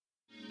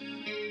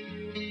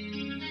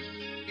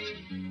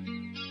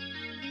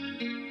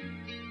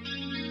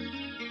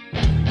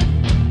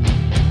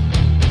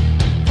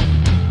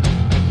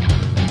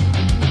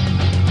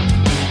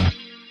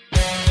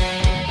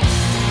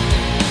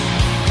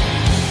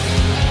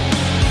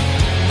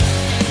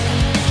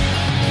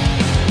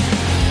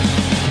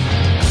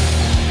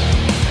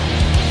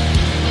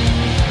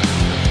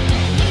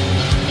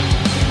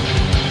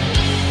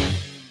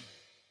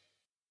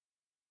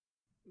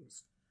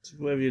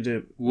Whatever you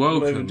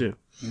do.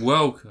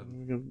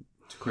 Welcome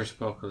to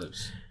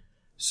Critapocalypse.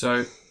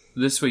 So,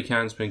 this week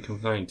Anne's been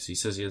complaining because he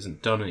says he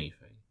hasn't done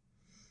anything.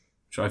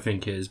 Which I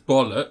think is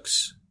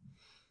bollocks.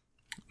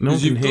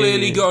 Because you've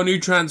clearly got a new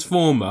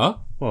Transformer.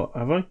 What,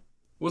 have I?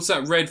 What's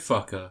that red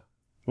fucker?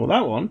 Well,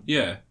 that one?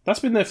 Yeah.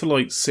 That's been there for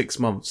like 6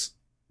 months.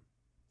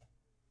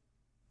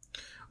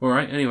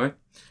 Alright, anyway.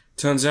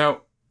 Turns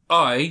out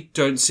I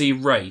don't see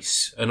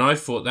race, and I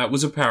thought that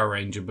was a Power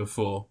Ranger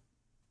before.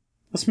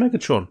 That's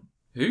Megatron.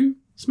 Who?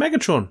 It's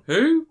Megatron.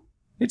 Who?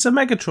 It's a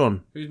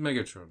Megatron. Who's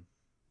Megatron?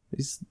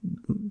 It's...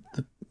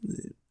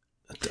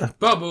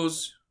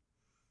 Bubbles!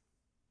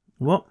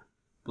 What?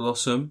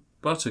 Blossom,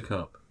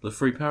 Buttercup, the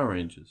 3 Power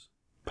Rangers.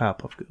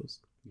 Powerpuff Girls.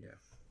 Yeah.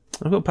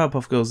 I've got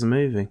Powerpuff Girls the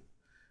movie.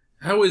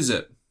 How is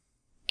it?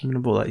 I mean, I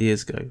bought that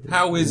years ago.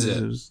 How is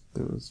it? It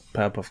was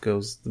Powerpuff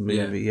Girls the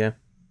movie, yeah.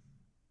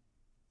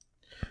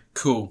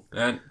 Cool,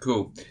 and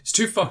cool. It's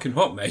too fucking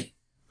hot, mate.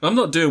 I'm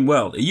not doing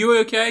well. Are you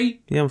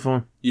okay? Yeah, I'm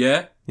fine.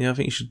 Yeah? Yeah, I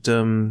think you should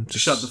just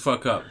shut the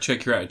fuck up.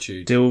 Check your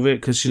attitude. deal with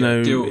it, because, you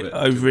know,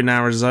 over in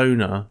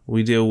Arizona,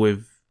 we deal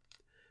with,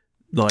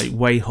 like,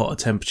 way hotter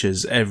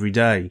temperatures every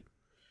day.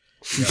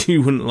 Yep.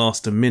 You wouldn't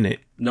last a minute.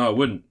 No, I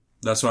wouldn't.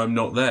 That's why I'm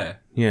not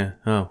there. Yeah.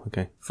 Oh,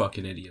 okay.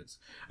 Fucking idiots.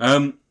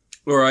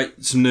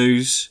 Alright, some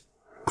news.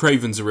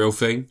 Craven's a real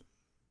thing.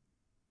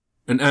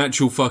 An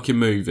actual fucking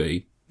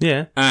movie.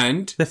 Yeah.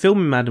 And... they're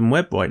filming Madam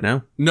Web right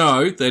now.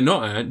 No, they're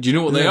not, Ant. Do you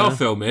know what they are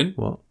filming?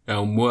 What?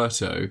 El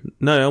Muerto.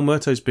 No, El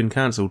Muerto's been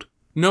cancelled.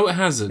 No, it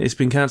hasn't. It's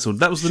been cancelled.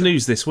 That was the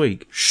news this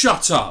week.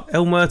 Shut up!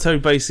 El Muerto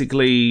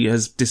basically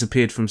has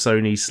disappeared from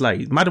Sony's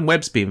slate. Madam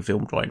Web's being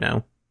filmed right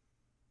now.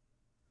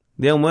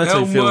 The El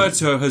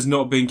Muerto has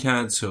not been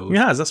cancelled. It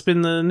has. That's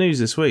been the news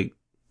this week.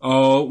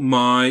 Oh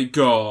my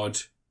god.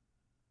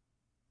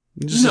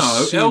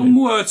 No, El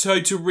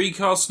Muerto to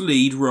recast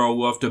lead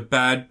role after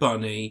Bad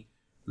Bunny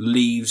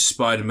leaves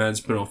Spider-Man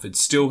spin-off. It's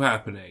still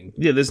happening.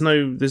 Yeah, there's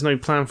no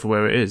plan for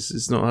where it is.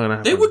 It's not going to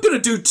happen. They were going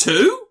to do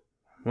 2?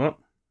 What?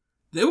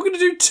 They were going to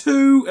do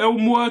 2 El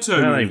Muerto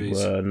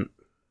movies. They weren't.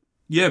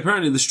 Yeah,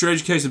 apparently the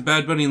Strange Case of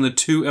Bad Bunny and the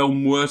 2 El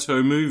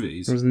Muerto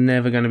movies. There was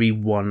never going to be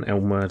 1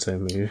 El Muerto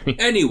movie.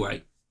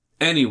 Anyway,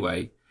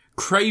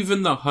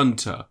 Kraven the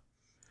Hunter.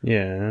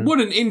 Yeah. What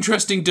an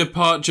interesting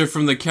departure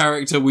from the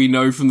character we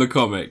know from the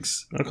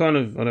comics. I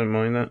don't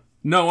mind that.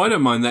 No, I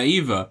don't mind that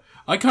either.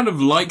 I kind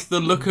of like the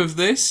look of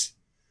this.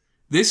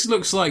 This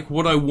looks like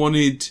what I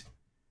wanted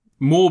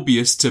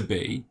Morbius to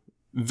be.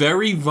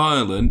 Very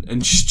violent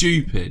and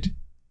stupid.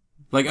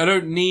 Like, I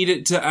don't need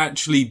it to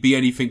actually be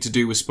anything to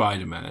do with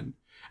Spider-Man.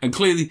 And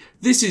clearly,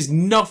 this is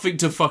nothing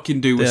to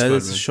fucking do with Spider-Man.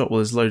 There's a shot where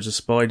there's loads of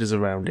spiders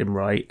around him,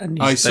 right?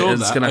 And I saw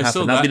that.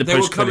 That'll be the They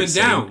were coming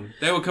down.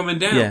 They were coming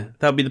down. Yeah,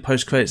 that'll be the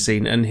post-credit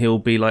scene, and he'll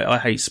be like, I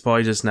hate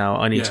spiders now.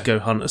 I need to go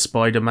hunt a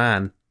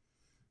Spider-Man.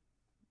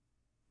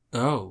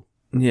 Oh.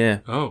 Yeah.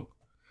 Oh.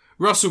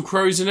 Russell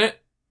Crowe's in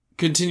it.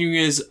 Continuing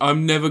his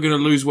I'm never going to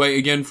lose weight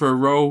again for a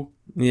role.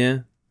 Yeah.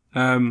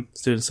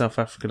 He's doing a South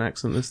African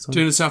accent this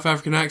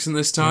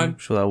time. I'm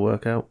sure that'll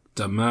work out.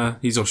 Doesn't matter.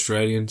 He's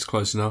Australian. It's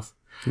close enough.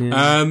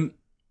 Yeah.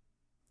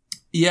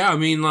 Yeah, I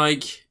mean,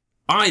 like,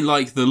 I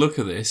like the look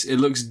of this. It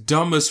looks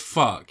dumb as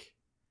fuck.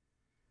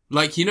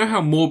 Like, you know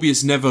how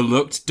Morbius never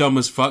looked dumb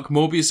as fuck?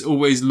 Morbius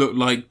always looked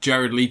like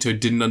Jared Leto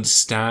didn't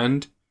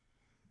understand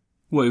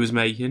what he was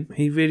making.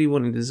 He really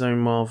wanted his own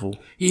Marvel.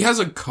 He has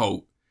a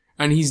cult,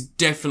 and he's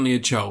definitely a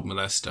child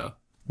molester.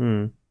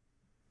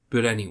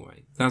 But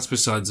anyway, that's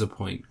besides the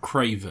point.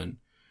 Kraven.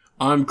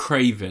 I'm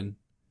craving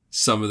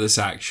some of this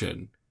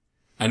action.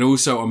 And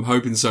also, I'm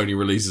hoping Sony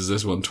releases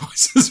this one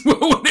twice as well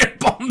when it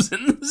bombs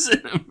in the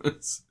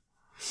cinemas.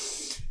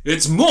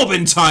 It's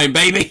Morbin time,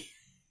 baby!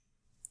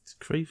 It's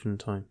Craven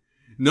time.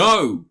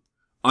 No!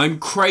 I'm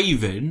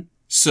craving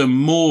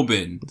some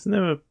Morbin. Isn't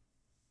there a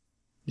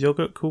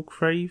yogurt called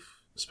Crave?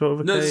 Spelled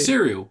with a No, K? it's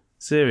cereal.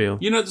 Cereal.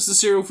 You know, it's the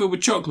cereal filled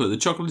with chocolate, the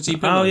chocolatey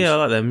pillows. Oh, yeah, I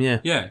like them, yeah.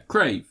 Yeah,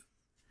 Crave.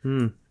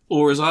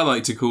 Or as I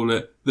like to call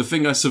it, the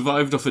thing I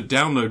survived off at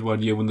Download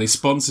one year when they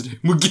sponsored it,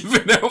 were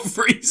giving out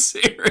free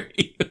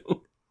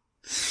cereal.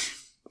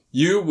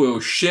 You will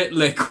shit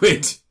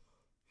liquid.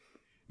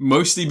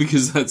 Mostly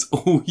because that's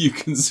all you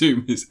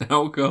consume is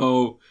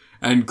alcohol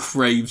and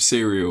Crave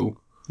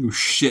cereal. You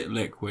shit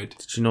liquid.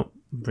 Did you not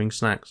bring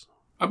snacks?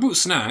 I bought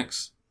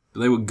snacks,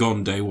 but they were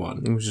gone day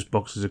one. It was just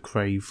boxes of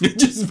Crave.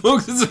 Just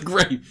boxes of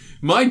Crave.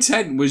 My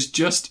tent was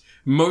just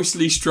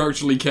mostly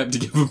structurally kept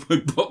together by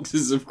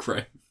boxes of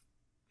Crave.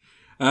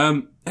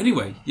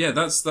 Anyway, yeah,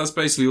 that's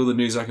basically all the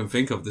news I can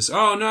think of this.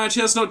 Oh, no,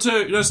 actually, that's not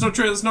true. That's not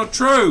true. That's not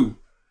true.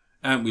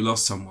 And we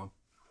lost someone.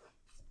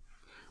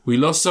 We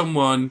lost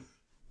someone,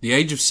 the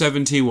age of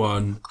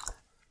 71,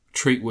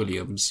 Treat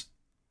Williams.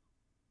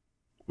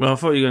 Well, I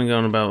thought you were going to go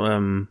on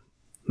about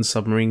the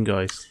submarine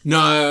guys.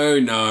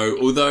 No.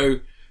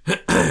 Although,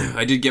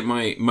 I did get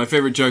my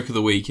favourite joke of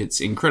the week. It's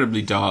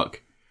incredibly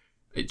dark.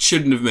 It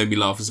shouldn't have made me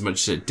laugh as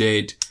much as it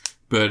did.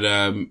 But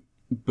my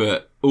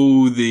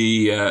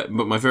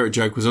favourite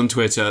joke was on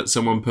Twitter.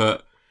 Someone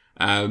put,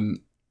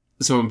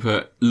 someone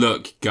put,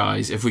 look,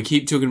 guys, if we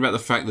keep talking about the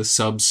fact the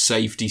sub's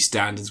safety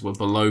standards were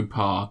below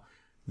par,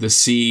 the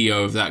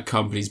CEO of that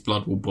company's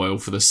blood will boil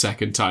for the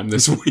second time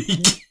this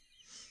week.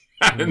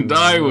 And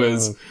I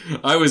was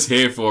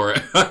here for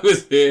it. I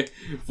was here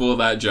for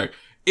that joke.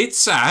 It's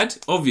sad,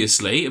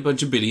 obviously. A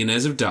bunch of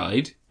billionaires have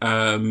died.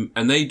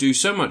 And they do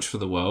so much for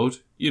the world.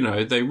 You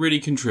know, they really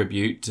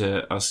contribute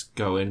to us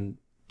going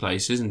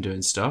places and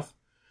doing stuff.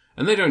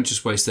 And they don't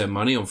just waste their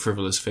money on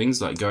frivolous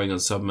things like going on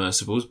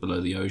submersibles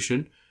below the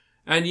ocean.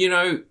 And, you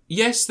know,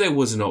 yes, there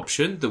was an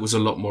option that was a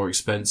lot more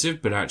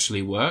expensive, but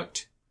actually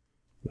worked.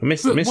 But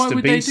why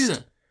would they do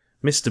that?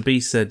 Mr.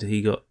 Beast said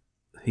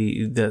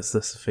that's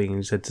the thing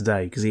he said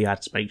today, because he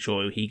had to make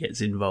sure he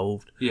gets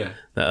involved. Yeah.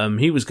 That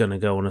he was going to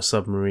go on a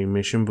submarine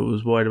mission, but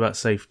was worried about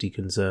safety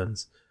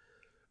concerns.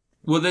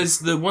 Well, there's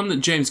the one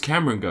that James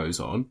Cameron goes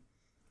on.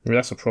 Well,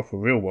 that's a proper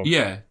real one.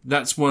 Yeah,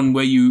 that's one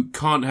where you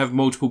can't have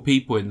multiple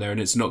people in there and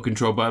it's not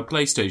controlled by a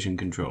PlayStation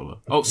controller.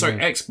 Oh, sorry,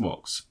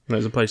 Xbox. No, it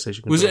was a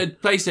PlayStation controller. Was it a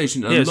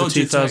PlayStation? Yeah, it was a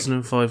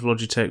 2005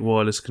 Logitech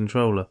wireless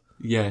controller.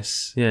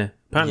 Yes. Yeah,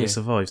 apparently it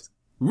survived.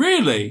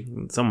 Really?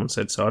 Someone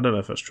said so. I don't know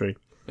if that's true.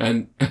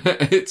 And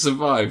it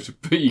survived,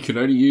 but you can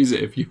only use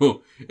it if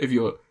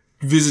you're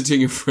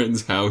visiting a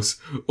friend's house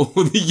or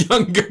the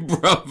younger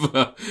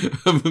brother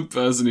of the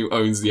person who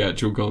owns the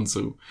actual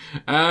console.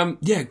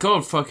 Yeah,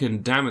 God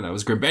fucking damn it, that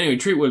was grim. But anyway,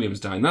 Treat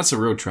Williams dying. That's a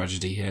real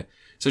tragedy here.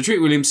 So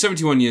Treat Williams,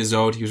 71 years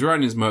old, he was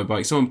riding his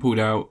motorbike, someone pulled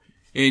out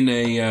in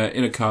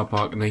a car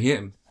park and they hit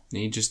him.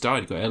 And he just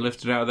died, got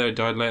airlifted out of there,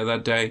 died later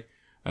that day.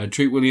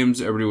 Treat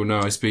Williams, everybody will know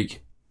I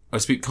speak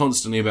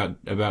constantly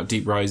about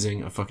Deep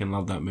Rising. I fucking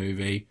love that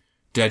movie.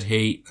 Dead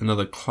Heat,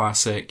 another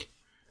classic.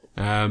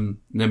 Then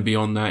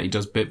beyond that, he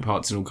does bit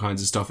parts and all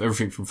kinds of stuff.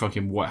 Everything from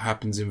fucking What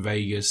Happens in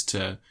Vegas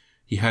to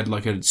he had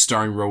like a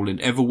starring role in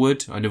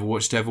Everwood. I never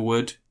watched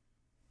Everwood.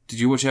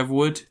 Did you watch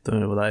Everwood? Don't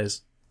know what that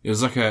is. It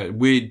was like a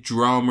weird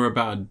drama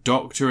about a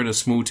doctor in a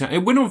small town.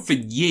 It went on for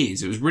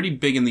years. It was really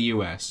big in the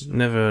US.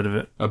 Never heard of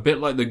it. A bit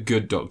like The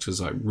Good Doctor's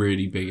like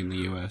really big in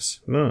the US.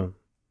 No.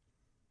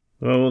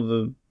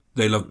 Well,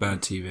 they love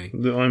bad TV.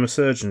 The I'm a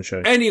Surgeon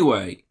show.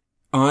 Anyway,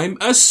 I'm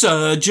a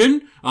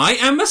surgeon. I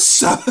am a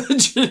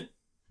surgeon.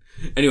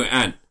 Anyway,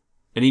 Anne,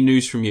 any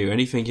news from you?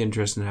 Anything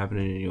interesting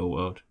happening in your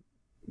world?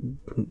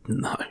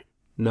 No.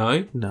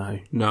 No? No.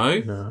 No?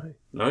 No.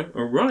 No?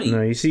 All right.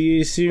 No, you see,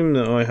 you assume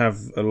that I have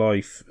a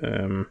life.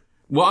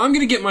 Well, I'm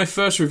going to get my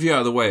first review out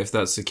of the way if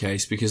that's the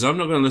case, because I'm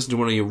not going to listen to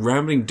one of your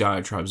rambling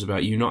diatribes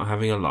about you not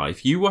having a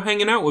life. You were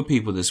hanging out with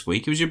people this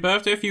week. It was your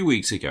birthday a few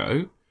weeks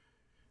ago.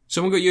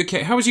 Someone got you a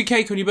cake. How was your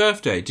cake on your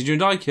birthday? Did you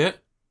like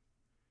it?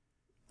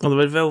 Oh, the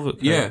red velvet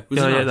cake. Yeah, was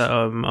it nice?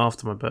 That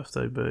after my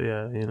birthday, but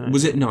yeah, you know.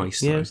 Was it nice,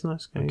 though? Yeah, it was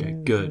nice. Okay,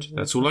 good.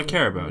 That's all I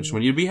care about. I just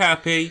want you to be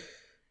happy.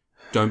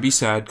 Don't be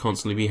sad.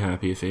 Constantly be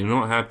happy. If you're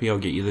not happy, I'll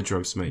get you the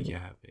drugs to make you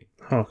happy.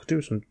 Oh, I could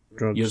do some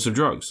drugs. You have some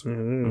drugs? Yeah,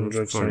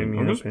 drugs I'll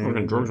get some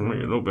fucking drugs to make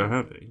you a little bit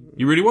happy.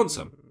 You really want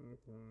some?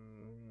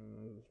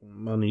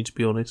 Money, to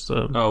be honest.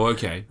 Oh,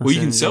 okay. Well, you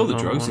can sell the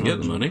drugs and get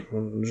the money.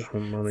 Just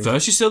want money.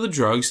 First you sell the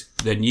drugs,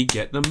 then you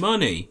get the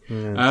money.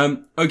 Yeah.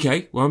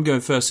 Okay, well, I'm going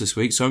first this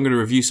week, so I'm going to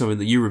review something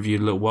that you reviewed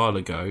a little while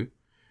ago.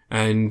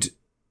 And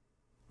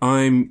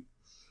I'm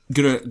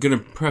gonna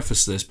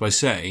preface this by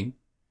saying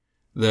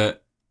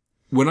that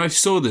when I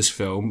saw this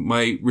film,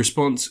 my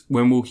response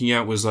when walking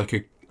out was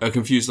like a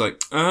confused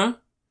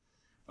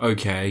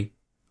okay,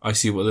 I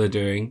see what they're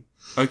doing.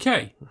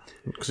 Okay.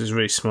 Because it's a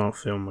really smart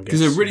film, I guess.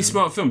 Because it's a really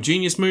smart film.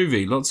 Genius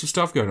movie. Lots of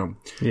stuff going on.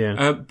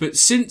 Yeah. But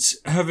since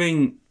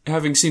having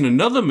seen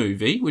another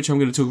movie, which I'm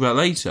going to talk about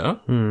later,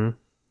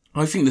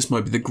 I think this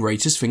might be the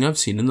greatest thing I've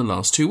seen in the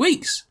last 2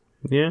 weeks.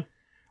 Yeah.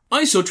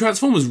 I saw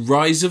Transformers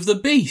Rise of the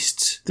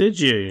Beasts. Did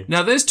you?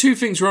 Now, there's two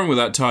things wrong with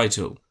that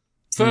title.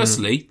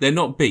 Firstly, they're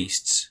not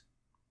beasts.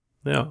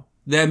 They are.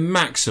 They're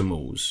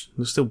Maximals.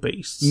 They're still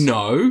beasts.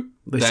 No.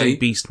 They say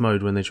beast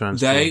mode when they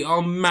transform. They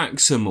are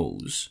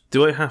Maximals.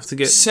 Do I have to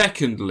get...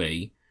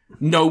 Secondly,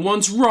 no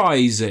one's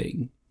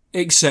rising.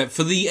 Except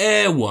for the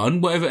air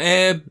one, whatever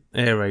Air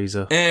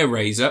Razor,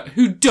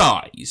 who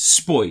dies.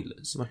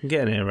 Spoilers. I can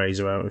get an Air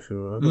Razor out if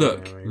you want.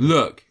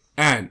 Look,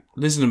 and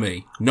listen to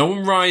me. No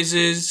one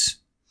rises.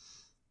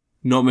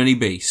 Not many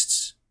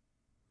beasts.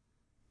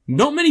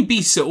 Not many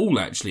beasts at all,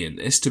 actually, in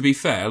this, to be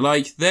fair.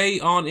 Like, they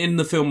aren't in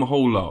the film a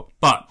whole lot.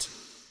 But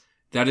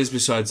that is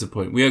besides the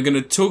point. We are going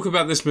to talk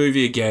about this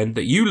movie again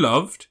that you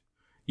loved.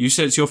 You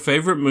said it's your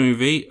favourite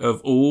movie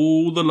of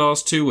all the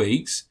last 2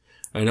 weeks.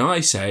 And I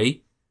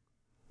say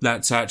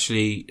that's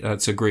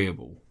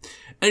agreeable.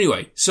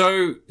 Anyway,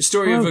 so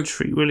story of a...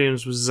 Treat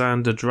Williams was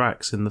Xander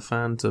Drax in The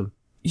Phantom.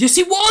 Yes,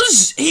 he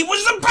was! He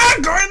was the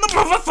bad guy in the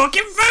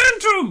motherfucking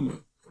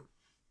Phantom!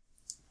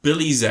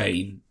 Billy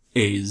Zane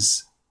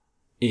is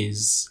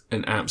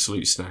an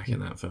absolute snack in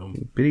that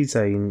film. Billy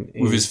Zane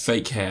is... with his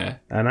fake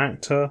hair. An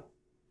actor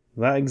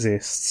that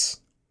exists.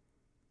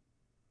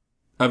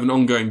 I have an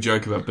ongoing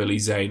joke about Billy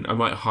Zane. I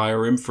might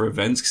hire him for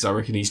events because I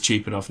reckon he's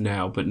cheap enough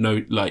now, but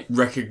no, like,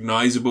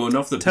 recognisable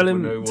enough that people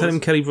know. Tell him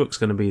Kelly Brook's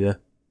going to be there.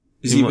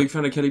 Is he a big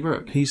fan of Kelly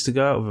Brook? He used to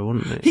go out with her,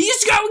 wouldn't he? He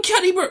used to go out with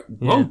Kelly Brook.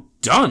 Yeah. Well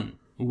done.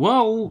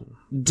 Well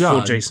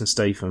done. Or Jason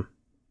Statham.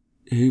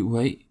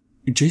 Wait.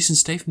 Jason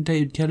Statham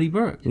dated Kelly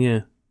Brook?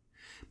 Yeah.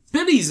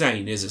 Billy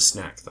Zane is a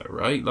snack, though,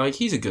 right? Like,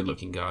 he's a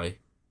good-looking guy.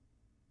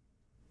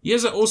 He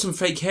has that awesome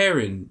fake hair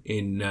in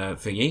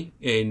Thingy,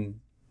 in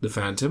The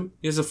Phantom.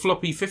 He has a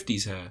floppy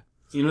 50s hair.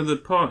 You know, the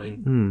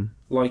parting?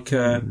 Like,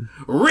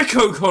 Rick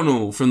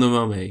O'Connell from The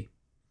Mummy.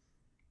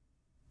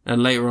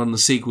 And later on, the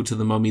sequel to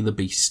The Mummy, The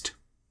Beast.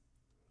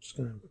 Just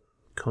going to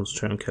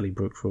concentrate on Kelly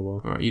Brook for a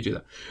while. Alright, you do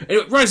that.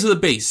 Anyway, Rise of the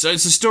Beast. So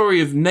it's a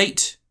story of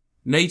Nate.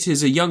 Nate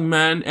is a young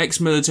man,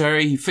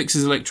 ex-military. He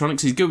fixes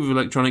electronics. He's good with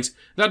electronics.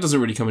 That doesn't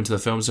really come into the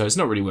film, so it's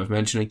not really worth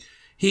mentioning.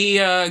 He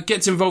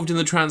gets involved in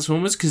the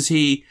Transformers because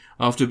he,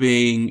 after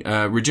being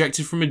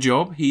rejected from a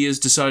job, he has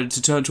decided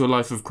to turn to a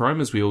life of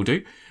crime, as we all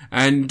do,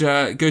 and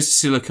goes to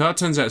steal a car.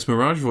 Turns out it's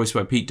Mirage, voiced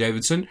by Pete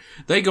Davidson.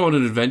 They go on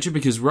an adventure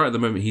because right at the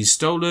moment he's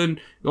stolen.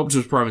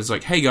 Optimus Prime is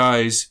like, hey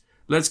guys,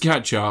 let's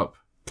catch up.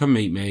 Come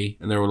meet me.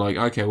 And they're all like,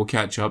 okay, we'll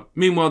catch up.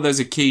 Meanwhile, there's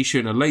a key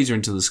shooting a laser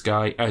into the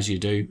sky, as you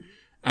do.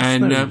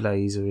 And no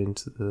laser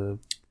into the...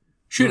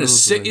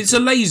 It's a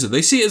laser.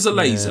 They see it as a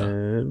laser.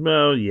 Yeah,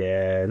 well,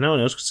 yeah. No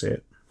one else could see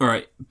it.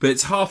 Alright, but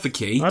it's half a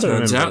key,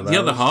 turns out. The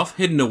other half,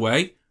 hidden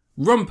away.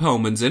 Ron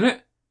Perlman's in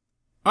it.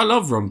 I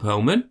love Ron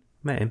Perlman.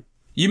 Met him.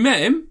 You met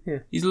him? Yeah.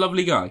 He's a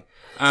lovely guy.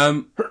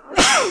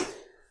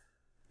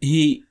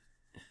 He...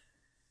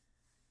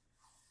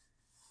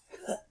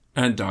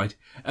 And died.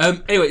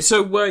 Anyway,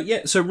 so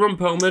Ron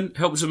Perlman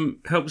helps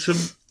him,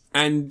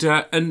 and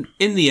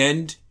in the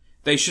end,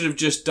 they should have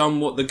just done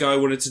what the guy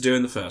wanted to do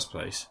in the first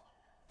place.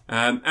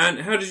 And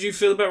how did you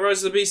feel about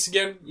Rise of the Beast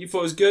again? You thought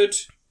it was good?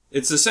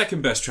 It's the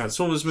second best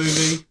Transformers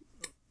movie.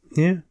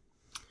 Yeah.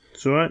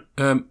 It's alright.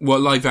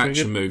 Live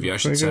action movie, I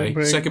should say.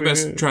 Second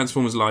best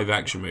Transformers live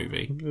action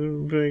movie.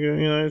 Pretty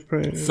good, yeah, it's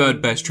pretty...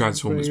 Third best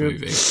Transformers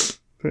movie.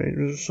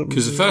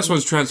 Because the first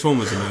one's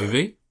Transformers the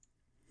movie.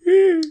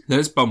 Then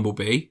it's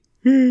Bumblebee.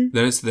 Then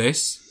it's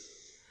this.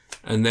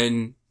 And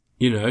then,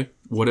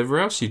 whatever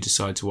else you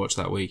decide to watch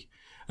that week.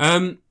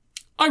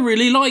 I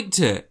really liked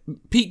it.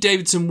 Pete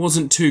Davidson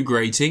wasn't too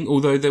grating,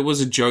 although there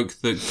was a joke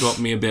that got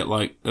me a bit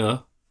like,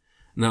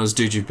 and that was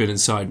Dude, You've Been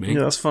Inside Me.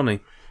 Yeah, that's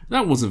funny.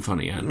 That wasn't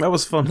funny, Anne. That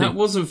was funny. That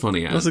wasn't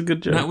funny, Anne. That's a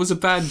good joke. That was a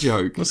bad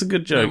joke. That's a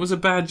good joke. That was a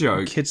bad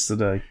joke. Kids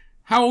today.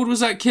 How old was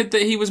that kid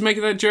that he was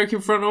making that joke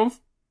in front of?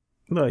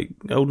 Like,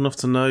 old enough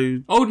to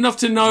know... Old enough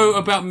to know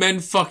about men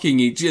fucking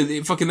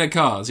their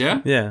cars,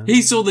 yeah? Yeah.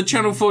 He saw the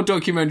Channel 4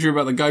 documentary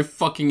about the guy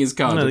fucking his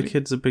car, No, the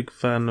kid's a big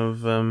fan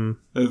of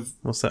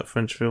what's that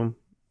French film?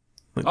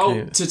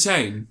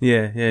 Titane.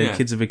 Yeah, the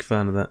kid's a big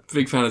fan of that.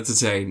 Big fan of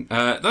Titane.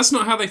 That's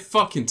not how they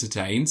fucking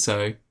Titane,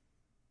 so...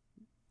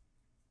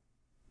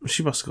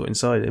 She must have got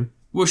inside him.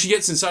 Well, she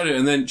gets inside it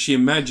and then she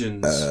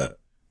imagines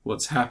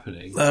what's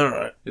happening.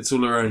 Alright. It's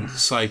all her own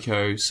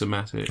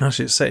psychosomatic.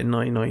 Actually, it's set in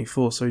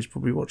 1994, so he's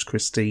probably watched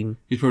Christine.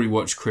 He's probably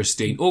watched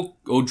Christine. Or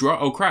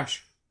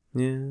Crash.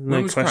 Yeah.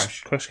 When was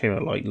Crash? Crash came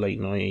out like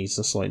late 90s.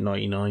 That's like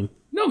 99.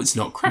 No, it's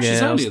not. Crash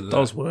is earlier than that.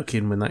 I was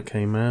working when that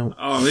came out.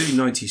 Oh, maybe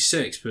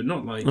 96, but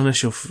not like...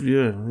 Unless you're...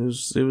 Yeah, it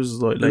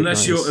was like late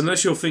 90s.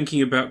 Unless you're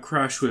thinking about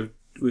Crash with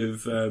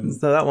no,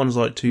 that one's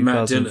like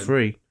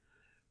 2003.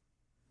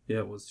 Yeah,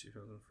 it was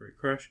 2003.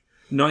 Crash.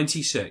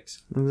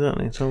 96.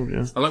 Exactly, I told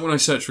you. I like when I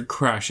search for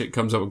Crash, it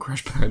comes up with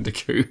Crash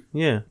Bandicoot.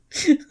 Yeah.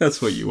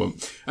 That's what you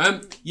want.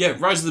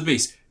 Rise of the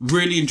Beast.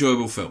 Really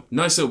enjoyable film.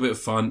 Nice little bit of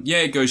fun. Yeah,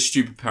 it goes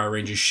stupid Power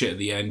Rangers shit at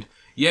the end.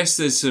 Yes,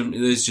 there's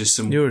just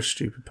some... You're a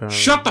stupid Power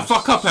Ranger. Shut the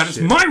fuck up, and it's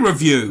my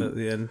review! At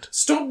the end.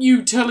 Stop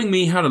you telling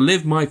me how to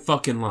live my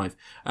fucking life.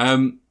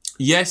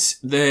 Yes,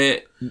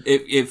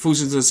 it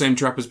falls into the same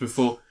trap as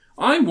before.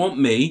 I want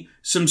me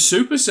some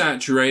super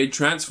saturated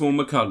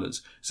Transformer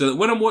colours, so that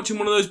when I'm watching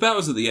one of those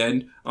battles at the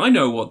end, I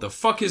know what the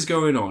fuck is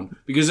going on.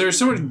 Because there is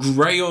so much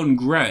grey on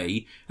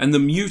grey, and the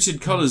muted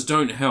colours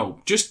don't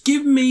help. Just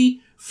give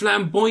me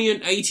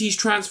flamboyant 80s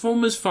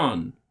Transformers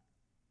fun.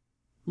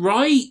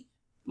 Right?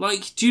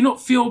 Like, do you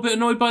not feel a bit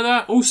annoyed by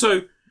that?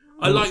 Also,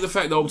 I like the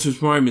fact that Optimus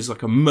Prime is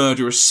like a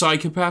murderous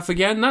psychopath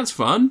again. That's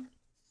fun.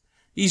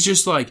 He's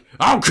just like,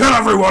 I'll kill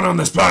everyone on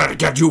this planet to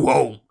get you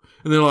home.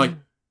 And they're like,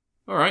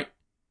 alright.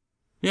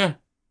 Yeah.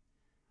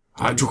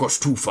 I took us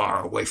too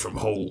far away from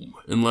home.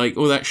 And like,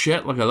 all that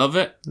shit. Like, I love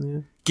it. Yeah.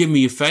 Give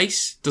me your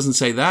face. Doesn't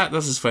say that.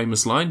 That's his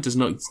famous line. Does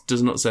not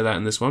say that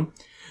in this one.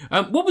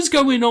 What was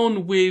going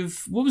on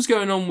with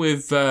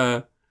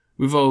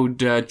old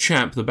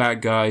Champ, the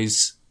bad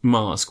guy's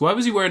mask? Why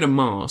was he wearing a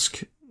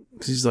mask?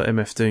 Because he's like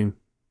MF Doom.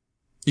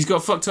 He's got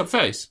a fucked up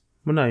face.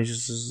 Well, no, he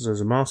just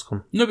has a mask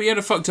on. No, but he had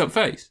a fucked up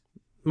face.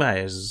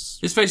 Mate, his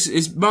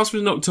mask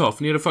was knocked off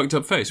and he had a fucked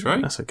up face,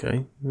 right? That's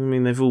okay. I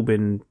mean, they've all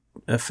been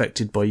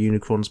affected by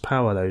Unicron's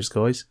power, those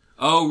guys.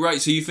 Oh,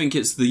 right, so you think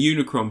it's the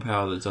Unicron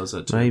power that does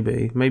that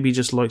too? Maybe he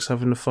just likes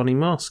having a funny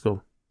mask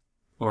on.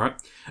 Alright.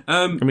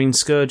 I mean,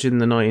 Scourge in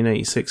the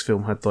 1986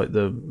 film had like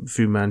the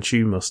Fu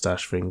Manchu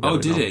mustache thing going on.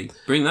 Did he?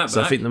 Bring that back.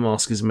 So I think the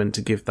mask is meant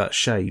to give that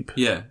shape.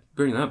 Yeah,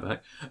 bring that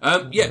back.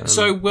 But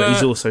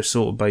he's also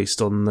sort of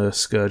based on the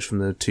Scourge from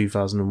the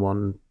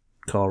 2001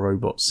 Car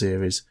Robot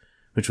series,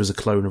 which was a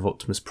clone of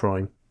Optimus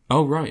Prime.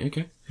 Oh, right,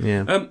 okay.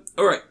 Yeah.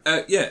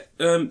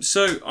 Alright,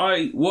 so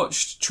I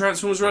watched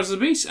Transformers Rise of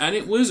the Beast, and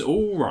it was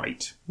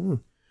alright.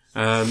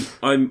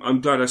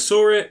 I'm glad I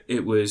saw it.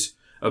 It was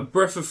a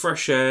breath of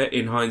fresh air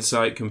in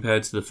hindsight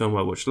compared to the film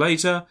I watched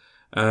later.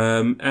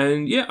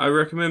 And yeah, I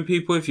recommend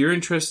people, if you're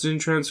interested in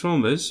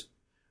Transformers,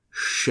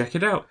 check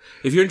it out.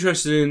 If you're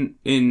interested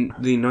in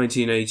the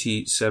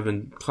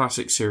 1987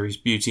 classic series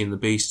Beauty and the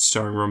Beast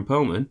starring Ron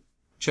Perlman,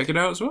 check it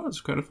out as well.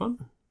 It's kind of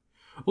fun.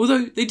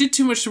 Although they did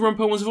too much to Ron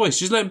Perlman's voice.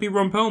 Just let him be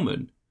Ron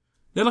Perlman.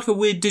 They're like a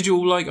weird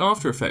digital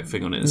After Effect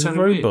thing on it. He's a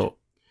robot. Weird.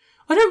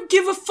 I don't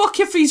give a fuck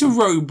if he's a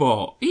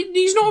robot.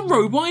 He's not a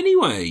robot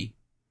anyway.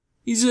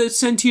 He's a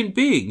sentient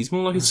being. He's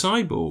more like a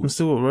cyborg. I'm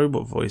still got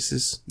robot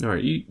voices.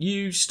 Alright,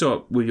 you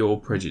stop with your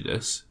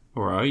prejudice.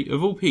 Alright,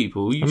 of all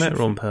people, I met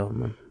Ron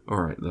Perlman.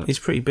 Alright, he's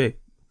pretty big.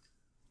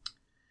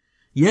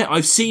 Yeah,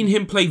 I've seen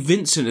him play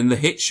Vincent in the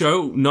hit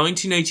show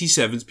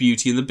 1987's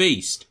Beauty and the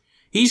Beast.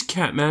 He's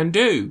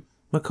Kathmandu.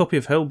 My copy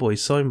of Hellboy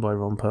is signed by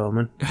Ron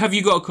Perlman. Have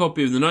you got a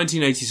copy of the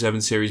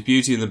 1987 series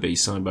Beauty and the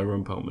Beast signed by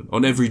Ron Perlman?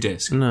 On every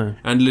disc? No.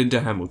 And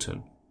Linda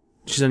Hamilton?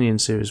 She's only in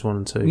series 1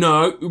 and 2.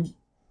 No.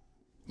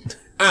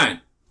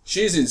 And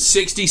she's in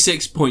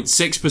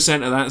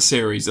 66.6% of that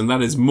series, and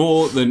that is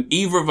more than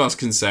either of us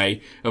can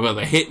say about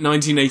the hit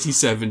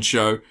 1987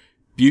 show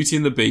Beauty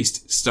and the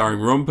Beast,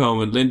 starring Ron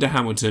Perlman, Linda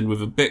Hamilton,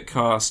 with a bit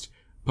cast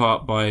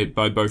part by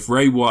both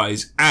Ray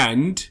Wise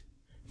and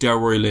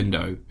Delroy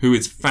Lindo, who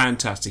is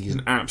fantastic. He's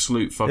an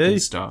absolute fucking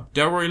star.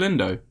 Delroy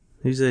Lindo.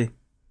 Who's he?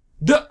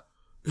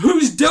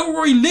 Who's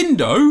Delroy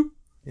Lindo?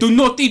 Do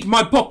not eat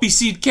my poppy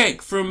seed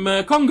cake from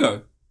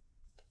Congo.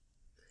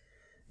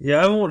 Yeah,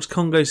 I haven't watched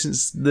Congo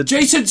since the...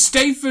 Jason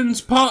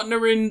Statham's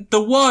partner in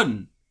The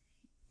One.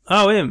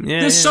 Oh, him,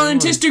 yeah. The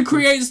scientist who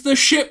creates the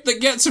ship that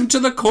gets him to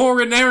the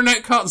core in Aaron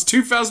Eckhart's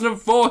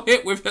 2004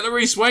 hit with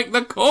Hilary Swank,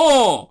 The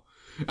Core.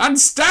 And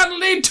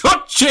Stanley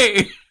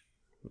Tucci.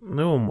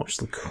 No one watched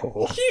The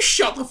Core. You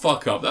shut the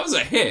fuck up. That was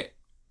a hit.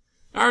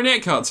 Aaron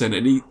Eckhart's in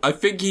it, and I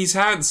think he's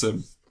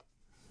handsome.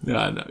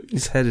 No, no.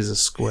 His head is a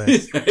square.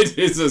 His head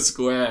is a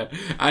square.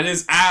 And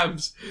his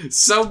abs.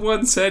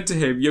 Someone said to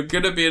him, you're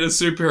gonna be in a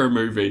superhero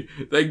movie.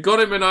 They got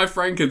him in I,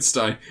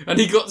 Frankenstein. And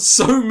he got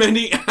so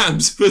many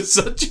abs for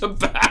such a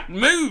bad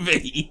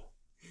movie.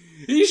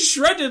 He's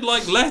shredded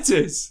like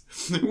lettuce.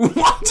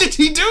 What did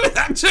he do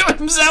that to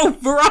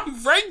himself for I,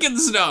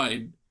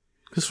 Frankenstein?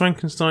 Because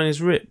Frankenstein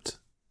is ripped.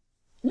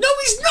 No,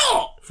 he's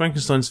not!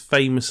 Frankenstein's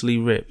famously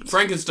ripped.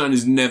 Frankenstein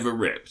is never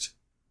ripped.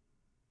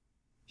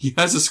 He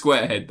has a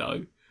square head,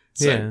 though.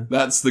 So yeah.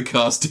 That's the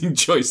casting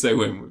choice they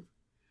went with.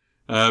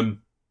 Oh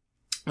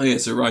yeah,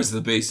 so Rise of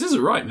the Beast. This is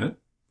alright, man.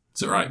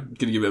 It's alright. I'm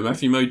gonna give it a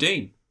Matthew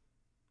Modine.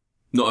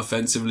 Not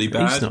offensively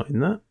bad. He's not in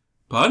that.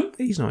 Pardon?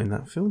 He's not in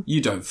that film.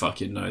 You don't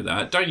fucking know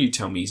that. Don't you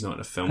tell me he's not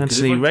in a film.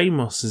 Anthony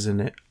Ramos is in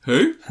it.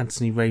 Who?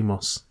 Anthony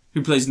Ramos.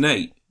 Who plays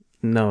Nate?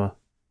 Noah.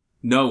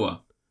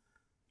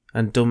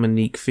 And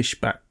Dominique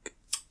Fishback.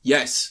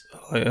 Yes.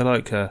 I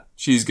like her.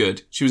 She's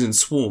good. She was in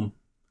Swarm.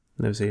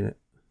 Never seen it.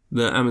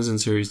 The Amazon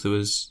series that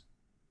was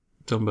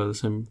done by the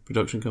same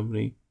production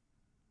company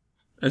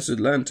as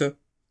Atlanta.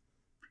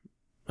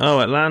 Oh,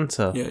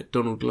 Atlanta. Yeah,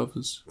 Donald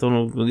Glover's.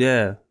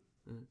 Yeah.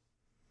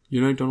 You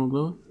know Donald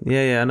Glover?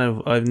 Yeah,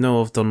 I know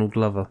of Donald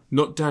Glover.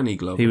 Not Danny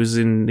Glover. He was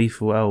in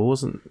Lethal L,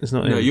 wasn't? It's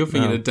not him. No, you're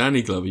thinking of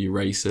Danny Glover, you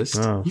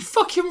racist. Oh. You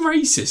fucking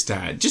racist,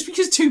 Dad. Just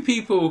because two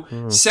people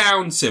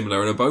sound similar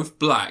and are both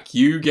black,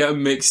 you get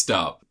them mixed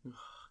up.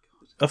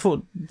 I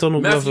thought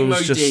Donald Glover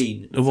was just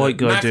a white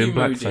guy doing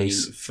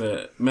blackface.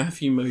 For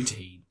Matthew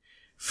Modine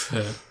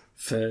for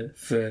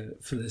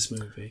this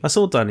movie. I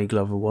saw Danny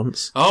Glover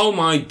once. Oh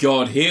my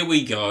god, here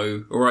we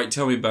go. Alright,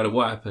 tell me about it.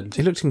 What happened?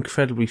 He looked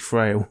incredibly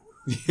frail.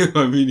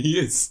 I mean, he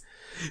is.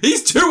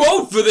 He's too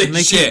old for this and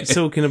they shit. keep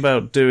talking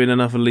about doing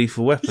another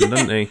Lethal Weapon,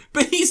 don't he?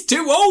 But he's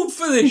too old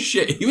for this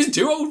shit. He was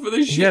too old for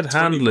this shit. He had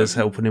handlers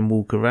helping him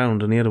walk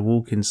around, and he had a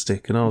walking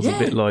stick, and I was a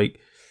bit like...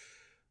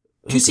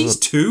 Because he's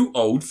too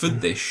old for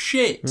this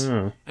shit.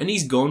 And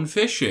he's gone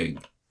fishing.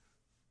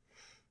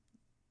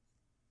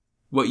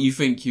 What you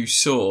think you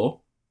saw?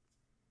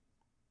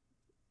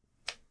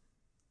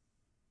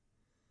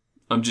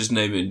 I'm just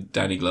naming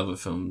Danny Glover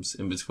films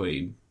in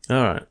between.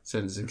 Alright.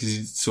 Sentences, because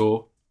he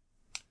saw.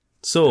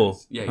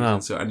 Yeah, he was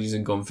in Saw. And he was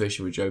in Gone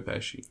Fishing with Joe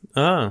Pesci.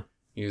 Ah.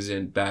 He was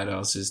in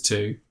Badasses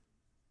too.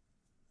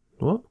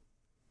 What?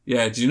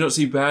 Yeah, did you not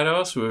see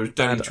Badass? Where it was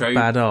Danny Trejo?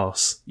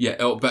 Badass. Yeah,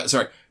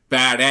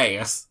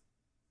 Badass.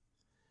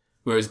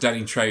 Whereas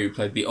Danny Trejo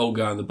played the old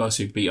guy on the bus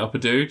who beat up a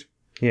dude.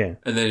 Yeah.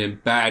 And then in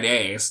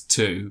Badass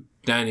 2,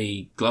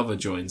 Danny Glover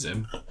joins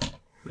him.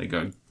 They go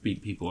and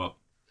beat people up.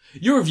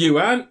 Your review,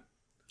 Ant.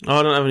 Oh,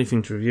 I don't have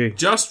anything to review.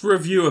 Just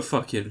review a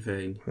fucking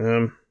thing.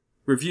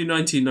 Review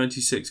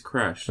 1996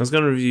 Crash. I was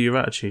going to review your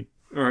Attitude.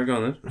 Alright, go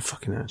on then. A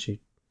fucking Attitude.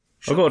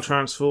 I got a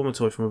Transformer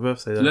toy for my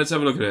birthday, though. Let's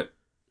have a look at it.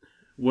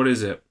 What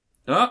is it?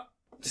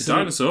 It's a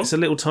dinosaur. It's a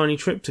little tiny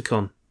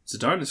Triptychon. It's a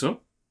dinosaur.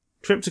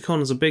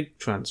 Triptychon is a big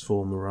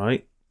Transformer,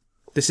 right?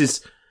 This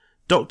is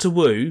Dr.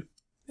 Wu,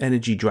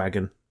 Energy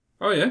Dragon.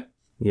 Oh, yeah?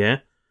 Yeah.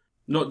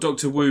 Not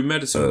Dr. Wu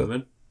Medicine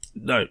Woman.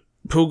 No,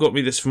 Paul got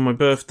me this for my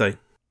birthday.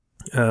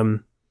 So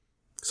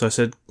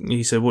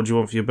he said, what do you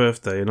want for your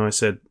birthday? And I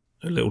said,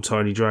 a little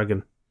tiny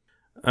dragon.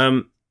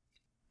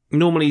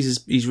 Normally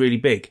he's really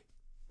big,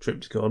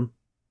 Triptychon.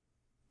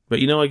 But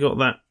I got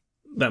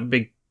that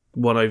big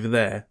one over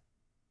there.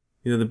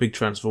 The big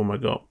transform I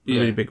got. The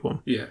really big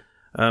one. Yeah.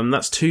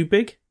 That's too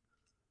big.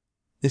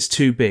 It's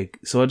too big.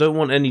 So I don't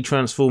want any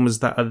Transformers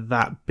that are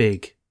that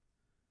big.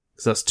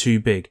 Because that's too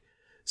big.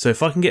 So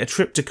if I can get a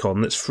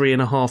Triptychon that's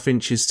 3.5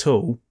 inches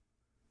tall,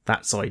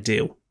 that's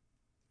ideal.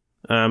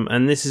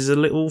 And this is a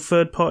little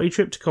third-party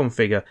Triptychon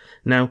figure.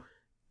 Now,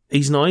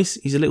 he's nice.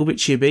 He's a little bit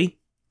chibi.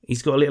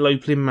 He's got a little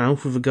opening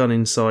mouth with a gun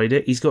inside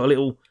it. He's got a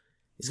little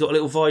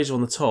visor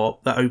on the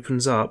top that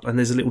opens up, and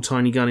there's a little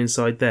tiny gun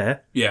inside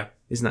there. Yeah.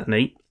 Isn't that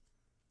neat?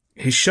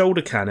 His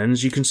shoulder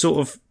cannons, you can sort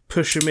of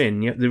push them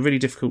in. Yeah, they're really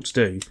difficult to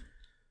do.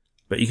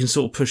 But you can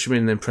sort of push them in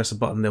and then press a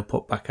button, they'll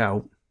pop back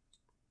out.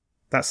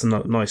 That's a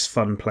nice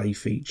fun play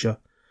feature.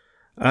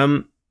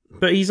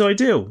 But he's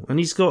ideal. And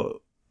he's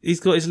got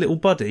his little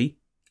buddy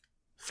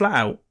flat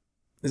out.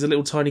 There's a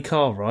little tiny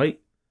car, right?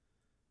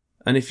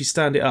 And if you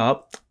stand it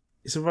up,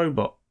 it's a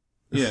robot.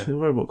 Yeah. It's a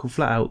robot called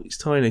Flat Out. It's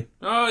tiny.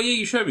 Oh, yeah,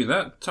 you showed me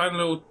that. Tiny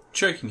little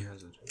choking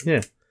hazard.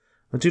 Yeah.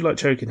 I do like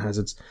choking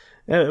hazards.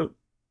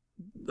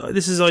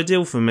 This is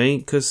ideal for me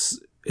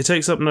because it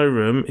takes up no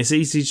room. It's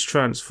easy to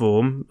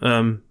transform,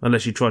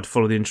 unless you try to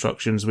follow the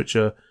instructions, which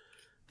are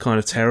kind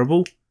of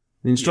terrible.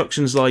 The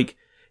instructions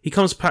he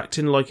comes packed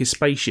in like his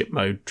spaceship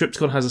mode.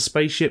 Triptychon has a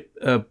spaceship,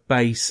 a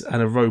base,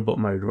 and a robot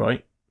mode,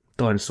 right?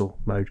 Dinosaur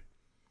mode.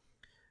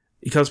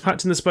 He comes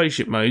packed in the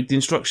spaceship mode. The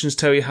instructions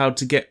tell you how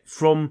to get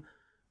from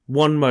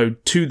one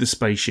mode to the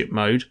spaceship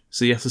mode,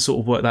 so you have to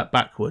sort of work that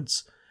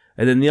backwards.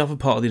 And then the other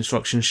part of the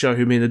instructions show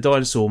him in the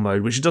dinosaur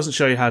mode, which it doesn't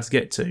show you how to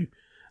get to,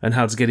 and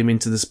how to get him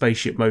into the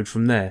spaceship mode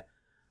from there.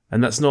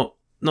 And that's not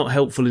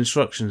helpful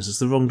instructions. It's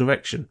the wrong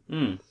direction.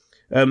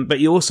 But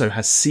he also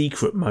has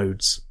secret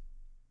modes.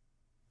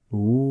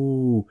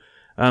 Ooh.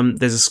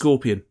 There's a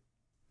scorpion.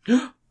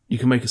 You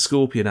can make a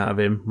scorpion out of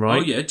him, right?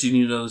 Oh, yeah. Do you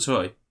need another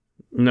toy?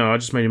 No, I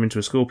just made him into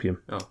a scorpion.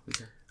 Oh,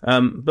 okay.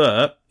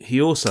 But he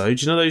also...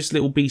 Do you know those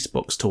little Beast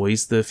Box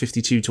toys, the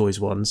 52 Toys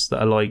ones,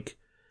 that are like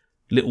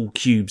little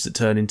cubes that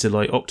turn into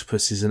like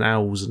octopuses and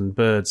owls and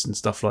birds and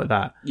stuff like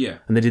that? Yeah.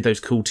 And they did those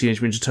cool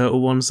Teenage Mutant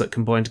Turtle ones that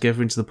combine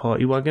together into the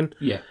party wagon?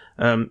 Yeah.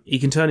 He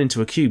can turn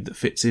into a cube that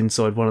fits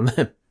inside one of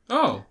them.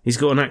 Oh. He's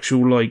got an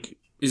actual like...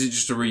 Is it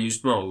just a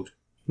reused mold?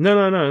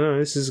 No.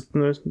 This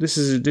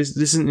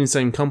isn't the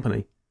same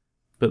company,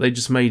 but they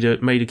just made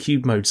a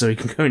cube mode so he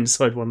can go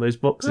inside one of those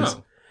boxes.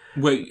 Oh.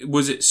 Wait,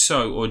 was it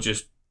so, or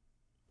just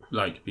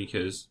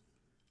because?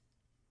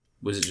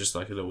 Was it just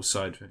like a little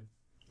side thing?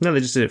 No, they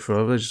just did it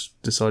for. They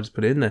just decided to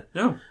put it in there.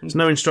 No, there's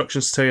no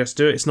instructions to tell you how to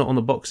do it. It's not on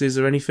the boxes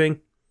or anything.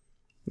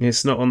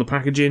 It's not on the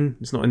packaging.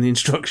 It's not in the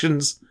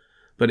instructions.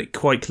 But it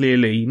quite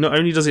clearly, not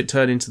only does it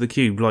turn into the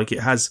cube, like it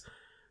has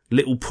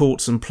little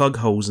ports and plug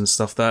holes and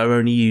stuff that are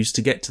only used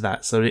to get to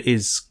that, so it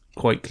is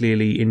quite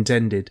clearly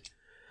intended.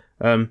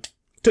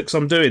 Took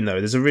some doing though.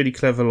 There's a really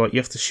clever, you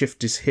have to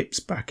shift his hips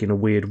back in a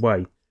weird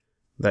way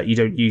that you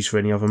don't use for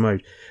any other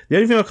mode. The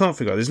only thing I can't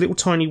figure out, there's little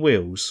tiny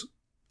wheels,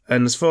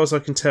 and as far as I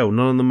can tell,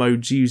 none of the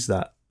modes use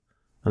that,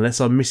 unless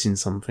I'm missing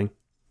something.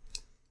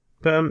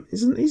 But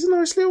he's a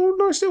nice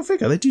little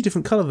figure. They do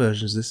different colour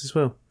versions of this as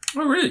well.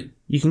 Oh, really?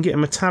 You can get a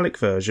metallic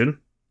version,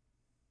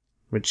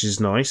 which is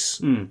nice.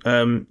 You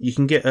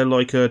can get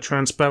a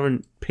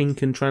transparent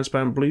pink and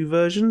transparent blue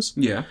versions.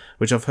 Yeah.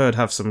 Which I've heard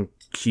have some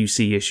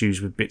QC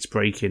issues with bits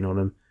breaking on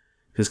them,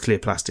 because clear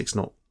plastic's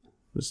not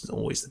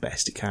always the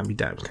best. It can be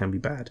damp, it can be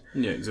bad.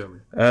 Yeah, exactly.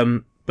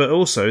 But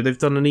also, they've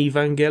done an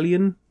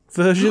Evangelion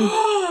version.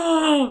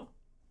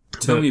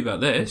 Tell me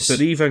about this. But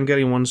the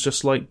Evangelion one's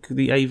just like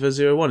the Ava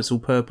 01. It's all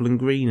purple and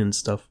green and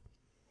stuff.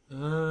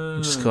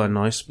 Which is kind of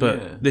nice.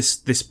 But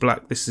this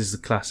black, this is the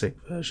classic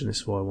version. This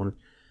is why I wanted.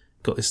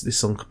 Got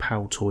this on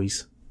Kapow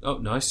Toys. Oh,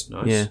 nice.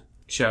 Yeah.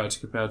 Shout out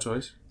to Kapow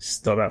Toys.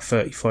 It's about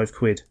 35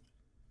 quid.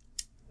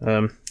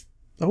 What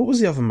was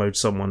the other mode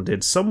someone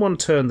did? Someone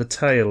turned the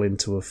tail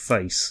into a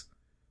face.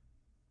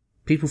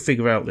 People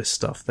figure out this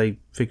stuff. They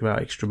figure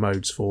out extra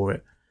modes for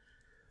it.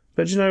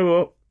 But you know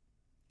what?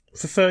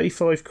 For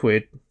 35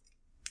 quid,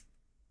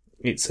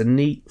 it's a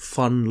neat,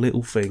 fun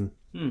little thing.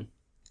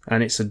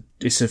 And it's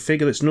a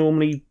figure that's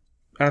normally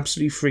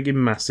absolutely friggin'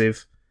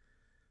 massive,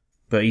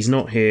 but he's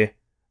not here,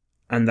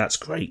 and that's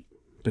great,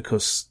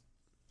 because,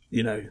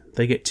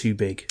 they get too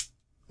big,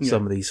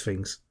 some of these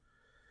things.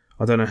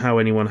 I don't know how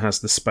anyone has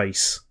the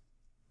space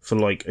for,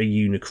 a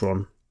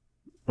Unicron,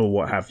 or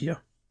what have you,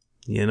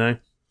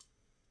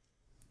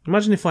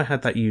 Imagine if I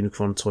had that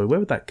Unicron toy, where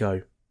would that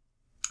go?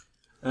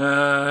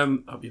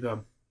 Up your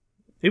bum.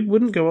 It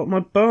wouldn't go up my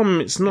bum.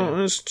 It's not.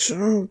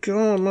 Oh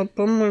god, my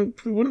bum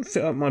wouldn't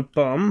fit up my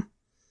bum.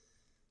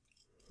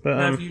 But,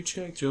 have you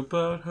checked your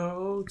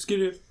butthole?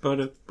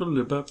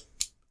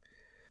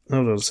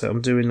 Hold on a sec.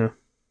 I'm doing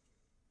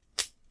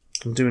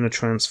a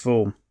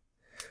transform.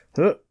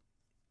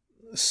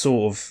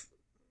 Sort of.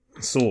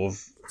 So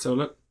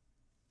look.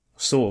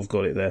 sort of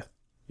got it there.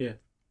 Yeah.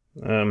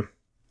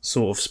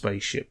 Sort of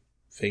spaceship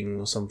thing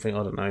or something.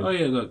 I don't know. Oh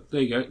yeah, look,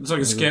 there you go. It's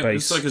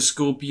like a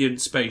Scorpion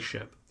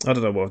spaceship. I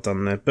don't know what I've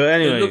done there, but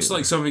anyway, it looks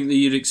like something that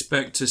you'd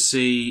expect to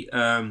see.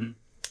 Stargate.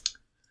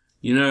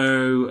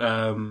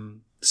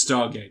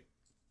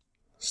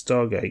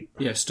 Stargate.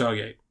 Yeah,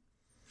 Stargate.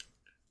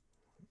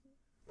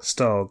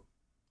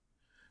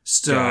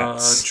 Star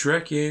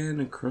trekking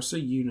across the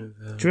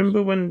universe. Do you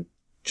remember when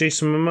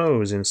Jason Momoa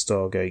was in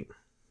Stargate?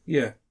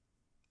 Yeah.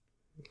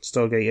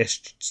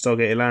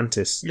 Stargate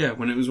Atlantis. Yeah,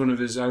 when it was one of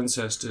his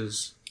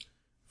ancestors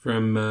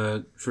from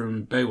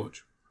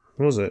Baywatch.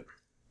 Was it?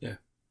 Yeah.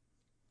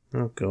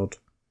 Oh God.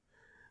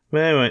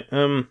 But anyway,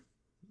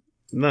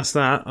 that's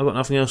that. I've got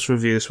nothing else to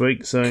review this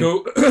week, so...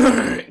 Cool.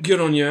 Good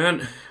on you,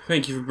 Ant.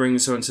 Thank you for bringing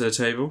something to the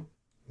table.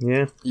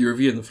 Yeah. You're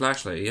reviewing The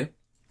Flash later,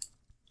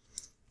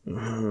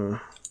 yeah?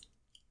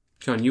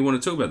 Sean, you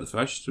want to talk about The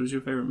Flash? It was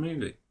your favourite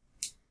movie.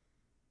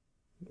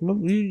 Well,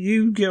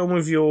 you get on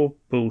with your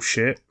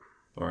bullshit.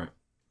 Alright.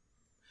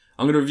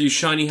 I'm going to review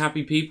Shiny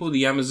Happy People,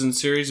 the Amazon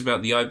series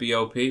about the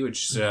IBLP,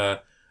 which is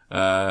a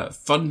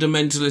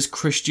fundamentalist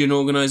Christian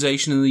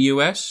organisation in the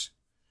US.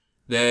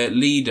 Their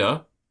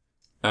leader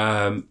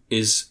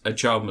is a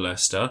child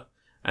molester,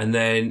 and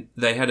then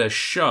they had a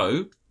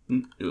show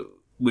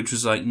which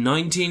was like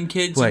 19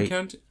 kids. Wait,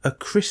 a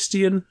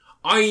Christian?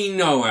 I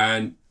know,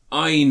 Anne.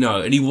 I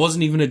know. And he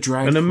wasn't even a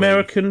drag queen. An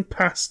American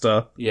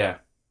pastor? Yeah.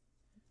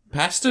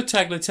 Pasta,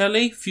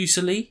 tagliatelle,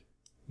 fusilli.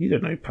 You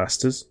don't know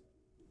pastas.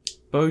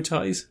 Bow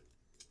ties.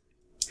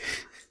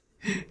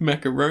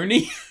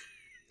 Macaroni.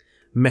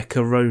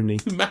 Macaroni.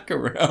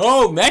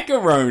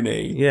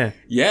 Macaroni. Yeah.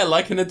 Yeah,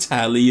 like an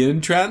Italian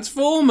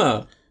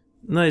transformer.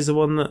 No, he's the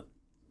one that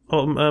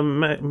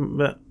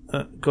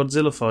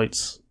Godzilla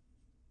fights.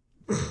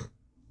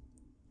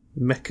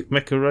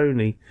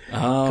 Macaroni.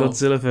 Oh.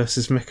 Godzilla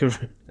versus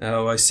Macaroni.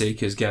 Oh, I see,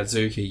 because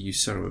Gadzuki, you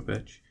son of a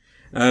bitch.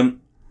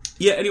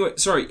 Yeah, anyway,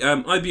 sorry,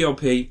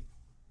 IBLP,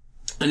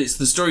 and it's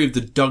the story of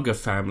the Duggar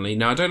family.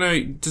 Now, I don't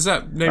know, does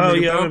that name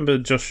ring a bell? I remember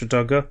Joshua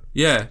Duggar.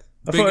 Yeah.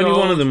 I thought only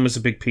one of them was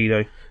a big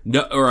pedo.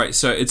 No, alright,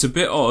 so it's a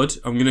bit odd.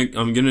 I'm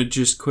gonna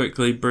just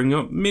quickly bring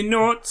up my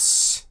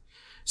notes.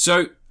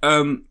 So,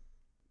 the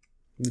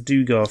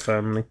Duggar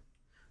family.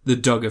 The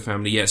Duggar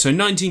family, yeah. So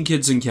 19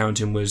 Kids and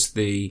Counting was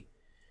the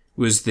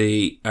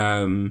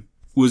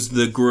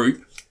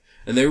group.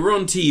 And they were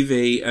on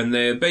TV, and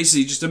they're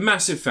basically just a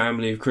massive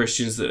family of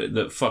Christians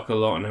that fuck a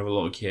lot and have a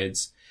lot of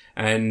kids.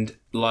 And,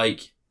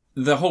 like,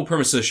 the whole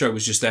premise of the show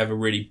was just to have a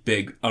really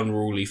big,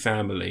 unruly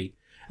family.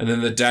 And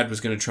then the dad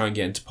was going to try and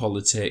get into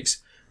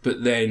politics.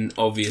 But then,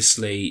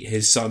 obviously,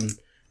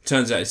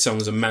 turns out his son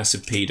was a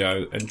massive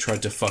pedo and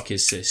tried to fuck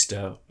his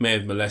sister. May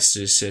have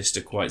molested his sister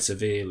quite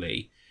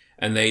severely.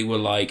 And they were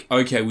like,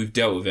 okay, we've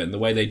dealt with it. And the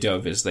way they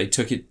dealt with it is they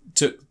took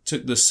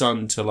the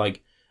son to,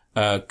 like,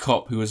 a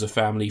cop who was a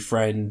family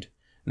friend.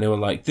 And they were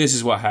like, this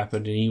is what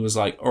happened. And he was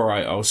like, all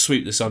right, I'll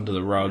sweep this under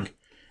the rug.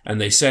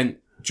 And they sent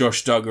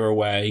Josh Duggar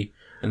away.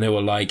 And they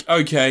were like,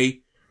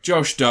 okay,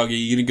 Josh Duggar,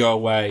 you're going to go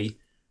away.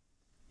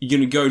 You're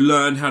going to go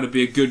learn how to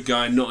be a good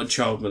guy and not a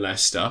child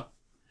molester.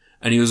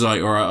 And he was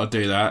like, all right, I'll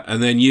do that.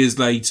 And then years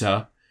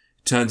later,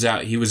 turns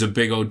out he was a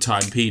big old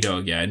time pedo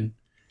again.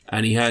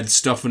 And he had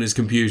stuff on his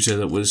computer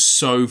that was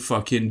so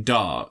fucking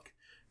dark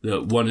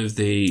that one of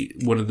the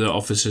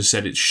officers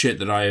said, it's shit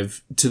that I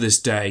have, to this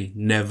day,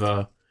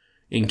 never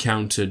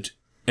encountered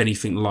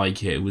anything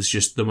like it. It was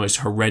just the most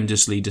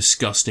horrendously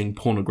disgusting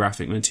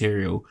pornographic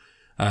material.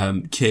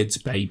 Kids,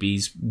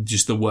 babies,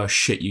 just the worst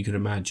shit you can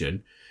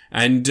imagine.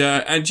 And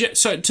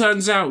so it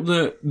turns out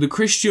that the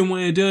Christian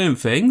way of doing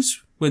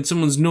things, when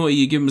someone's naughty,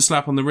 you give them a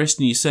slap on the wrist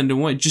and you send them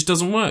away. It just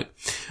doesn't work.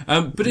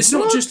 But it's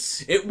not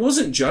just, it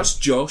wasn't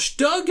just Josh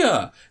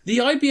Duggar. The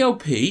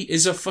IBLP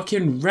is a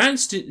fucking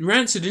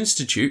rancid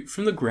institute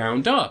from the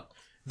ground up.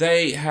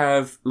 They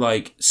have,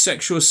 like,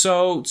 sexual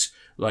assault,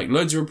 like,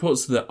 loads of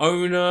reports to the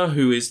owner,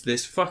 who is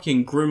this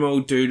fucking grim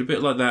old dude, a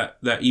bit like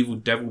that evil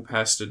devil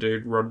pastor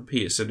dude, Ron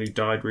Peterson, who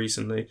died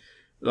recently.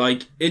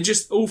 Like, it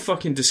just, all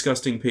fucking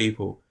disgusting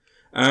people.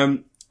 Bill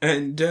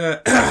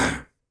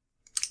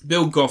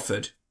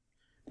Gofford.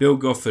 Bill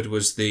Gofford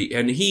was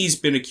and he's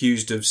been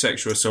accused of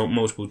sexual assault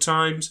multiple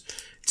times,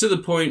 to the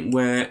point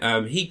where,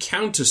 he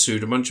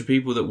countersued a bunch of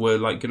people that were,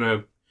 like,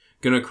 gonna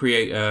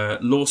create a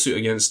lawsuit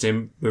against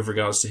him with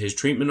regards to his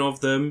treatment of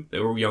them. They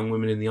were all young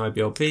women in the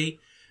IBLP.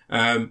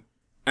 And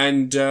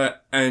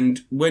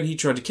when he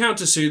tried to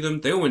countersue them,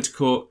 they all went to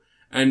court,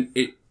 and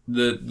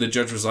the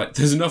judge was like,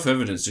 there's enough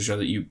evidence to show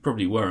that you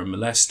probably were a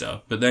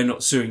molester, but they're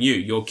not suing you,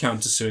 you're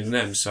countersuing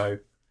them, so,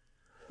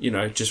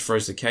 just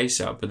throws the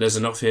case out. But there's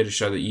enough here to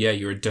show that, yeah,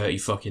 you're a dirty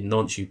fucking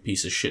nonce, you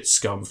piece of shit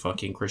scum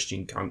fucking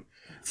Christian cunt.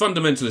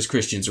 Fundamentalist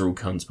Christians are all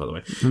cunts, by the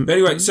way. But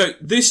anyway, so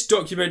this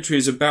documentary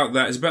is about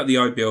that, it's about the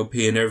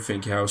IBLP and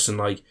everything else, and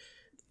like...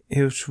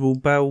 Irritable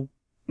bowel...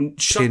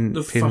 Shut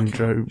the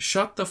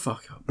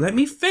fuck up. Let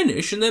me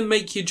finish and then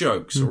make your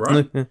jokes,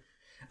 alright? But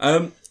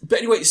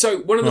anyway, so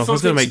one of the if I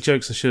was going to make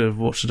jokes, I should have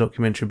watched a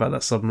documentary about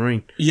that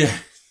submarine. Yeah.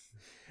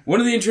 One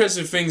of the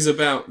interesting things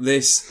about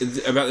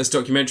this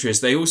documentary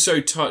is they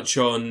also touch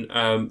on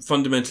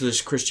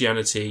fundamentalist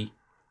Christianity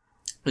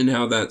and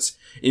how that's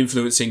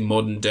influencing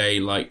modern day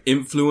like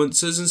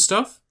influencers and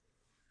stuff.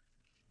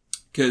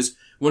 Because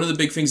one of the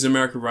big things in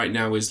America right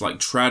now is like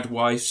trad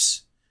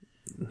wives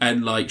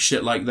and like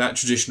shit like that,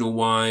 traditional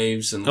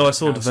wives. And like, I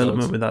saw a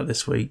development with that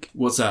this week.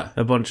 What's that?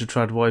 A bunch of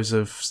trad wives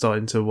are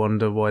starting to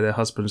wonder why their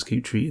husbands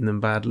keep treating them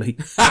badly.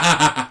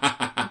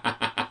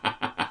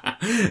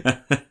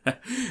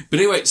 But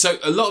anyway, so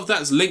a lot of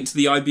that's linked to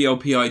the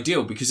IBLP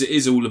ideal because it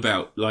is all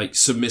about like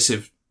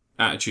submissive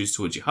attitudes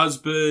towards your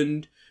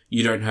husband.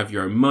 You don't have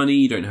your own money.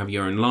 You don't have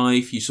your own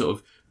life. You sort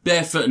of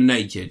barefoot and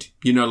naked.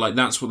 You know, like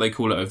that's what they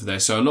call it over there.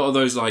 So a lot of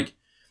those like,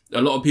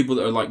 a lot of people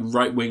that are like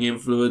right-wing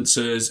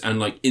influencers and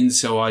like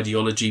incel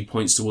ideology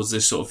points towards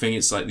this sort of thing.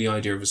 It's like the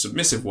idea of a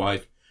submissive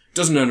wife,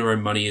 doesn't earn her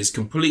own money, is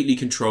completely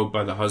controlled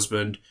by the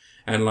husband,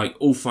 and like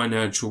all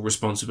financial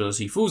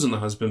responsibility falls on the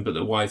husband, but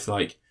the wife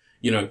like,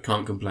 you know,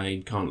 can't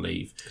complain, can't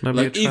leave. Can I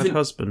like, be a trad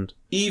husband?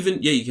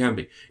 Yeah, you can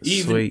be.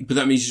 Sweet. But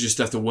that means you just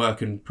have to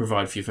work and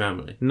provide for your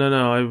family.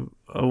 No,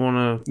 I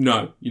want to...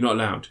 No, you're not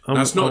allowed.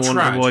 That's not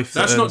trad.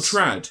 That's not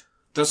trad.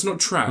 That's not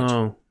trad.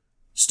 Oh.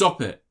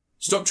 Stop it.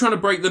 Stop trying to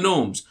break the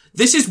norms.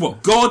 This is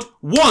what God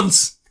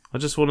wants! I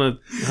just want to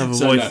have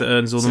a wife that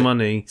earns all the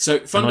money,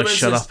 and I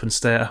shut up and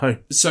stay at home.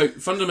 So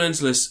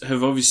fundamentalists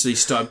have obviously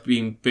started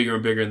being bigger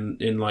and bigger in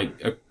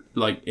YouTube,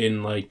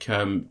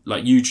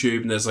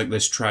 and there's like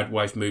this trad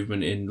wife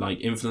movement in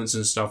like influence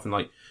and stuff, and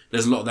like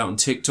there's a lot of that on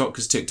TikTok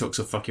because TikTok's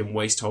a fucking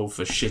waste hole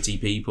for shitty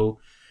people.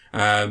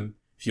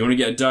 If you want to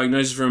get a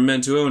diagnosis for a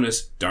mental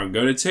illness, don't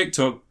go to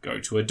TikTok, go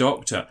to a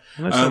doctor.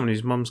 I know someone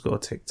whose mum's got a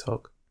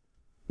TikTok.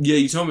 Yeah,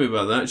 you told me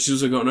about that.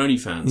 She's also got an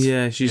OnlyFans.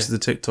 Yeah, she uses the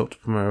TikTok to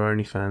promote her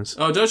OnlyFans.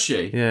 Oh, does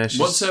she? Yeah.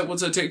 What's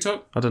her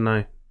TikTok? I don't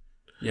know.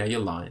 Yeah, you're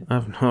lying. I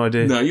have no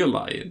idea. No, you're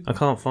lying. I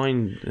can't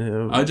find...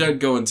 I don't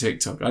go on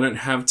TikTok. I don't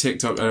have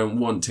TikTok. I don't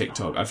want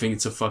TikTok. I think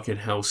it's a fucking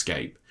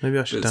hellscape. Maybe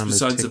I should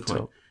download TikTok. The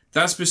point.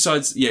 That's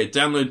besides... Yeah,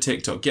 download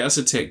TikTok. Get us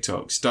a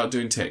TikTok. Start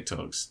doing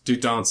TikToks. Do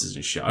dances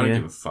and shit. I don't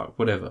give a fuck.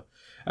 Whatever.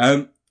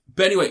 But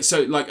anyway,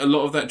 so like a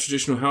lot of that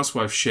traditional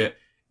housewife shit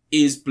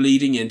is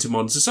bleeding into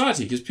modern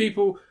society because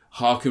people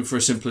hearken for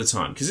a simpler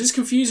time because it's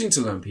confusing to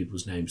learn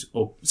people's names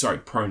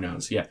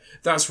pronouns. Yeah,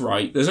 that's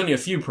right. There's only a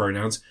few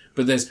pronouns,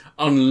 but there's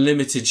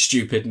unlimited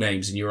stupid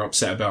names and you're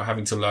upset about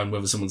having to learn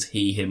whether someone's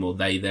he, him, or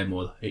they, them,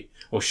 or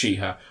she,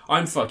 her.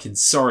 I'm fucking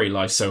sorry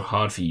life's so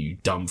hard for you,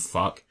 dumb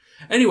fuck.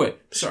 Anyway,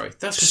 sorry.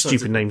 That's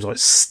stupid names like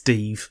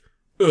Steve.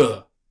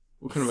 Ugh.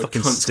 What kind of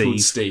fucking a cunt's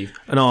called Steve?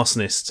 An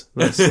arsonist.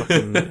 That's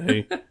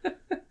fucking...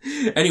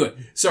 Anyway,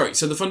 sorry,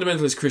 so the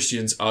fundamentalist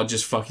Christians are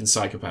just fucking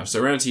psychopaths.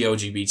 They're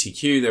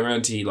anti-LGBTQ, they're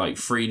anti, like,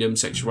 freedom,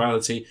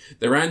 sexuality,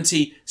 they're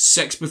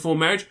anti-sex before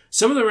marriage,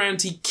 some of them are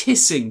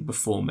anti-kissing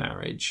before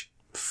marriage.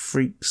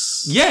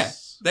 Freaks. Yeah,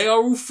 they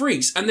are all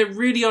freaks, and they're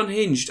really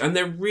unhinged, and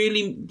they're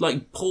really,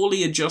 like,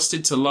 poorly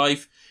adjusted to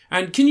life.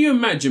 And can you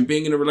imagine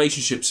being in a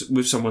relationship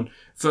with someone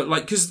for,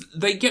 like, because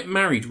they get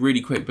married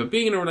really quick, but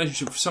being in a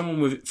relationship with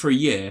someone for a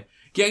year,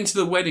 getting to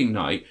the wedding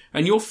night,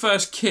 and your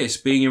first kiss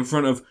being in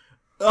front of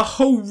a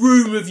whole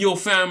room of your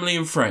family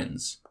and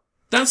friends.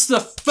 That's the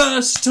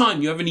first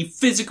time you have any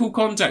physical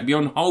contact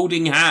beyond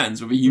holding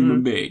hands with a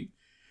human being.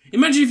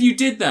 Imagine if you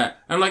did that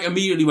and like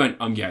immediately went,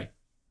 I'm gay.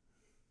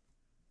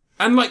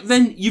 And like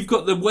then you've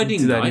got the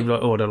wedding night. You'd be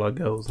like, oh, I don't like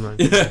girls, no.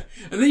 Yeah.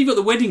 And then you've got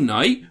the wedding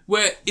night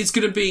where it's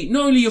going to be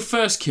not only your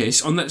first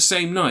kiss on that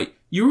same night,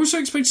 you're also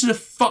expected to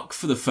fuck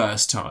for the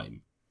first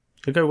time.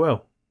 It'll go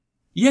well.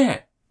 Yeah.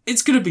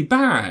 It's going to be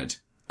bad.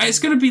 It's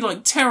going to be,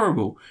 like,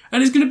 terrible.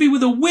 And it's going to be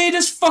with the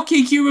weirdest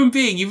fucking human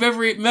being you've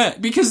ever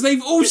met because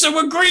they've also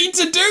agreed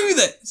to do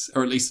this.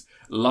 Or at least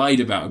lied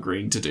about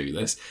agreeing to do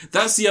this.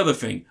 That's the other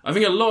thing. I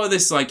think a lot of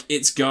this, like,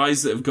 it's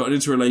guys that have gotten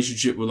into a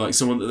relationship with, like,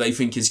 someone that they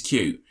think is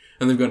cute.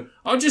 And they've gone,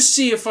 I'll just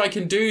see if I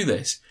can do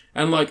this.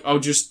 And, like, I'll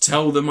just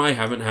tell them I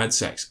haven't had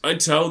sex. I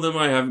tell them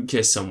I haven't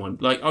kissed someone.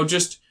 Like,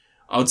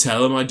 I'll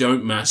tell them I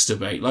don't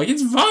masturbate. Like,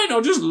 it's fine,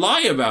 I'll just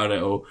lie about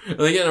it all. And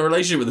they get in a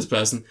relationship with this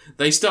person,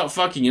 they start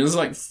fucking, and it's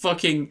like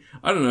fucking,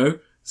 I don't know,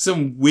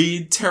 some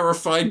weird,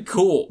 terrified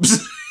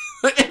corpse.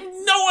 They have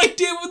no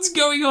idea what's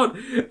going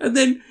on. And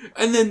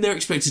then they're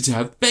expected to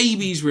have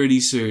babies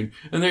really soon.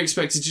 And they're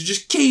expected to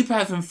just keep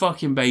having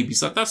fucking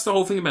babies. Like, that's the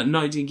whole thing about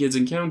 19 kids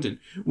and counting.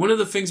 One of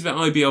the things about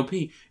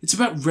IBLP, it's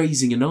about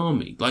raising an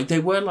army. Like,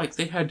 they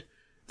had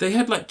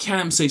like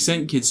camps they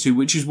sent kids to,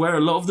 which is where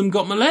a lot of them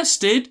got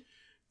molested.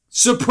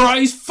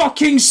 Surprise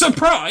fucking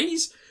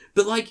surprise!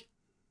 But like,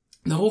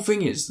 the whole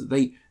thing is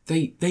that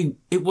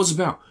it was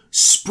about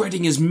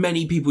spreading as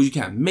many people as you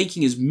can,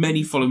 making as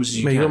many followers as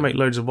you can. You gotta make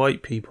loads of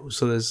white people,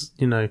 so there's,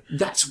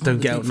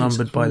 don't get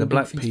outnumbered by the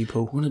black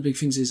people. One of the big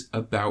things is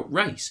about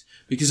race.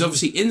 Because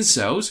obviously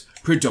incels,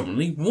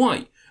 predominantly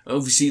white.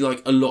 obviously,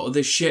 like, a lot of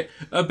this shit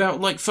about,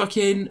 like,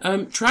 fucking,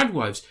 trad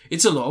wives.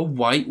 It's a lot of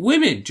white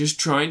women just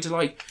trying to,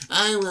 like,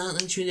 I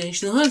want a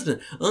traditional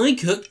husband. I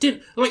cooked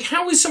it. Like,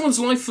 how is someone's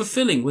life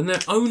fulfilling when their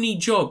only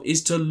job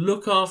is to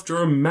look after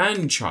a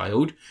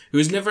man-child who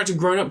has never had to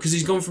grow up because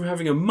he's gone from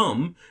having a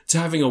mum to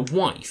having a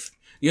wife?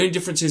 The only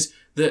difference is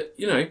that,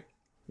 you know,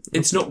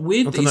 it's not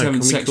weird that he's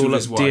having sex with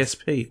his wife.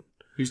 DSP?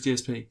 Who's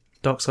DSP?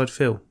 Darkside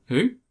Phil.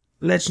 Who?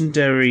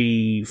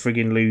 Legendary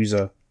friggin'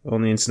 loser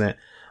on the internet.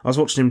 I was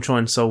watching him try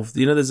and solve,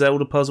 you know, the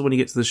Zelda puzzle when you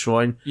get to the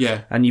shrine?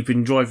 Yeah. And you've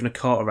been driving a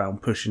cart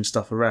around, pushing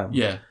stuff around.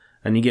 Yeah.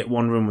 And you get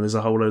one room where there's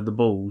a whole load of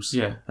balls.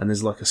 Yeah. And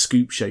there's like a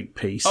scoop shake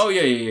piece. Oh,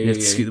 yeah. You have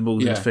to scoop the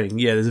balls in the thing.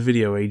 Yeah, there's a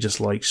video where he just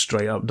like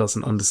straight up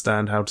doesn't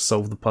understand how to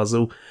solve the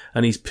puzzle.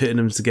 And he's pitting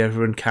them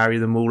together and carry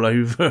them all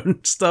over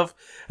and stuff.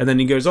 And then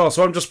he goes, oh,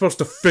 so I'm just supposed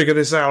to figure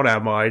this out,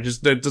 am I?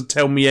 Just don't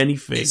tell me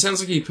anything. It sounds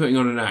like he's putting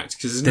on an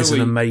act. Cause there's an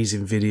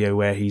amazing video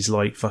where he's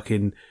like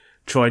fucking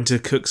trying to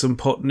cook some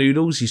pot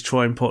noodles. He's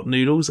trying pot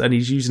noodles and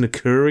he's using a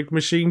Keurig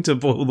machine to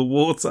boil the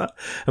water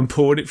and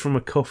pouring it from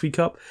a coffee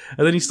cup.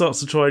 And then he starts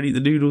to try and eat the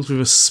noodles with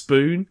a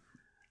spoon.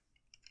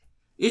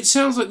 It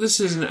sounds like this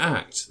is an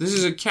act. This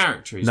is a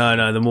character.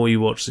 No, the more you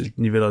watch it,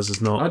 you realise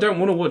it's not. I don't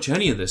want to watch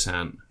any of this,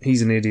 Ant.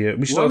 He's an idiot.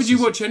 Why would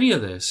you watch any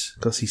of this?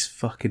 Because he's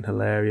fucking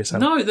hilarious.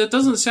 No, that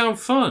doesn't sound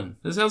fun.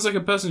 That sounds like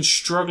a person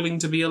struggling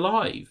to be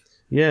alive.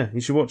 Yeah,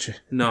 you should watch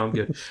it. No, I'm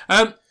good.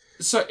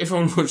 So if I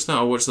want to watch that,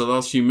 I'll watch the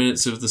last few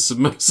minutes of the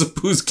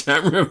submersible's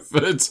camera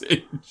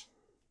footage.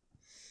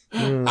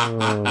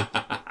 Oh.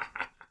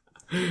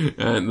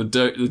 And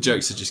the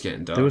jokes are just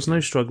getting dark. There was no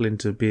struggling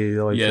to be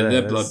alive. Yeah,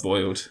 their blood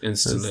boiled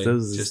instantly.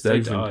 Just they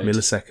died.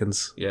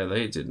 Milliseconds. Yeah,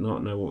 they did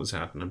not know what was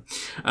happening.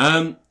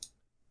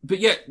 But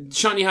yeah,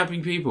 shiny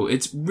happy people.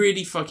 It's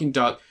really fucking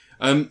dark.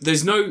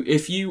 There's no,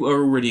 if you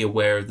are already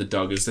aware of the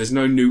Duggars, there's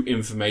no new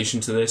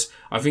information to this.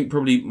 I think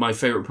probably my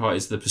favourite part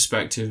is the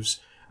perspectives.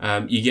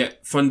 You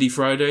get Fundy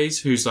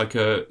Fridays, who's like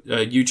a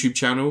YouTube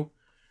channel.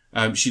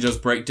 She does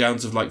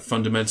breakdowns of like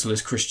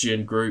fundamentalist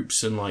Christian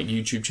groups and like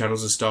YouTube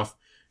channels and stuff.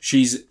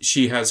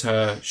 She has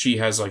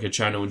like a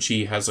channel and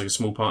she has like a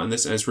small part in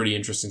this, and it's really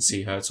interesting to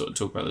see her sort of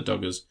talk about the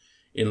Duggars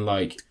in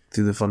like...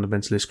 Do the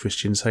fundamentalist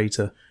Christians hate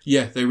her?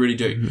 Yeah, they really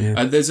do.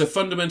 Yeah. There's a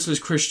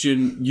fundamentalist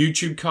Christian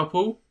YouTube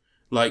couple,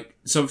 like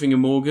Something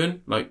and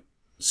Morgan, like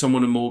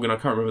Someone and Morgan, I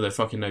can't remember their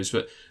fucking names,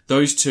 but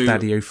those two...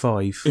 Daddy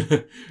 05.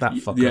 That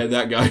fucker. Yeah,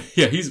 that guy.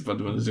 Yeah, he's a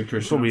fundamentalist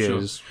Christian. Probably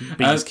is.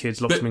 Beat his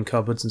kids, locked them in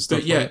cupboards and stuff.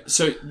 But yeah,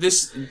 so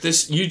this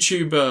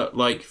YouTuber,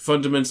 like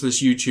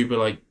fundamentalist YouTuber,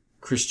 like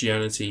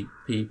Christianity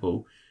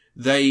people,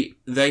 they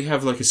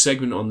have like a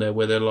segment on there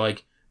where they're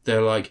like,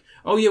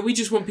 oh yeah, we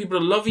just want people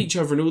to love each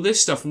other and all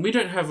this stuff, and we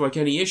don't have like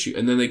any issue.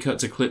 And then they cut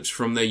to clips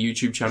from their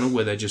YouTube channel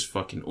where they're just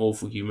fucking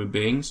awful human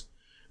beings.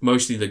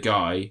 Mostly the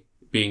guy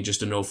being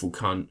just an awful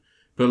cunt.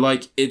 But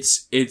like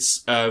it's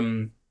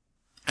and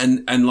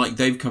like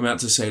they've come out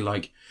to say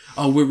like,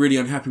 oh, we're really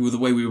unhappy with the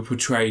way we were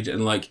portrayed,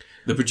 and like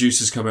the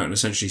producers come out and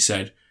essentially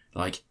said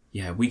like,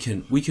 yeah, we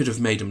could have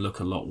made them look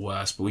a lot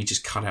worse, but we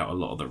just cut out a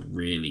lot of the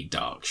really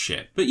dark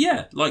shit. But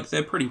yeah, like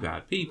they're pretty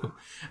bad people.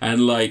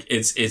 And like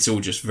it's all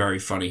just very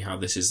funny how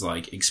this is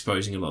like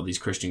exposing a lot of these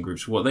Christian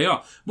groups for what they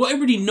are. What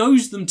everybody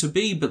knows them to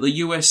be, but the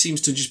US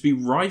seems to just be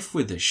rife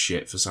with this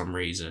shit for some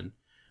reason.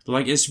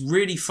 Like, it's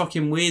really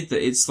fucking weird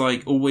that it's,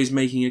 like, always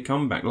making a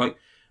comeback. Like,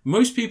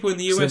 most people in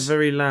the US... They're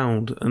very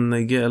loud, and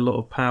they get a lot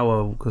of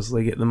power because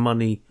they get the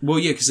money. Well,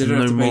 yeah, because they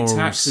don't have to pay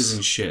taxes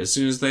and shit. As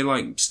soon as they,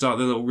 like, start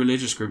their little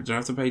religious group, they don't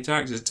have to pay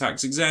taxes.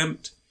 Tax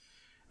exempt.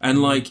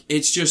 And, like,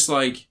 it's just,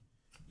 like...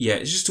 Yeah,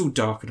 it's just all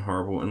dark and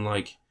horrible. And,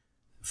 like,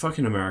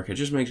 fucking America. It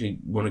just makes me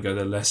want to go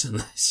there less and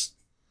less.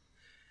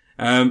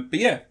 But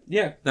yeah,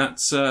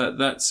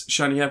 that's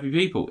Shiny Happy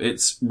People.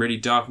 It's really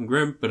dark and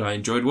grim, but I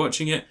enjoyed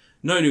watching it.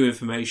 No new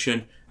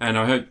information, and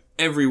I hope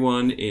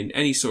everyone in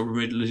any sort of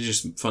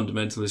religious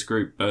fundamentalist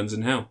group burns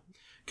in hell.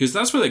 Because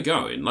that's where they're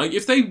going. Like,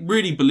 if they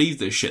really believe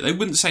this shit, they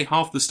wouldn't say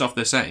half the stuff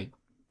they're saying.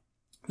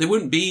 They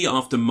wouldn't be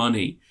after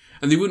money,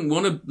 and they wouldn't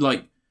want to,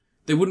 like,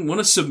 they wouldn't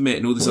want to submit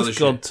and all this other shit.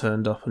 God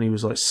turned up and he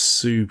was, like,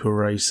 super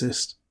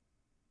racist.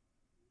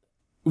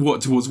 What,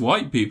 towards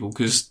white people?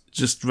 Because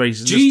just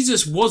racist.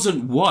 Jesus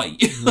wasn't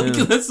white. Like,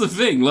 Yeah. That's the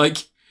thing.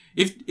 Like,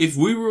 if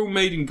we were all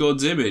made in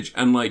God's image,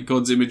 and like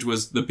God's image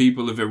was the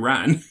people of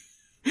Iran,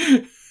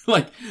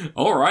 like,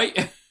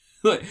 alright.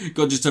 Like,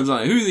 God just turns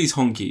out, who are these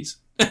honkies?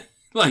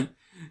 Like,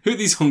 who are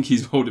these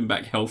honkies holding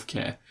back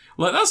healthcare?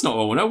 Like, that's not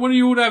what I want. I want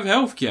you all to have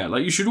healthcare.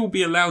 Like, you should all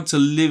be allowed to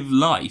live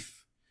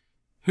life.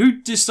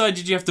 Who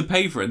decided you have to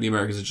pay for it? And the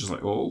Americans are just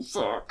like, oh,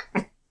 fuck.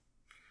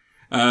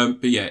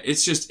 But yeah,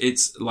 it's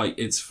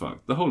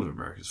fucked. The whole of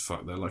America's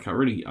fucked though. Like,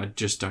 I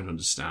just don't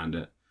understand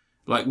it.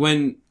 Like,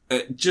 when,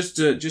 just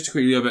to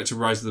quickly go back to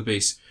Rise of the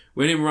Beast.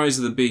 When in Rise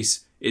of the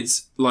Beast,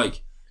 it's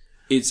like,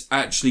 it's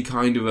actually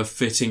kind of a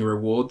fitting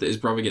reward that his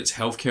brother gets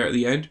healthcare at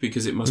the end,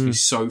 because it must be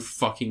so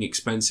fucking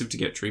expensive to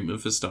get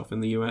treatment for stuff in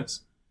the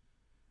US.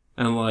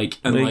 And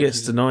he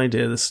gets denied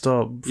it at the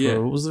start. Yeah.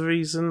 What was the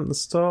reason at the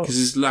start?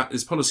 Because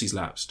his policy's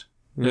lapsed.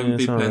 They haven't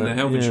been paying their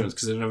health insurance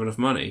because they don't have enough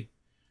money.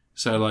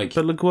 So, like...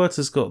 But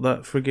LaGuerta's got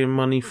that friggin'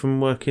 money from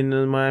working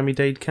in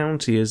Miami-Dade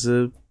County as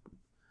a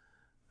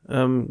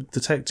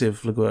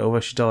detective, LaGuerta, although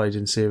she died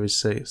in series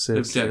 6.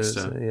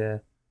 Dexter. Yeah.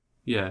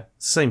 Yeah.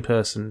 It's the same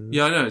person.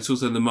 Yeah, I know. It's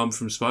also the mum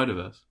from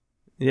Spider-Verse.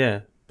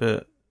 Yeah,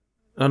 but...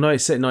 Oh, no,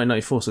 it's set in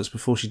 1994, so it's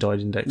before she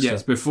died in Dexter.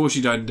 Yes, before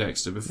she died in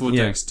Dexter. Before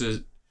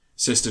Dexter's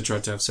sister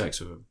tried to have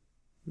sex with him.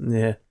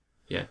 Yeah.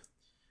 Yeah.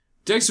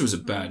 Dexter was a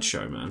bad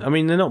show, man. I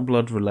mean, they're not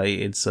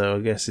blood-related, so I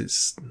guess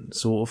it's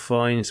sort of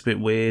fine. It's a bit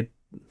weird.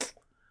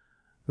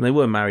 And they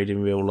were married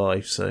in real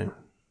life, so...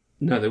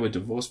 No, they were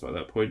divorced by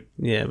that point.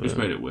 Yeah, which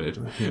made it weird.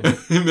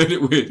 It made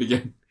it weird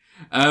again.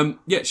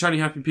 Yeah, Shiny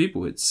Happy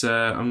People. It's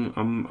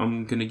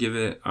I'm gonna give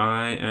it.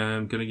 I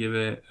am gonna give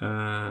it.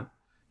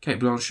 Kate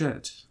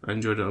Blanchett. I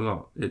enjoyed it a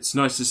lot. It's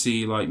nice to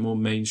see like more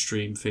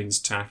mainstream things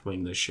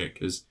tackling this shit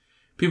because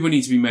people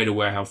need to be made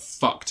aware how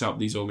fucked up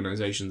these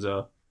organisations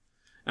are.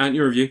 And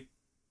your review.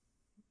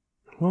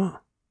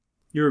 What?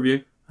 Your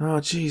review. Oh,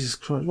 Jesus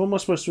Christ! What am I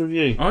supposed to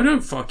review? I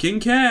don't fucking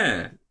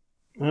care.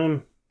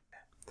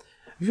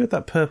 Have you had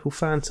that purple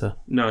Fanta?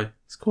 No.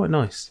 It's quite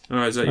nice.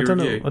 Oh, is that your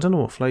review? I don't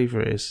know what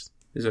flavour it is.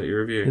 Is that your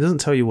review? It doesn't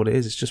tell you what it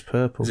is. It's just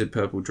purple. Is it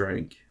purple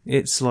drink?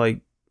 It's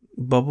like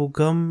bubble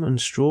gum and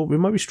strawberry. It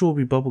might be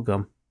strawberry bubble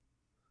gum.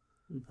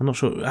 I'm not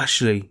sure.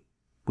 Actually,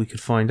 we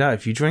could find out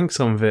if you drank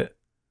some of it,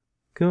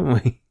 couldn't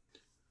we?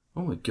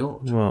 Oh my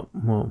god!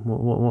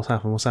 What's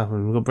happened? What's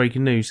happened? We've got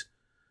breaking news.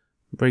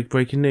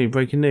 Breaking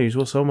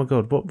news. Oh my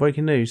god! What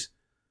breaking news?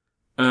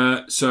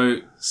 So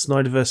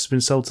Snyderverse has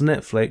been sold to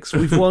Netflix.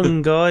 We've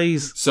won,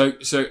 guys. So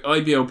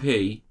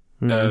IBLP,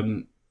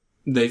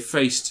 they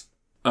faced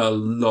a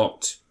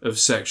lot of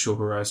sexual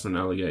harassment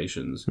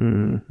allegations.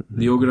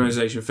 The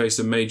organisation faced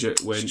a major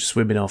it's just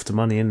women after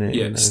money, isn't it?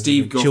 Yeah, you know,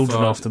 Steve Goffard,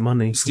 children after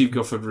money. Steve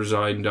Goffard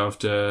resigned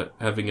after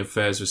having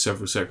affairs with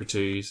several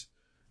secretaries.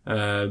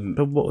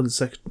 But what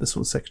are that's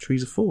what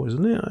secretaries are for,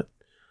 isn't it?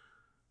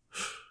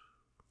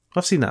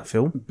 I've seen that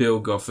film.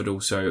 Bill Goffard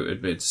also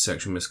admitted to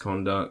sexual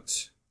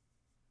misconduct.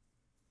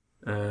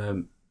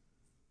 And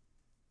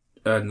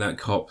that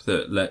cop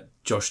that let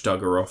Josh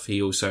Duggar off,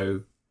 he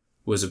also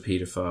was a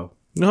paedophile.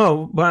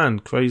 Oh, man,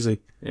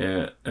 crazy.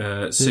 Yeah.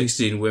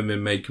 16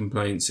 women made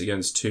complaints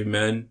against 2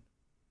 men.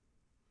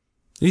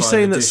 Are you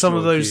saying that some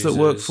of those accusers.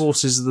 that work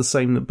forces are the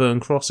same that burn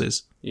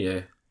crosses?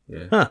 Yeah.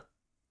 Huh.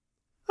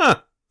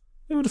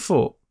 Who would have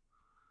thought?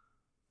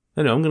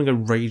 Anyway, I'm going to go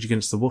rage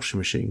against the washing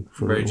machine.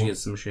 Rage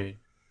against the machine.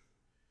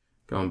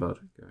 Go on, bud.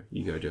 Go.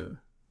 You go do it.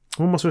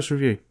 What am I supposed to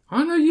review?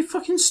 I know you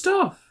fucking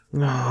stuff.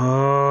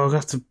 Oh, I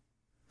have to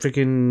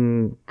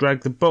freaking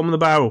drag the bottom of the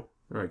barrel.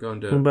 Right, go and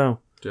do it.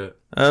 Do it.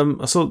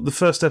 I saw the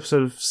first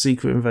episode of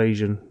Secret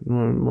Invasion.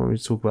 Want me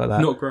to talk about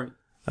that? Not great.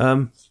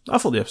 I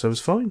thought the episode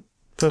was fine.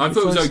 I thought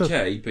it was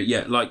okay, but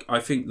yeah, like, I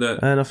think that...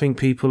 And I think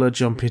people are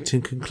jumping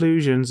to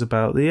conclusions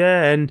about the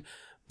end.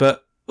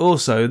 But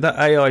also, that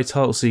AI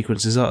title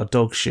sequence is utter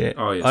dog shit.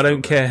 Oh, yeah, I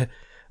don't care.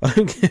 I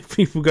don't care if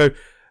people go...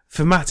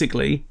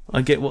 Thematically,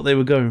 I get what they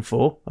were going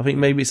for. I think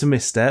maybe it's a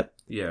misstep.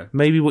 Yeah.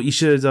 Maybe what you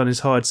should have done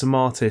is hired some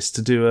artists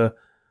to do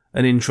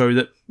an intro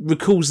that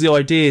recalls the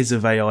ideas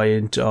of AI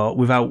into art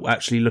without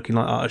actually looking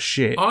like utter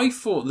shit. I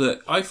thought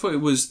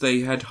it was they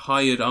had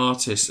hired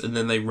artists and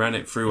then they ran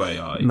it through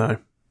AI. No.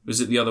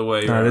 Was it the other way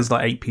around? No, there's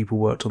like 8 people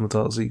worked on the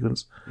title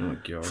sequence. Oh,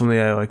 God. From the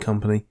AI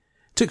company.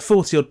 It took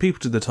 40 odd people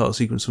to do the title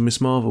sequence for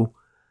Miss Marvel.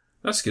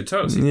 That's a good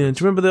title sequence. Yeah, do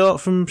you remember the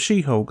art from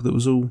She-Hulk that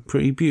was all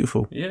pretty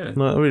beautiful? Yeah.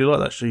 Like, I really like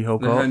that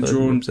She-Hulk art.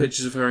 Hand-drawn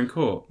pictures of her in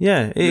court.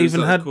 Yeah, it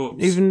even had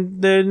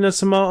there's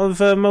some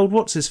art of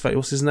what's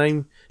his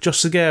name? Josh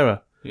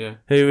Segura. Yeah.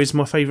 Who is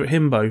my favourite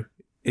himbo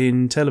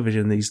in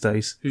television these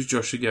days. Who's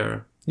Josh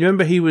Segura? You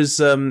remember he was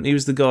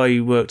the guy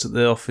who worked at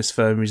the office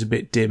firm who's a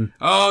bit dim.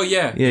 Oh,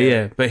 yeah.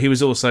 Yeah. But he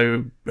was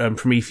also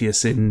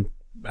Prometheus in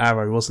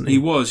Arrow, wasn't he? He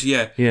was,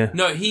 yeah. Yeah.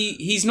 No,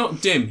 he's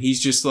not dim.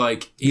 He's just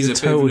like, he's a bit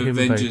total of an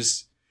himbo.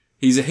 Avengers...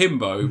 He's a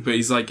himbo, but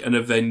he's like an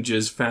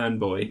Avengers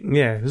fanboy.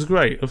 Yeah, it was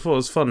great. I thought it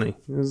was funny.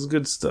 It was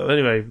good stuff.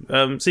 Anyway,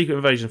 Secret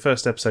Invasion,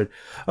 first episode.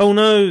 Oh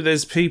no,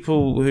 there's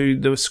people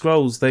there were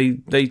Skrulls.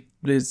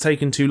 It's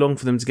taken too long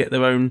for them to get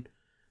their own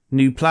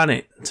new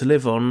planet to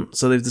live on,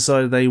 so they've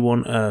decided they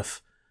want Earth.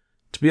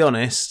 To be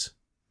honest,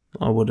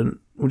 I wouldn't.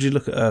 Would you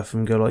look at Earth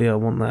and go like, yeah, I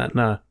want that?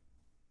 No.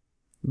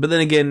 But then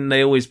again,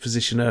 they always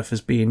position Earth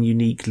as being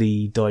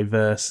uniquely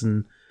diverse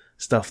and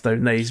stuff,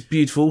 don't they? It's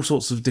beautiful, all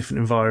sorts of different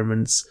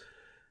environments.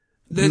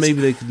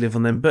 Maybe they could live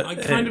on them, but I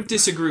kind of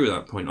disagree with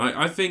that point.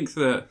 I think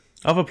that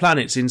other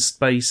planets in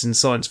space and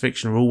science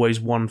fiction are always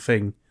one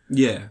thing.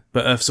 Yeah,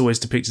 but Earth's always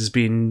depicted as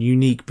being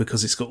unique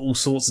because it's got all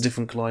sorts of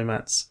different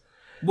climates.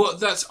 Well,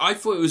 I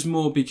thought it was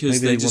more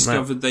because they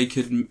discovered they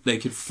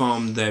could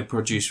farm their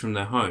produce from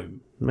their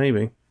home.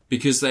 Maybe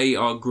because they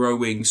are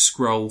growing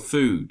Skrull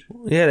food.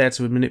 Yeah, they had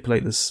to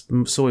manipulate the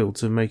soil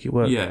to make it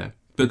work. Yeah,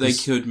 but they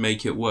could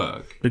make it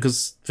work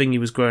because Thingy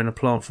was growing a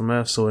plant from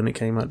Earth soil and it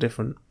came out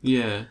different.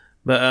 Yeah.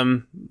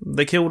 But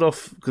they killed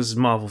off, because it's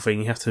a Marvel thing,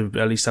 you have to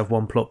at least have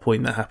one plot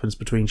point that happens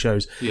between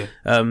shows. Yeah.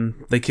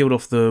 They killed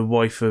off the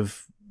wife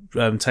of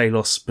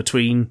Talos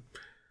between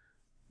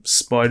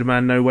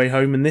Spider-Man No Way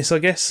Home in this, I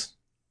guess.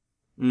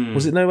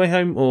 Was it No Way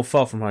Home or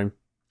Far From Home?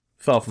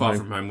 Far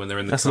From Home when they're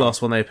in the That's car. the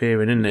last one they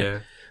appear in, isn't it? Yeah.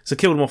 So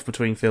kill them off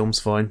between films,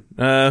 fine.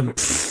 I'm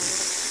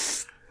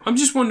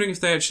just wondering if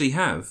they actually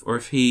have, or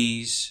if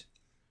he's...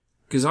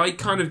 Because I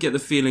kind of get the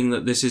feeling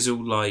that this is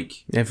all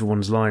like...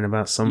 Everyone's lying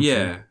about something.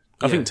 Yeah.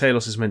 I think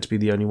Talos is meant to be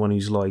the only one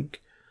who's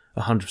like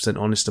 100%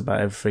 honest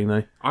about everything,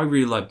 though. I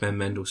really like Ben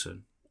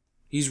Mendelsohn.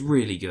 He's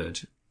really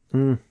good.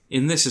 In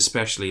this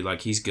especially,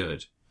 like, he's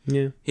good.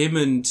 Yeah. Him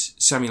and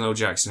Samuel L.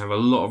 Jackson have a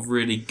lot of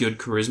really good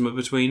charisma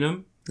between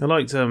them. I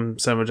liked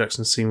Samuel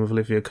Jackson's scene with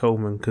Olivia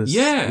Colman, because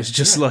it's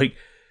just like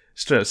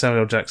straight up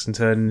Samuel L. Jackson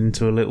turning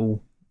into a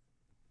little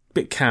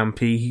bit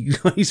campy.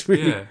 He's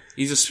really,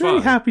 he's a spy.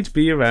 really happy to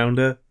be around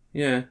her.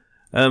 Yeah.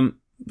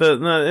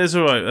 But no, it's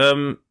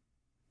alright.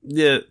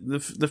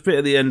 The bit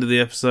at the end of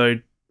the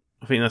episode,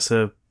 I think that's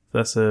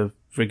a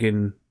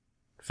friggin'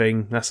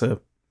 thing. That's a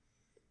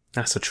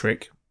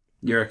trick.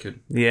 You reckon?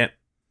 Yeah.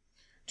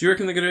 Do you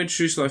reckon they're going to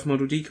introduce life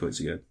model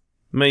decoys again?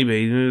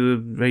 Maybe.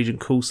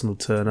 Agent Coulson will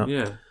turn up.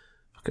 Yeah.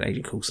 Fucking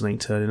Agent Coulson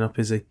ain't turning up,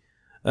 is he?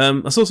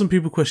 I saw some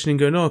people questioning,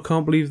 going, I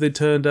can't believe they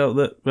turned out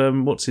that,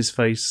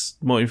 what's-his-face,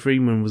 Martin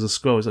Freeman was a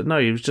Skrull. It's like, no,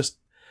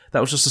 that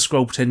was just a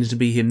Skrull pretending to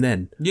be him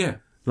then. Yeah.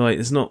 Like,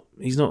 they're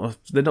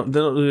not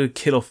going to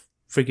kill off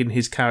friggin'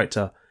 his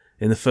character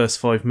in the first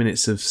 5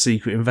 minutes of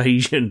Secret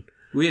Invasion.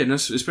 Well, yeah,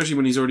 especially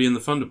when he's already in the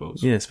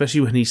Thunderbolts. Yeah,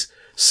 especially when he's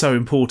so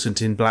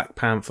important in Black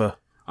Panther.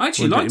 I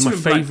actually liked him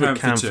in Black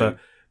Panther 2.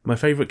 My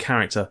favourite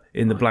character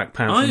in the Black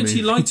Panther I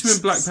actually movies. liked him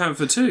in Black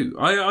Panther 2.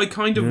 I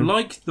kind of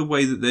like the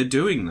way that they're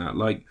doing that.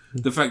 Like,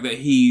 the fact that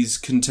he's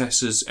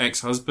Contessa's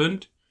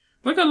ex-husband.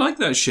 Like, I like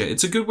that shit.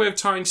 It's a good way of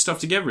tying stuff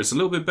together. It's a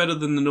little bit better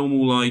than the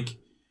normal, like,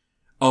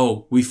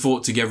 oh, we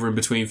fought together in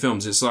between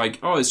films. It's like,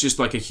 oh, it's just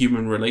like a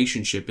human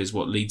relationship is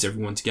what leads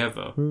everyone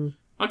together.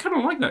 I kind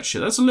of like that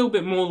shit. That's a little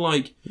bit more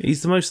like...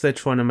 He's the most they're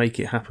trying to make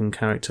it happen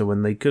character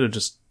when they could have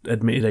just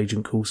admitted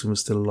Agent Coulson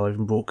was still alive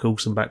and brought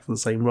Coulson back for the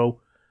same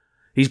role.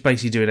 He's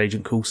basically doing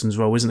Agent Coulson's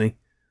role, isn't he?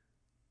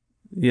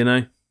 You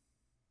know?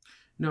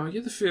 No, I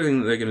get the feeling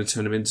that they're going to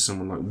turn him into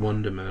someone like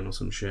Wonder Man or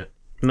some shit.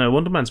 No,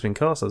 Wonder Man's been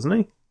cast, hasn't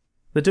he?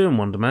 They're doing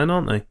Wonder Man,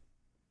 aren't they?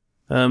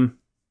 Can't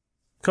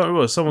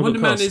remember. Someone Wonder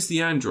got Man cast. is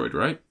the android,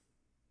 right?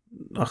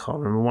 I can't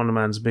remember. Wonder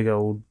Man's big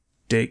old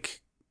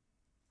dick.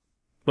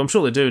 But I'm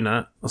sure they're doing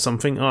that or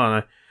something. I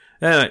don't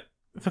know. Anyway,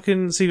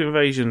 fucking Secret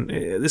Invasion.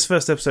 This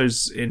first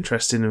episode's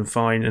interesting and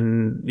fine,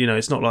 and you know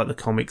it's not like the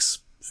comics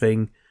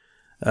thing.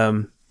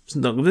 They're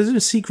doing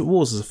Secret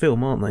Wars as a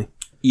film, aren't they?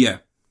 Yeah.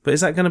 But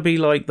is that going to be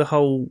like the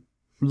whole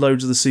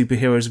loads of the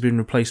superheroes have been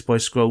replaced by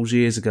Skrulls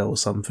years ago or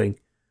something?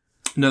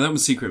 No, that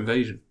was Secret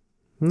Invasion.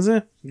 Is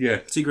it? Yeah.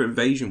 Secret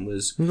Invasion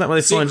was... Isn't that where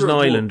they find an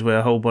island where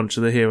a whole bunch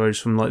of the heroes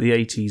from like the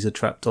 80s are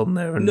trapped on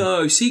there? And...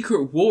 No,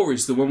 Secret War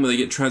is the one where they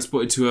get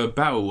transported to a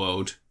battle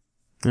world.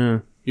 Yeah.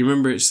 You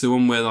remember it's the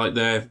one where like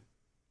they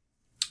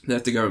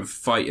have to go and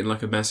fight in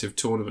like a massive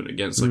tournament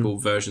against like all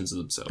versions of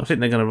themselves. I think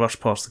they're going to rush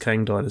past the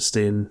Kang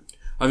Dynasty and...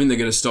 I think they're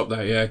going to stop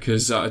that, yeah,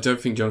 because I don't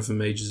think Jonathan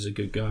Majors is a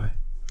good guy.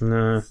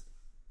 No.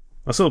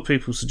 I saw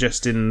people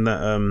suggesting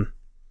that...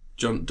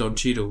 Don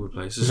Cheadle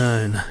replaces.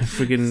 No,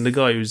 friggin' the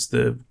guy who's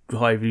the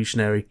High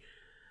Evolutionary,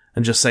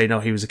 and just saying, oh,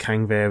 he was a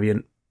Kang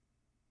variant.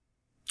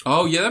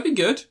 Oh, yeah, that'd be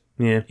good.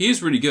 Yeah. He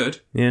is really good.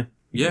 Yeah.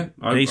 Yeah.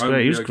 He's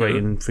great. He was great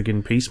in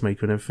friggin'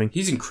 Peacemaker and everything.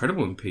 He's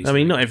incredible in Peacemaker. I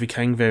mean, not every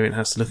Kang variant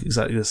has to look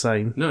exactly the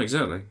same. No,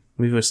 exactly.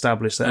 We've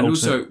established that. And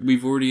also,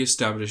 we've already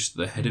established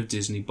the head of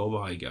Disney, Bob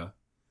Iger.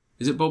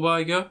 Is it Bob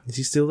Iger? Is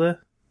he still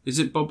there? Is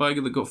it Bob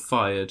Iger that got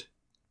fired?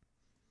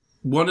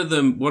 One of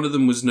them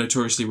was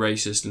notoriously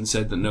racist and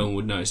said that no one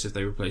would notice if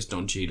they replaced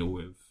Don Cheadle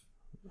with...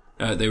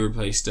 they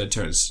replaced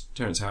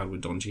Terrence Howard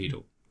with Don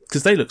Cheadle.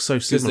 Because they look so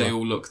similar. Because they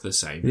all look the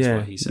same, is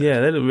what he said.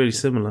 Yeah, they look really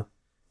similar.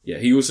 Yeah,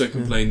 he also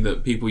complained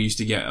that people used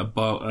to get a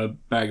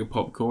bag of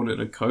popcorn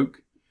and a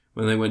Coke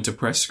when they went to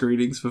press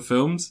screenings for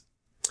films.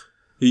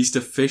 He used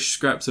to fish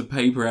scraps of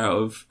paper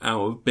out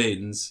of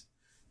bins,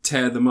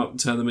 tear them up,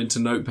 turn them into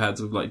notepads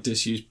with like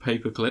disused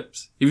paper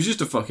clips. He was just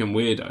a fucking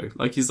weirdo.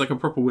 Like, he's like a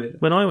proper weirdo.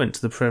 When I went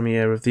to the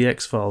premiere of The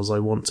X-Files, I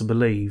Want to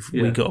Believe,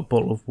 we got a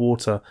bottle of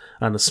water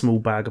and a small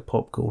bag of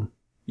popcorn.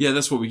 Yeah,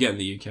 that's what we get in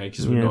the UK,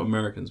 because we're not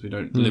Americans. We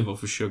don't live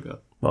off of sugar.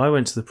 But I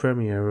went to the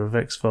premiere of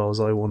X-Files,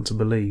 I Want to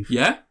Believe.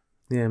 Yeah?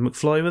 Yeah,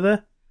 McFly were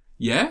there.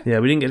 Yeah? Yeah,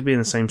 we didn't get to be in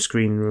the same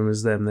screening room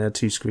as them. They had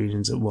two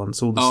screenings at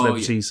once. All the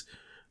celebrities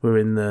were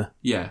in the...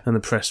 Yeah. And the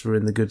press were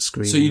in the good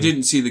screening. So you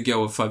didn't see the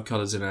girl with 5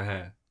 colours in her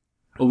hair?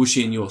 Or was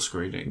she in your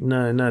screening?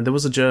 No. There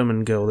was a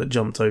German girl that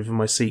jumped over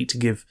my seat to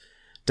give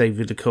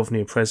David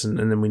Duchovny a present,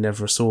 and then we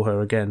never saw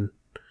her again.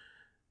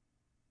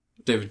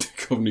 David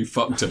Duchovny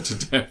fucked her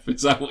to death.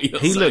 Is that what you're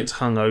saying? He looked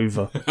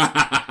hungover.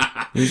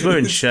 He was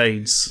wearing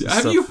shades.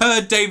 Have you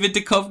heard David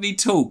Duchovny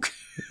talk?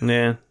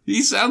 Yeah.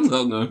 He sounds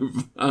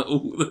hungover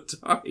all the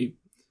time.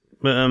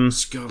 But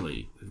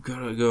Scully, we've got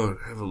to go and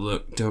have a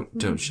look.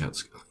 Don't shout,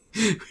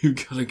 Scully. We've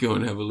got to go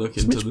and have a look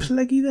is into Mitch the...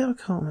 Pileggi there? I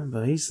can't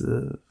remember. I can't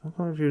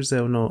remember if he was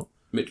there or not.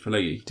 Mitch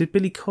Pileggi. Did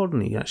Billy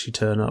Connolly actually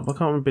turn up? I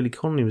can't remember Billy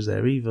Connolly was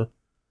there either.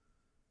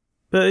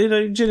 But,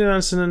 Gillian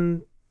Anderson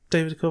and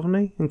David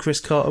Duchovny and Chris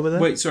Carter were there.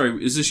 Wait,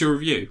 sorry, is this your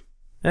review?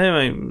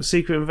 Anyway,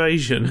 Secret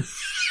Invasion.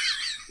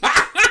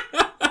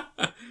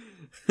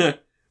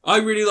 I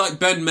really like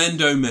Ben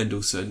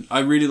Mendelsohn. I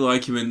really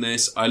like him in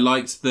this. I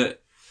liked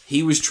that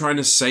he was trying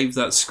to save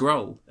that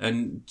scroll,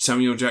 and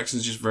Samuel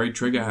Jackson's just very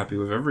trigger happy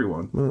with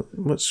everyone.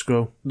 What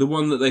scroll? The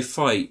one that they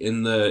fight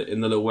in the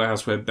little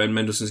warehouse where Ben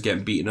Mendelsohn's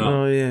getting beaten up.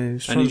 Oh yeah,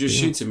 and he just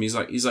shoots him. He's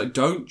like,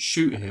 don't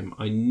shoot him.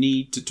 I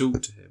need to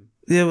talk to him.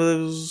 Yeah,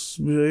 well,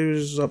 he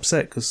was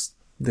upset because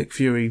Nick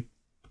Fury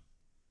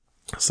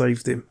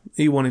saved him.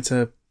 He wanted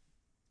to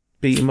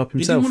beat him up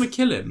himself. He didn't want to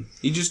kill him.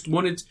 He just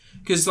wanted,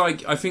 because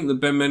I think that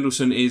Ben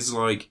Mendelsohn is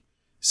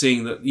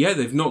seeing that,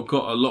 they've not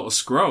got a lot of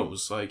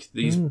scrolls.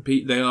 These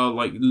they are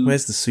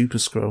Where's the Super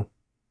Scroll?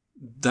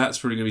 That's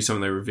probably going to be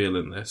something they reveal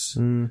in this.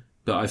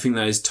 But I think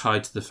that is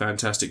tied to the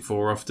Fantastic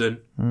Four often.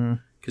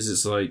 Because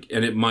it's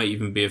and it might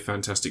even be a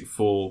Fantastic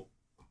Four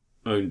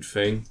owned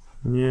thing.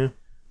 Yeah.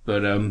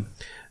 But,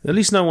 at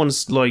least no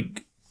one's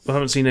I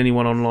haven't seen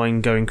anyone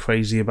online going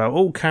crazy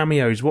about,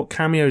 cameos. What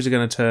cameos are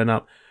going to turn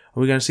up? Are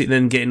we going to see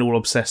them getting all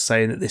obsessed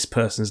saying that this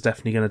person's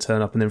definitely going to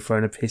turn up and then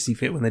throwing a pissy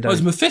fit when they don't? Oh,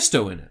 is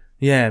Mephisto in it?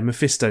 Yeah,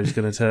 Mephisto's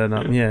going to turn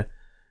up, yeah.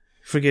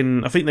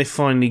 I think they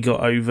finally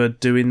got over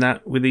doing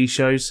that with these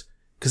shows,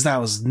 because that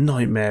was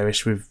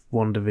nightmarish with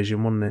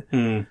WandaVision, wasn't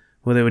it?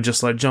 Where they were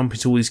just jumping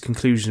to all these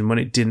conclusions, and when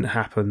it didn't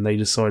happen, they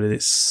decided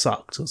it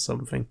sucked or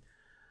something.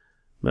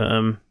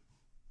 But,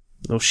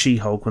 or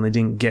She-Hulk, when they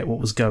didn't get what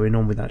was going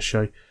on with that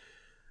show.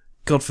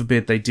 God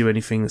forbid they do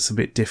anything that's a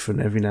bit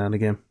different every now and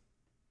again.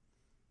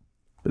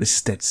 But this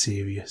is dead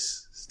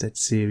serious. It's dead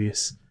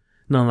serious.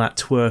 None of that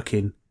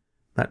twerking.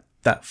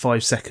 That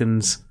 5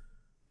 seconds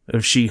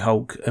of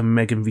She-Hulk and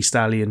Megan Thee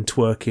Stallion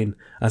twerking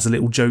as a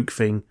little joke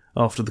thing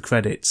after the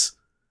credits.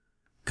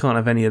 Can't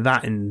have any of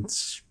that in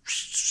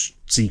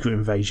Secret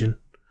Invasion.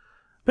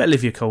 Bet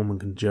Olivia Colman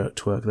can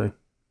twerk, though.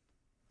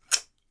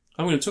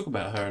 I'm going to talk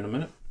about her in a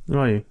minute.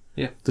 Are you?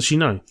 Yeah. Does she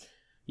know?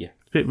 Yeah.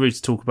 It's a bit rude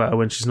to talk about her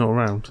when she's not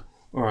around.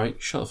 Alright,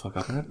 shut the fuck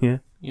up, man. Yeah.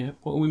 Yeah,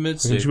 what are we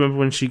meant to Do do? you remember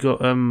when she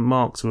got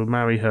Mark to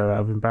marry her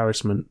out of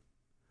embarrassment?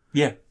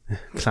 Yeah.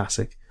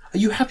 Classic. Are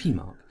you happy,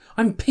 Mark?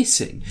 I'm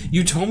pissing.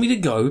 You told me to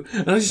go,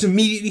 and I just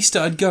immediately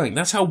started going.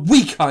 That's how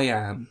weak I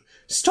am.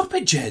 Stop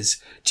it,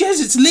 Jez. Jez,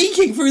 it's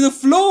leaking through the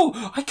floor.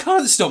 I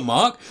can't stop,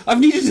 Mark. I've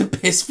needed to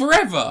piss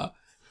forever.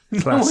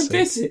 Classic. No,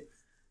 I'm pissing.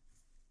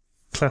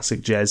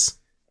 Classic Jez.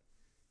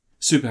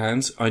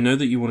 Superhands, I know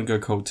that you want to go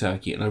cold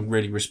turkey, and I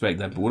really respect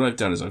that, but what I've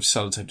done is I've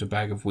sellotaped a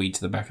bag of weed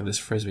to the back of this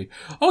frisbee.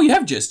 Oh, you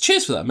have, Jez.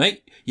 Cheers for that,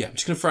 mate. Yeah, I'm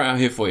just going to throw it out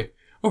here for you.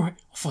 All right,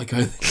 off I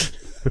go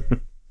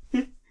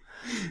then.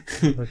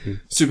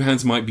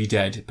 Superhands might be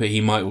dead, but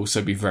he might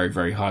also be very,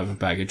 very high with a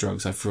bag of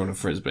drugs I threw on a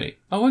frisbee.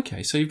 Oh,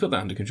 okay, so you've got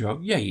that under control.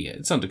 Yeah,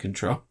 it's under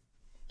control.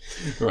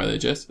 Right there,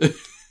 Jess.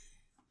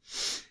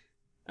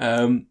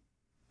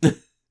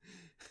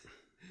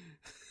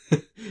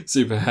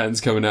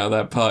 Superhands coming out of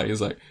that party is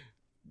like,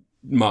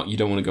 Mark, you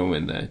don't want to go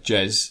in there.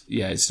 Jez,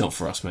 yeah, it's not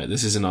for us, mate.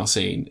 This isn't our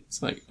scene.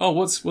 It's like, oh,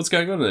 what's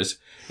going on in this?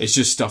 It's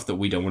just stuff that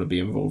we don't want to be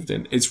involved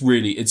in.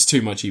 It's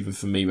too much even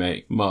for me,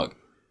 mate. Mark's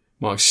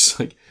just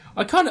like,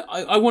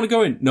 I want to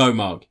go in. No,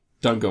 Mark,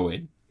 don't go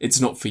in. It's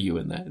not for you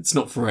in there. It's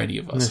not for any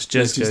of us.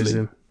 Jez goes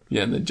in.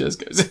 Yeah, and then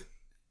Jez goes in.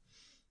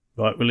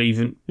 Right, we're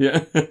leaving.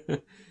 Yeah.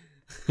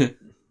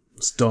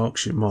 It's dark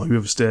shit, Mark. You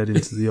ever stared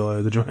into the eye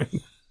of the dragon?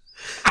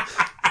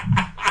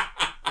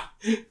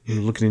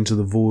 You're looking into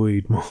the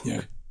void, Mark.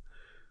 Yeah.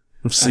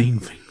 I've seen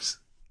things.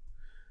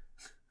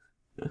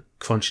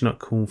 Crunchy nut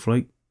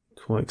cornflake.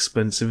 Quite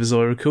expensive, as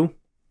I recall.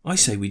 I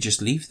say we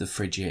just leave the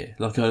fridge here.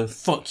 Like a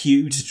fuck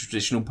you to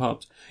traditional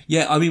pubs.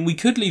 Yeah, I mean, we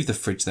could leave the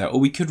fridge there, or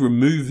we could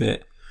remove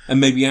it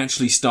and maybe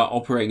actually start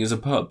operating as a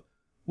pub.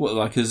 What,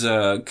 like as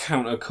a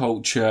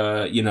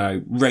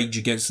counterculture, Rage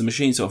Against the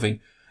Machine sort of thing.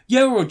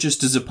 Yeah, or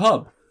just as a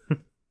pub.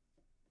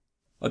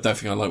 I don't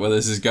think I like where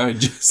this is going,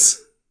 Jess.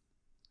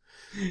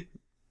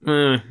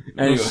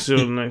 Anyway.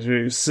 Sure, next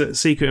week.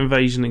 Secret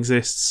Invasion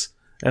exists.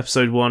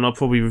 Episode 1. I'll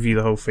probably review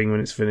the whole thing when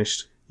it's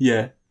finished.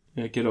 Yeah.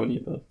 Yeah, get on you,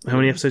 bud. How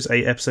many episodes?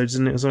 8 episodes,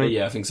 isn't it, or something?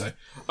 Yeah, I think so.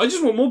 I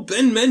just want more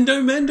Ben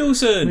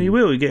Mendelsohn. Well, you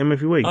will. You get him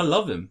every week. I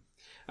love him.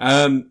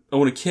 I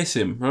want to kiss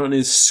him right on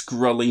his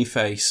scrully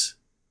face.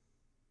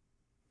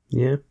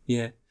 Yeah.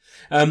 Yeah.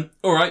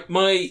 Alright,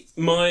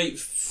 my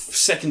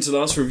second to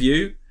last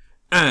review,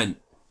 and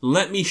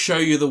let me show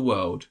you the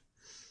world.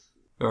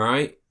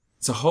 Alright?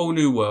 It's a whole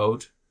new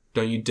world.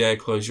 Don't you dare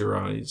close your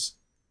eyes.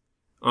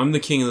 I'm the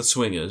king of the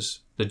swingers,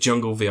 the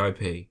jungle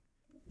VIP.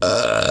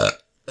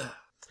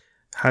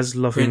 Has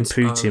loving Prince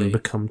Putin Ali.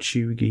 become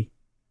Chugi?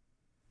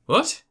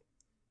 What?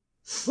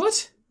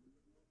 What?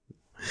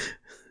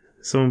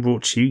 Someone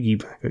brought Chugi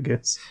back, I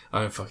guess.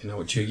 I don't fucking know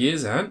what Chugi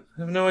is, Ant.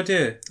 I have no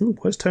idea. Ooh,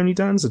 where's Tony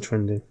Danza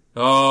trending?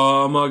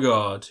 Oh my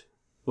god.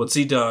 What's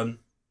he done?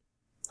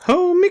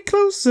 Hold me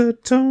closer,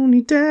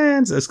 Tony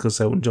Danza. That's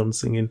because Elton John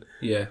singing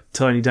Yeah.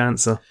 Tiny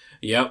Dancer.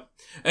 Yep.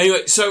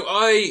 Anyway, so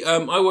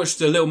I watched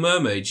The Little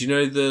Mermaid. You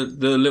know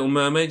the Little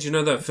Mermaid? You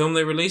know that film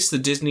they released? The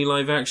Disney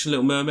live-action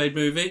Little Mermaid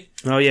movie?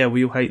 Oh, yeah,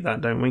 we all hate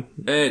that, don't we?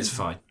 It's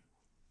fine.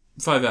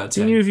 5 out of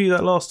 10. Didn't you review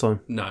that last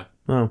time? No.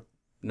 Oh.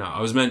 No,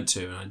 I was meant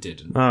to, and I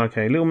didn't. Oh,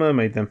 okay. Little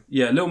Mermaid, then.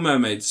 Yeah, Little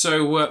Mermaid.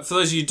 So, for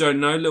those of you who don't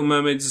know, Little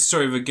Mermaid is the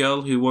story of a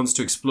girl who wants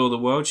to explore the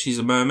world. She's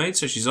a mermaid,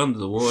 so she's under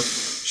the water.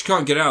 She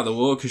can't get out of the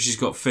water because she's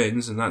got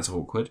fins, and that's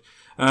awkward.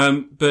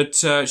 But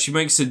she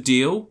makes a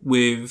deal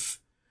with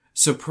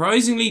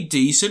surprisingly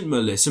decent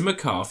Melissa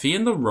McCarthy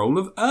in the role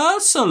of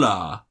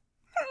Ursula.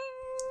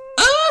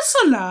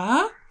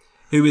 Ursula!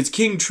 Who is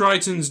King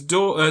Triton's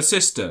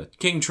sister.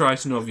 King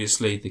Triton,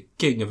 obviously, the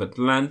king of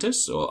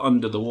Atlantis, or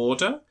under the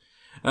water.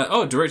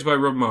 Directed by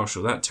Rob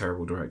Marshall, that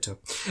terrible director.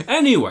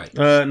 Anyway.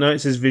 No, it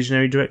says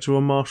visionary director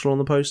Rob Marshall on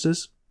the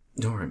posters.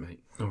 Alright, mate.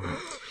 Alright.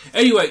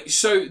 Anyway,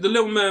 so The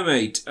Little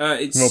Mermaid,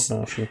 it's... Rob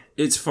Marshall.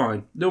 It's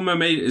fine. Little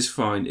Mermaid is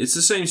fine. It's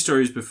the same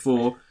story as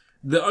before.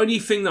 The only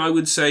thing that I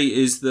would say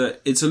is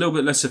that it's a little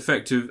bit less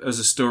effective as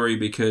a story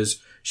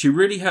because she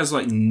really has,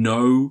 like,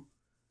 no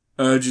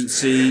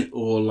urgency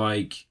or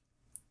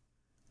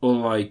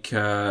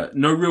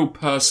no real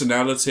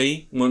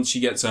personality once she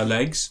gets her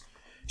legs.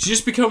 She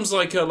just becomes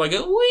like a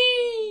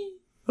wee.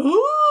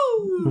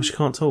 Ooh. Well, she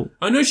can't talk.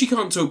 I know she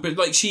can't talk, but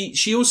like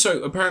she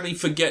also apparently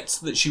forgets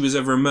that she was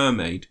ever a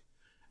mermaid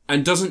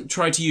and doesn't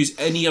try to use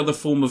any other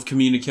form of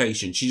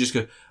communication. She just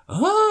goes,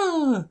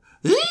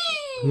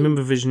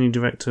 Remember visionary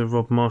director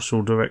Rob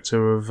Marshall,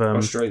 director of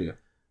Australia,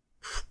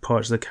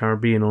 Pirates of the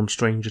Caribbean on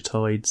Stranger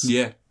Tides.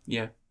 Yeah.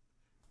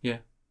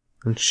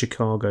 And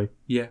Chicago.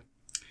 Yeah.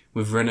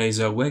 With Renee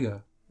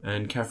Zellweger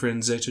and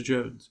Catherine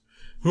Zeta-Jones.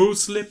 Who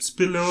slips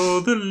below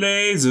the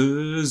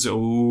lasers?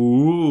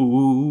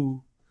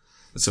 Oh,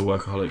 that's a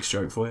workaholics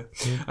joke for you.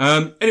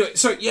 Yeah. Anyway,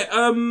 so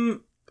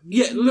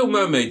Little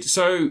Mermaid.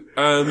 So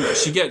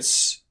she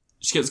gets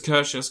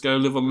cursed. She has to go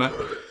live on that.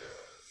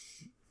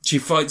 She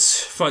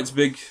fights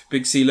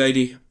big sea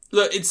lady.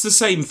 Look, it's the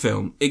same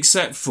film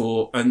except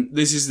for, and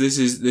this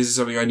is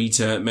something I need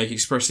to make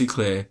expressly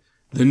clear.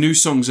 The new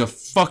songs are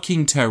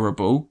fucking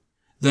terrible.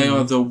 They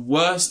are the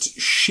worst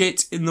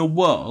shit in the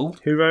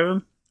world. Who wrote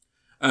them?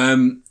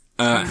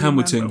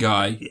 Hamilton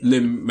guy,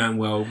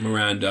 Lin-Manuel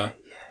Miranda.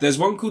 There's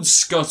one called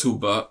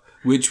Scuttlebutt,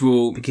 which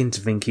will begin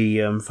to think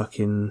he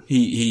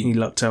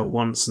lucked out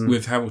once and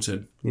with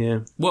Hamilton. Yeah.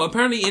 Well,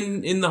 apparently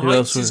in The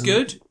Heights is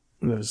good.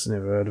 I've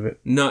never heard of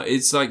it. No,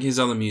 it's like his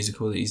other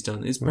musical that he's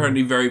done. It's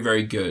apparently very,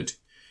 very good.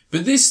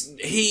 But there's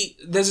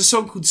a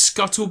song called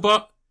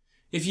Scuttlebutt.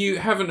 If you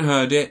haven't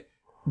heard it,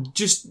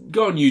 just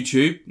go on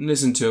YouTube and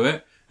listen to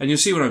it. And you'll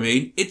see what I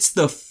mean. It's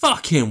the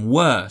fucking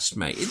worst,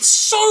 mate. It's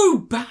so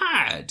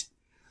bad.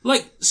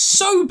 Like,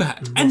 so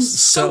bad. And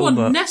so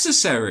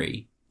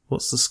unnecessary.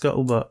 What's the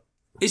Scuttlebutt?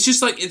 It's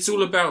just like, it's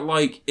all about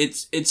like,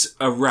 it's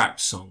a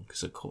rap song.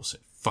 Because of course it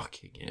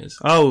fucking is.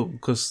 Oh,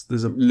 because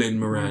there's a... Lin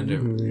Miranda.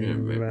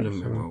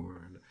 Lin-Manuel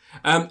Miranda.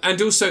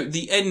 And also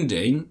the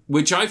ending,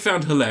 which I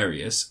found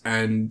hilarious,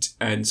 and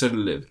so did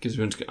Liv, because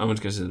I went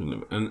to go see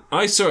Liv. And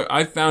I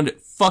found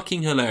it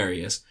fucking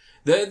hilarious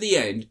that at the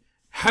end,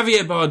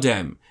 Javier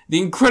Bardem, the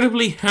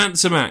incredibly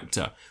handsome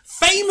actor,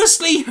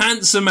 famously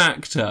handsome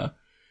actor,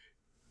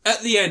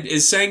 at the end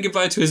is saying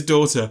goodbye to his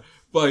daughter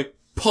by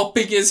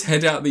popping his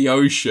head out the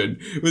ocean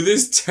with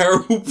this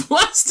terrible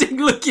plastic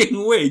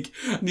looking wig.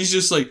 And he's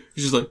just like,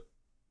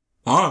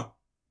 bye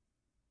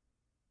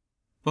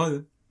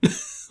then.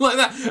 Like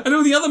that. And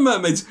all the other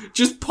mermaids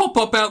just pop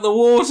up out the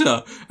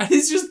water. And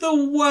it's just the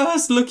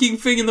worst looking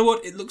thing in the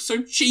world. It looks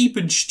so cheap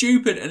and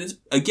stupid. And it's,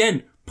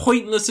 again,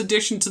 pointless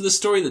addition to the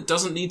story that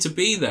doesn't need to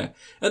be there.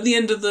 At the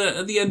end of the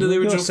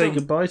original film, say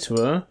goodbye to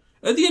her.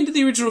 At the end of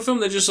the original film,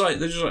 they're just like,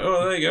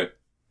 oh, there you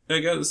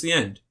go, that's the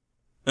end.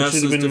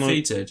 Ursula's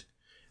defeated.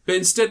 But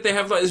instead, they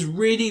have like this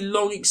really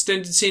long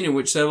extended scene in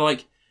which they're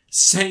like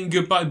saying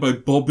goodbye by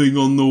bobbing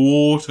on the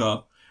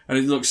water, and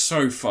it looks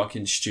so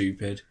fucking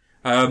stupid.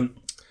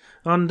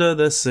 Under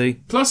the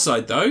sea. Plus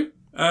side though,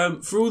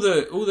 for all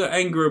the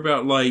anger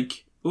about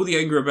like the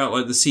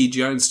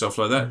CGI and stuff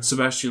like that,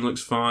 Sebastian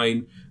looks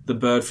fine. The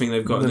bird thing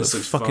they've got in this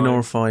looks fucking fine.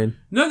 Horrifying.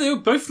 No, they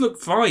both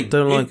look fine.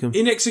 Don't like them.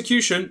 In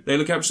execution, they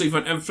look absolutely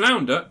fine. And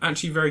Flounder,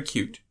 actually very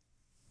cute.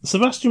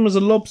 Sebastian was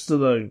a lobster,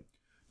 though.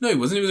 No, he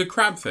wasn't. He was a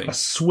crab thing. I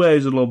swear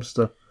he's a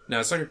lobster.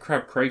 No, it's like a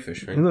crab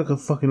crayfish thing. He's like a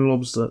fucking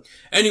lobster.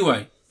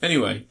 Anyway,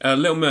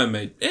 Little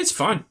Mermaid. It's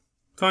fine.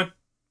 Gonna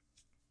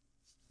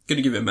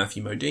give it a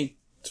Matthew Modine.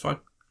 It's fine.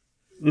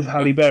 With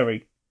Halle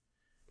Berry?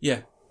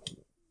 Yeah.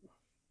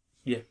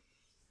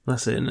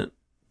 That's it, isn't it?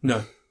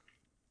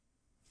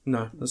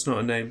 No, that's not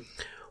a name.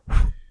 Do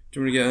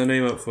you want to get her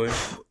name up for you?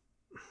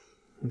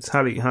 It's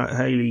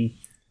Hailey.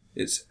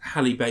 It's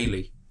Halle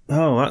Bailey.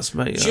 Oh, that's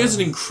mate. She has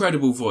an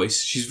incredible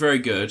voice. She's very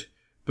good,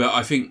 but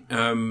I think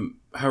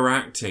her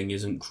acting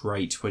isn't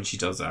great when she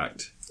does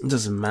act. It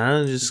doesn't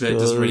matter. It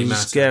doesn't really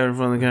matter. Scare in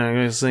front of the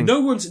camera and sing.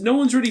 No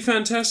one's really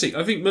fantastic.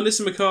 I think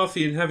Melissa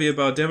McCarthy and Javier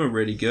Bardem are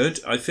really good.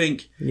 I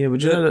think. Yeah,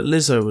 but you know that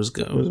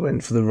Lizzo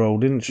went for the role,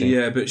 didn't she?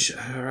 Yeah, but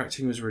her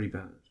acting was really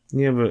bad.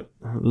 Yeah, but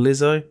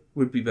Lizzo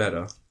would be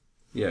better.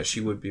 Yeah,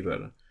 she would be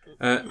better.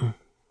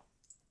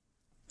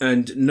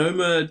 And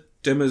Noma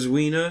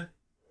Demaswini,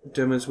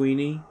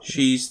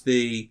 she is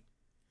the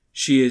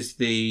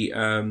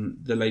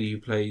lady who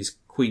plays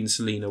Queen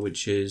Selena,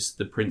 which is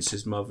the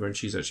prince's mother, and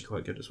she's actually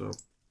quite good as well.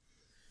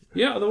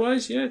 Yeah,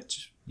 otherwise,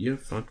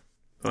 fine.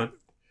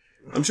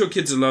 I'm sure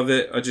kids will love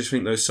it. I just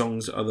think those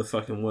songs are the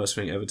fucking worst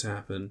thing ever to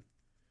happen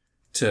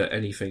to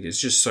anything. It's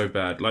just so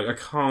bad. Like, I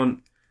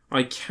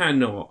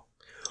cannot,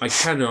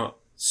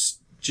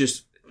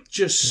 just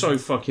so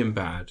fucking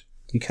bad.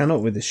 You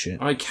cannot with this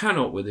shit. I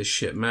cannot with this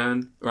shit,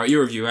 man. Right,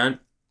 your review, Ant.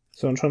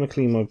 So I'm trying to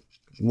clean my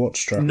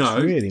watch strap. No.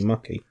 It's really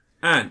mucky.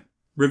 Ant,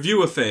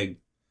 review a thing.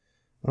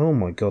 Oh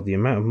my god, the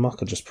amount of muck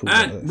I just pulled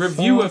Ant, out.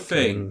 review a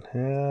thing.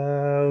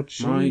 Hell,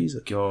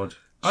 Jesus. My god.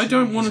 I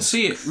don't want to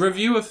see it.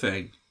 Review a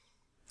thing.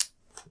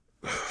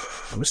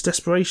 It's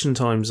desperation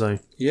times, though.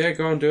 Yeah,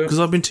 go on, do it. Because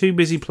I've been too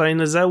busy playing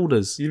the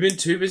Zeldas. You've been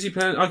too busy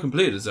playing... I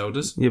completed the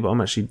Zeldas. Yeah, but I'm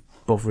actually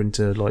bothering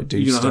to, like, do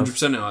You're stuff.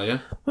 100% it, are you?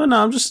 Well,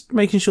 no, I'm just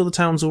making sure the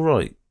town's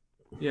alright.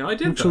 Yeah, I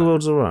did Make sure the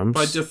world's alright.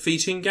 By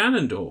defeating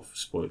Ganondorf.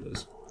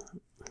 Spoilers.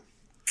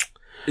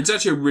 It's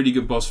actually a really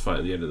good boss fight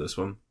at the end of this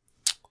one.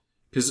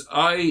 Because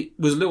I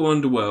was a little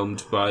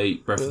underwhelmed by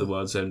Breath of the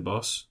Wild's end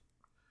boss.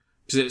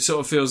 Because it sort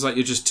of feels like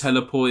you're just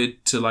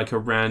teleported to, like, a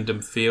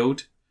random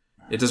field.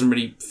 It doesn't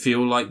really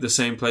feel like the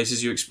same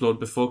places you explored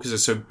before because they're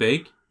so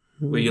big.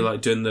 Where you're,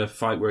 like, doing the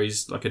fight where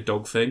he's, like, a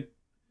dog thing.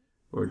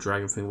 Or a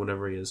dragon thing,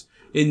 whatever he is.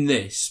 In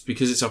this,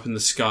 because it's up in the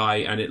sky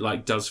and it,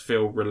 like, does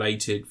feel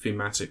related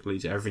thematically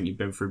to everything you've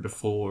been through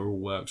before, it all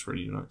works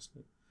really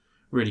nicely.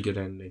 Really good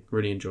ending.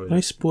 Really enjoyed it. Are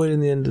you spoiling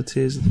the end of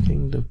Tears of the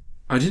Kingdom?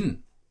 I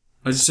didn't.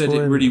 I just said it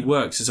really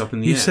works. It's up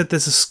in the air. You said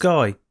there's a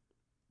sky.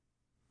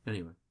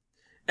 Anyway,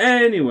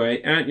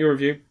 Ant, your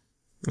review.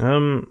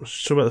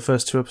 Let's talk about the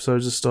first 2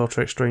 episodes of Star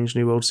Trek Strange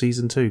New World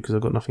Season 2, because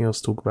I've got nothing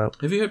else to talk about.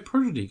 Have you heard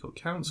Prodigy got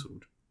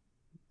cancelled?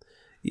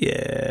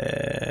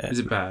 Yeah. Is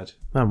it bad?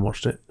 I haven't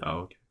watched it.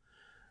 Oh,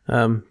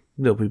 okay.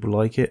 Little people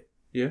like it.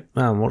 Yeah?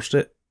 I haven't watched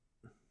it.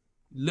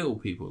 Little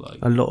people like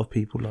it? A lot of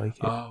people like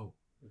it. Oh,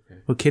 okay.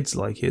 Well, kids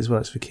like it as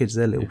well. It's for kids.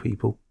 They're little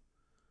people.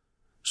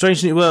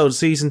 Strange New World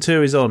Season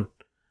 2 is on.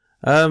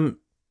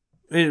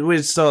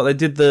 We'd start. They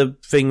did the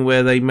thing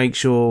where they make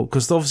sure,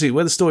 because obviously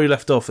where the story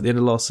left off at the end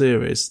of last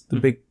series, the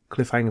big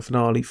cliffhanger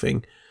finale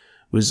thing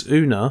was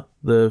Una,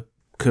 the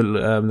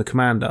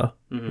commander,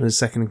 the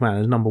second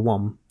commander, number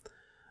 1.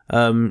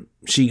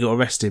 She got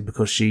arrested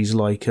because she's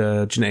like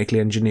a genetically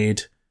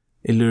engineered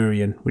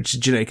Illyrian, which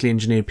genetically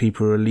engineered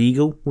people are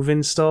illegal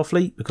within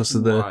Starfleet because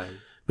of the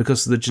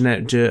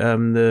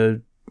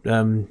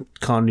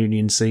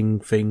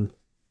Carnoonian thing,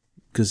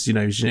 because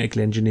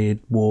genetically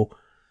engineered war.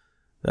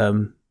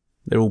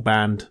 They're all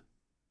banned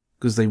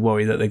because they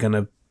worry that they're going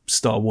to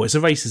start a war. It's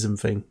a racism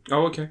thing.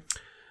 Oh, okay.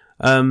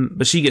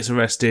 But she gets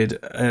arrested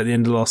at the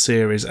end of the last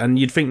series, and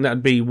you'd think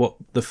that'd be what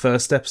the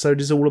first episode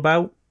is all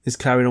about, is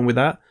carrying on with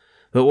that.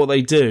 But what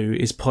they do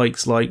is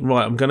Pike's like,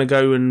 right, I'm going to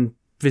go and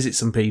visit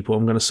some people.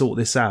 I'm going to sort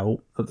this out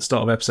at the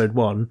start of episode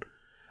 1.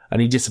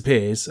 And he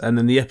disappears, and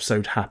then the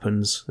episode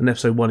happens. And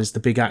episode 1 is the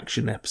big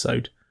action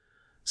episode.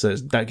 So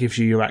that gives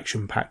you your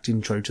action-packed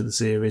intro to the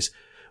series,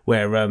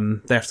 where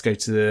they have to go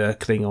to the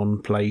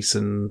Klingon place,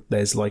 and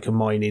there's like a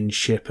mining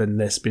ship, and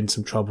there's been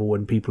some trouble,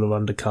 and people are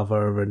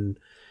undercover, and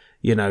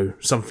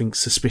something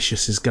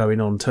suspicious is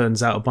going on.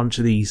 Turns out a bunch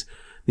of these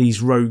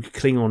rogue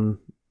Klingon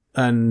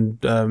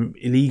and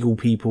illegal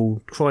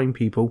people, crime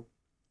people,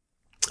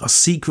 are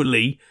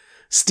secretly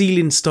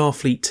stealing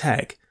Starfleet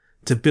tech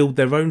to build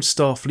their own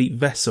Starfleet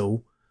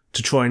vessel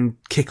to try and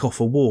kick off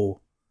a war.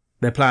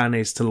 Their plan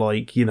is to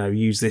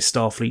use this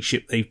Starfleet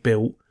ship they've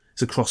built.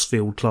 It's a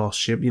Crossfield class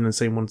ship, the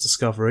same one as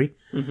Discovery.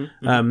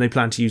 Mm-hmm. They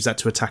plan to use that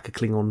to attack a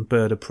Klingon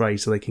bird of prey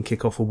so they can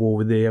kick off a war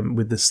with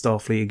the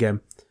Starfleet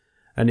again.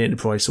 And the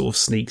Enterprise sort of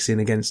sneaks in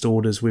against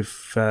orders with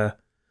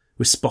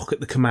Spock at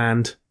the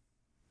command.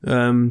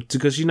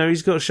 Because,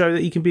 he's got to show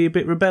that he can be a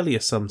bit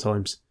rebellious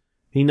sometimes.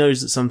 He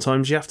knows that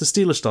sometimes you have to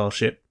steal a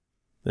starship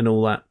and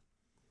all that.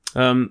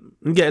 And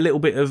get a little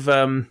bit of,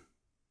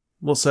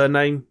 what's her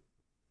name?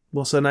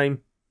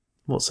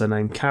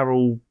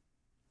 Carol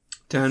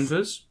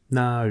Danvers?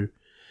 No.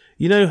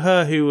 You know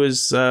her who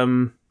was...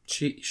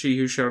 She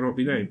who shall not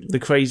be named. The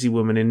crazy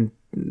woman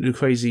the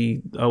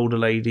crazy older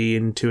lady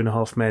in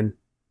 2.5 Men.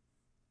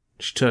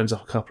 She turns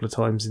up a couple of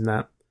times in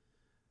that.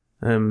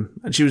 And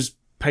she was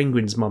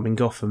Penguin's mum in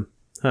Gotham.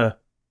 Her.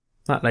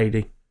 That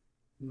lady.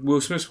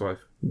 Will Smith's wife?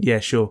 Yeah,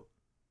 sure.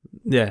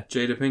 Yeah.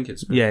 Jada Pinkett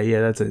Smith.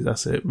 Yeah,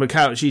 that's it. But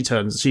Carol,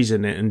 she's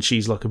in it, and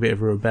she's like a bit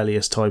of a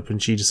rebellious type, and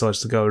she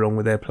decides to go along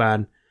with their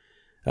plan.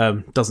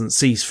 Doesn't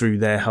cease through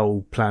their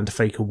whole plan to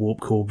fake a warp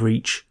core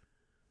breach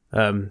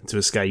to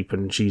escape,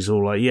 and she's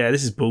all like, yeah,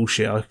 this is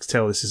bullshit, I can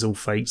tell this is all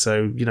fake,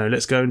 so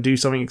let's go and do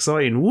something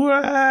exciting.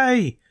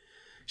 Way!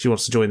 She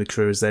wants to join the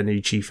crew as their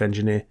new chief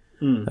engineer,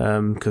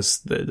 because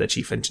their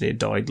chief engineer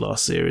died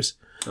last series.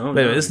 But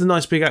anyway, this is a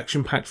nice big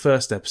action-packed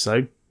first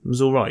episode. It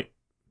was all right.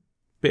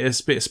 Bit of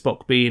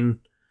Spock being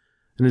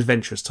an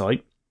adventurous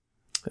type,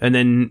 and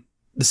then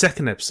the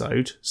second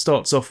episode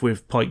starts off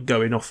with Pike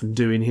going off and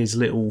doing his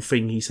little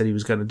thing he said he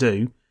was going to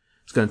do.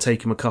 It's going to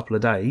take him a couple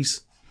of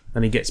days.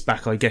 And he gets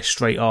back, I guess,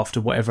 straight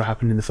after whatever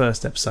happened in the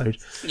first episode.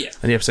 Yeah.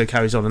 And the episode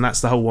carries on, and that's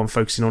the whole one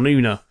focusing on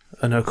Una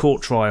and her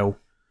court trial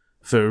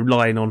for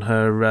lying on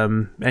her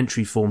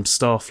entry form to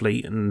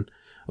Starfleet and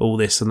all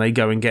this. And they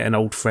go and get an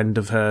old friend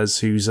of hers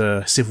who's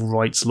a civil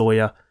rights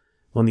lawyer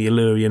on the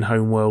Illyrian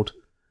homeworld.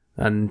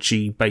 And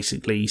she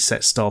basically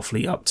sets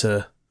Starfleet up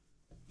to,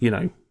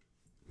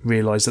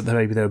 realise that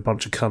maybe they're a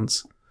bunch of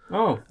cunts.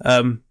 Oh.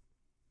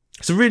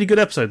 It's a really good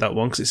episode, that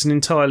one, because it's an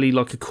entirely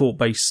like a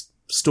court-based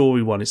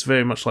story one. It's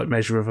very much like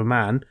Measure of a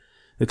Man,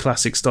 the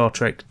classic Star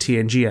Trek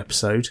TNG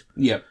episode.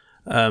 Yep.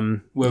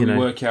 Where we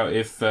work out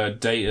if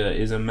Data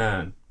is a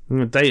man.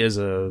 Data's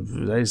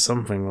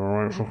something,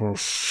 alright.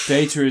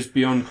 Data is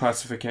beyond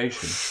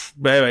classification.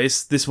 But anyway,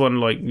 it's this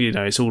one,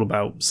 it's all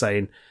about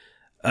saying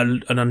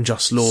an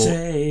unjust law.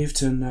 Save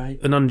tonight.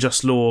 An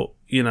unjust law,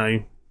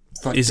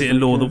 is it a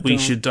law that we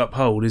should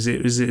uphold? Is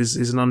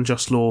an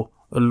unjust law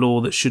a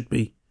law that should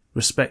be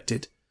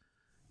respected?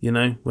 When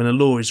a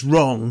law is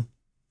wrong.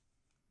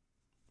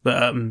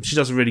 But she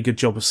does a really good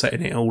job of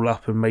setting it all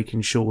up and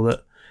making sure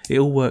that it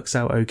all works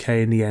out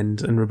okay in the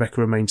end, and Rebecca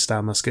Romaine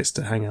Stamos gets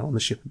to hang out on the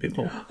ship a bit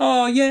more.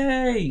 Oh,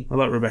 yay! I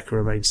like Rebecca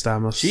Romaine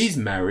Stamos. She's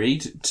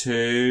married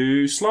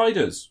to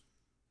Sliders.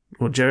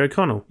 What, Jerry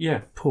O'Connell?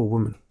 Yeah. Poor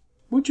woman.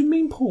 What do you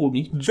mean poor woman?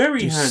 He's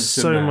very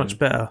handsome, so man. much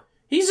better.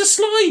 He's a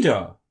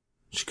slider!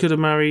 She could have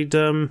married,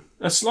 a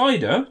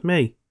slider?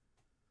 me.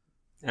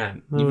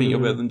 And you think you're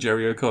better than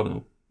Jerry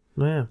O'Connell?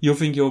 Yeah. You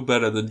think you're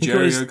better than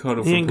Jerry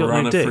O'Connell from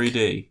Piranha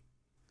 3D?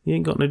 He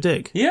ain't got no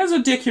dick. He has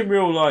a dick in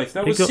real life.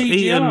 That was got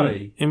CGI.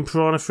 Eaten in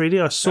Piranha 3D.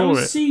 I saw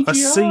it. CGI. I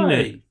seen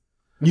it.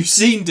 You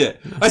seen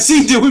it. I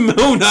seen it with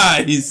my own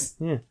eyes.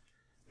 Yeah.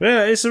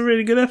 Yeah, it's a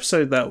really good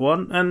episode, that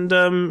one. And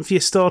for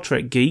your Star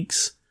Trek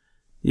geeks,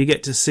 you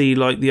get to see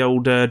the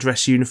old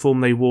dress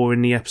uniform they wore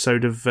in the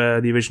episode of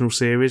the original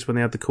series when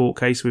they had the court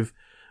case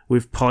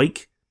with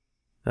Pike,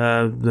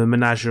 the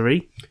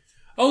menagerie.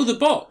 Oh, the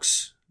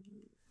box.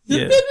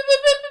 Yeah.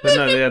 But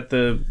no, they had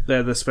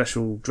the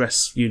special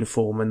dress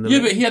uniform and yeah,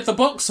 but he had the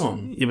box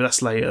on. Yeah, but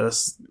that's later.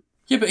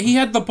 Yeah, but he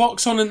had the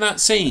box on in that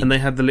scene. And they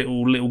had the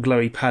little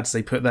glowy pads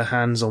they put their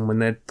hands on when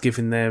they're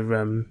giving their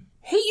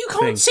Hey, you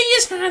can't see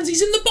his hands.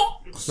 He's in the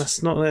box.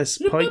 That's not this.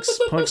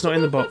 Pike's not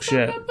in the box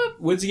yet.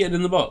 Where's he getting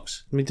in the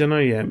box? We don't know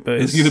yet,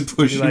 but he's going to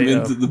push him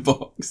into the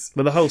box.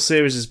 But the whole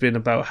series has been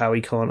about how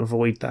he can't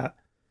avoid that.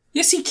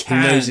 Yes, he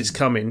can. He knows it's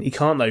coming. He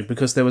can't though,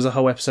 because there was a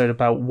whole episode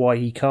about why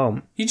he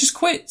can't. He just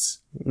quits.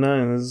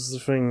 No, there's the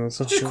thing.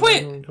 Just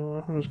quit.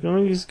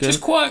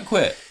 Just quiet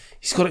quit.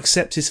 He's got to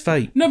accept his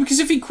fate. No, because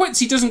if he quits,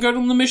 he doesn't go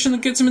on the mission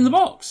that gets him in the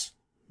box.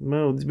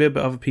 Well, but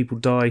other people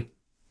die.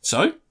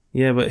 So?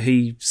 Yeah, but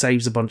he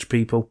saves a bunch of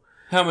people.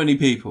 How many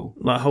people?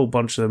 A whole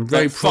bunch of them.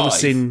 Very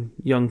promising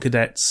young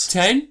cadets.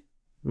 10?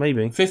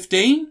 Maybe.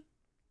 15?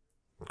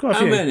 Quite a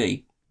few. How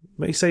many?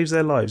 But he saves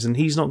their lives, and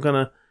he's not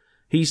gonna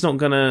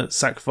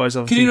sacrifice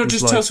other people's lives. Can he not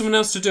just tell someone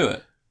else to do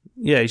it?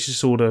 Yeah, he should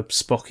just order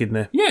Spock in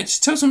there. Yeah,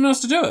 just tell someone else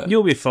to do it.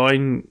 You'll be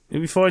fine.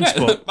 You'll be fine, yeah,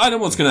 Spock. I know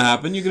what's going to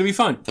happen. You're going to be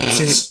fine.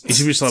 He's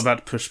just about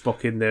to push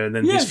Spock in there, and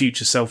then his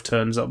future self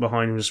turns up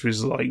behind him and just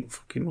is like,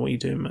 fucking, what are you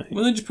doing, mate?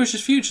 Well, then just push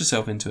his future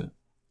self into it.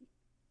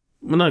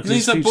 Well, no, because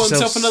he's like bought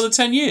himself another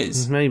 10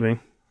 years. Maybe.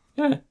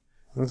 Yeah.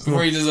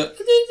 Before he does it.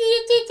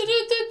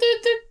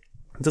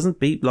 It doesn't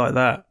beep like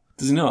that.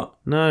 Does he not?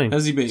 No. How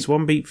does he beep? It's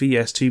 1 beep for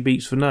yes, 2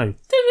 beeps for no.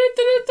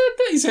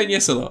 He's saying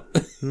yes a lot.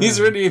 No. He's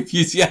really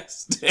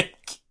enthusiastic.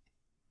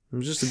 It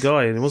was just a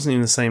guy, and it wasn't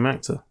even the same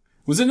actor.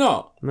 Was it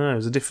not? No, it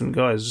was a different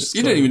guy.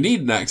 You don't even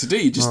need an actor, do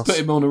you? Just put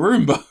him on a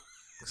Roomba.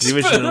 The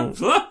original...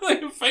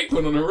 like a fake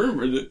one on a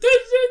Roomba.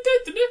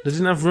 They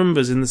didn't have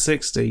Roombas in the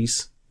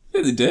 60s.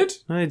 Yeah, they did.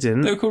 No, they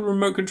didn't. They were called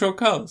remote control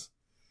cars.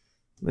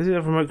 They did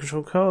have remote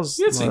control cars.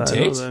 Yes, they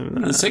did.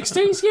 In the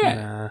 60s, yeah.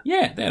 Nah.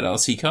 Yeah, they had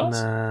RC cars.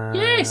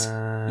 Yes.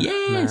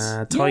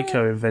 Yes.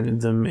 Tycho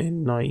invented them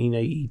in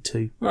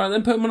 1982. Right,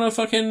 then put them on a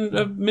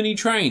fucking mini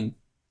train.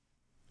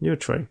 You're a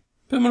train.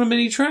 Put them on a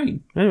mini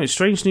train. Anyway,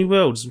 Strange New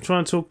Worlds. I'm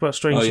trying to talk about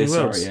Strange New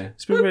Worlds. Sorry, yeah.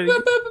 It's been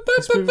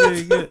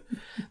really good.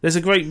 There's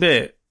a great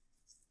bit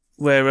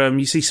where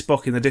you see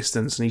Spock in the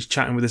distance and he's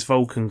chatting with this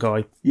Vulcan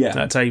guy at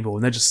a table,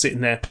 and they're just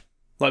sitting there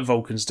like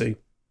Vulcans do.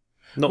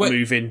 Not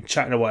moving,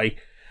 chatting away.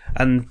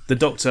 And the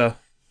Doctor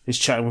is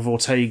chatting with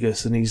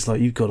Ortegas, and he's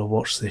like, you've got to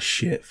watch this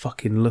shit.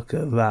 Fucking look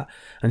at that.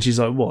 And she's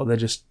like, what? They're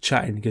just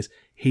chatting. He goes,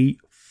 he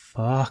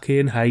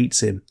fucking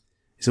hates him.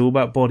 It's all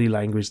about body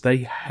language. They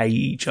hate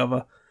each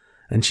other.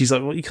 And she's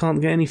like, well, you can't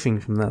get anything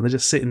from that. They're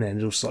just sitting there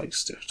and just like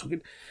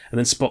talking. And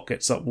then Spock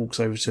gets up, walks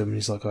over to him, and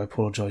he's like, I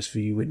apologise for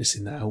you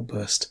witnessing that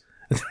outburst.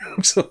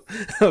 So,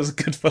 that was a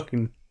good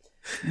fucking...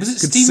 Was it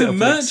Stephen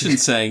Merchant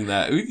saying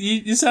that?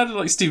 You sounded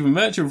like Stephen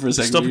Merchant for a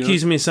second. Stop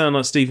accusing me of sounding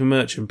like Stephen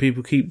Merchant.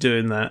 People keep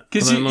doing that.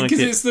 Because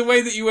it's the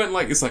way that you went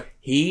it's like,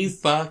 he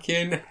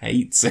fucking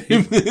hates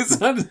him. It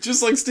sounded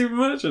just like Stephen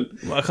Merchant.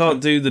 I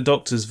can't do the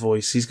Doctor's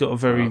voice. He's got a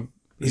very...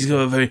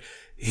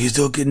 He's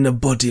talking the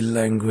body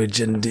language,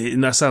 and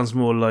that sounds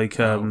more like...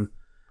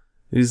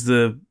 Who's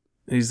the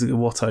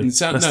Watto? It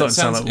sounds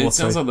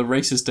like the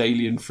racist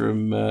alien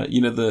from,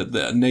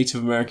 the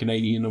Native American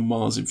alien on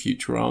Mars in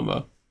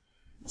Futurama.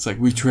 It's like,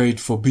 we trade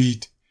for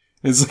beat.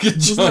 It's like a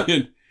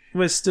giant...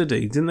 Wes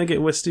Studi? Didn't they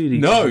get Wes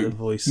Studi to do the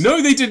voice? No,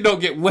 they did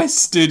not get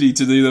Wes Studi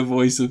to do the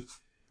voice of,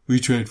 we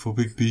trade for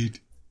big beat.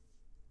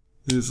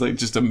 It's like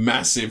just a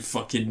massive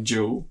fucking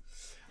jewel.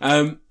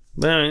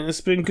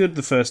 It's been good,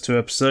 the first 2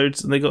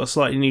 episodes, and they got a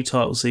slightly new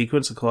title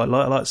sequence I quite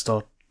like. I like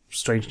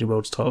Strange New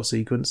Worlds title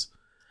sequence.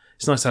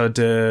 It's nice to have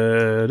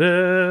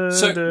a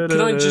So,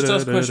 can I just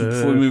ask a question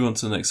before we move on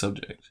to the next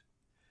subject?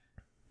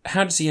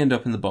 How does he end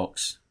up in the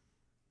box?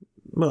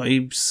 Well,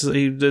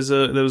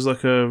 there was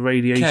like a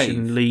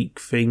radiation leak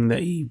thing that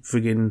he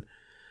friggin'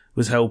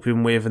 was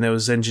helping with, and there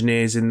was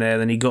engineers in there.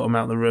 Then he got them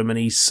out of the room, and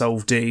he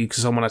solved it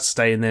because someone had to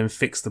stay in there and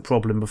fix the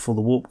problem before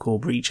the warp core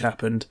breach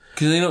happened.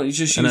 Because they not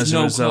just use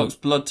Noel Clark's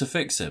blood to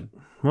fix him.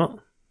 What?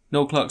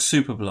 Noel Clark's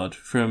super blood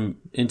from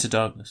Into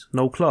Darkness.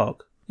 Noel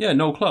Clark? Yeah,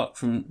 Noel Clark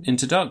from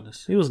Into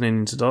Darkness. He wasn't in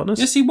Into Darkness.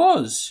 Yes, he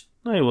was.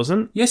 No, he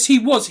wasn't. Yes, he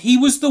was. He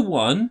was the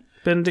one.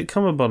 Benedict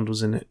Cumberbatch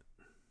was in it.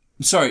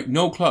 Sorry,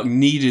 Noel Clark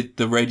needed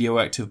the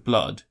radioactive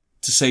blood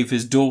to save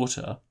his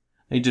daughter.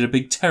 He did a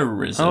big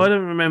terrorism. Oh, I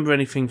don't remember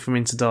anything from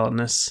Into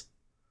Darkness.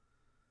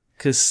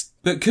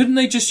 But couldn't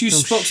they just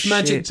use Spock's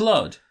magic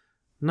blood?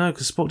 No,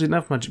 because Spock didn't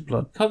have magic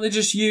blood. Can't they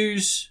just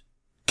use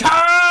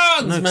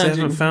Khan's magic? No, they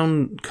haven't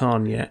found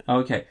Khan yet.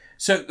 Okay,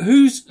 so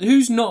who's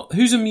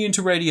immune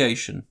to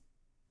radiation?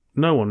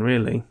 No one,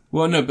 really.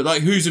 Well, no, but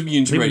like, who's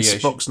immune to radiation?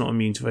 Spock's not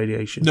immune to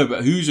radiation. No,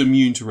 but who's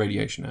immune to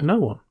radiation now? No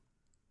one.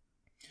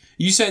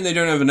 You saying they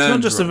don't have an android?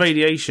 It's not just the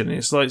radiation,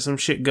 it's like some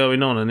shit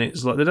going on, and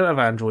it's like they don't have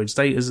androids.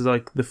 Data's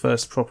like the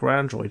first proper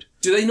android.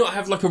 Do they not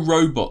have like a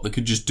robot that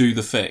could just do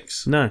the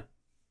fix? No.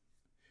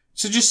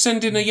 So just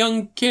send in a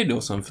young kid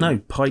or something? No,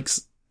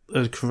 Pike's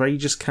a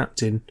courageous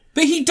captain.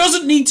 But he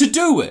doesn't need to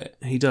do it.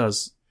 He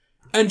does.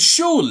 And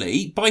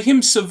surely, by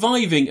him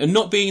surviving and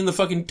not being in the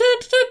fucking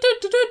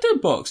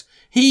box,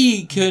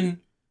 he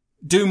can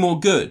do more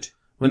good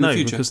in the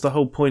future. Because the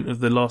whole point of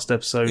the last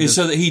episode is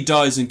so that he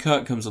dies and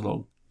Kirk comes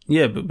along.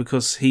 Yeah, but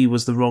because he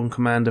was the wrong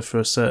commander for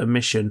a certain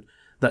mission,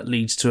 that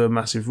leads to a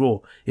massive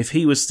war. If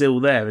he was still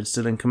there and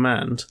still in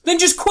command... Then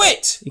just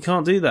quit! He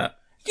can't do that.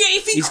 Yeah,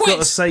 if he quits... He's got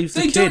to save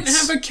the kids. They don't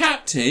have a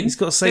captain. He's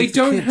got to save the kids.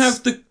 They don't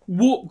have the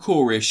warp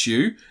core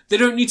issue. They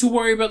don't need to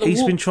worry about the warp...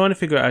 He's been trying to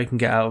figure out how he can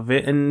get out of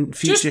it, and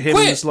future him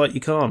was like,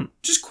 you can't.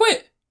 Just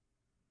quit!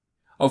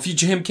 Oh,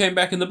 future him came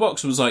back in the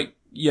box and was like,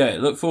 yeah,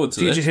 look forward to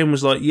this. Future him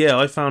was like, yeah,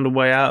 I found a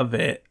way out of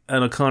it,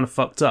 and I kind of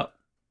fucked up.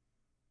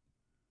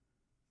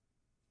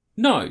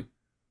 No.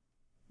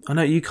 I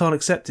know, you can't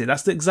accept it.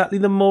 That's exactly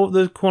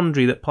the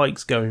quandary that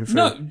Pike's going through.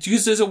 No,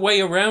 because there's a way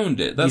around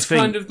it. That's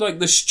kind of like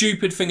the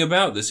stupid thing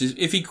about this, is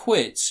if he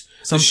quits,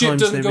 the ship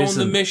doesn't go on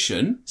the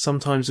mission.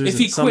 Sometimes there isn't.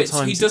 If he quits,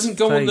 he doesn't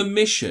go on the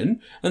mission,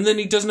 and then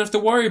he doesn't have to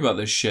worry about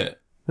this shit.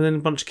 And then a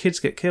bunch of kids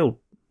get killed,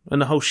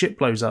 and the whole ship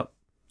blows up.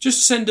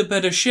 Just send a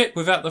better ship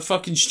without the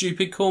fucking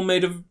stupid core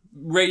made of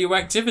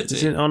radioactivity.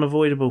 It's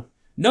unavoidable.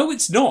 No,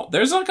 it's not.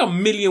 There's like a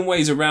million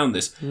ways around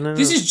this. No.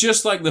 This is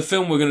just like the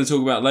film we're going to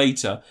talk about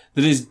later,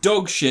 that is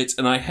dog shit,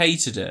 and I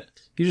hated it.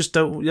 You just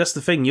don't... That's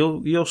the thing.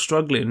 You're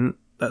struggling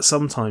that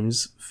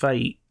sometimes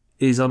fate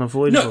is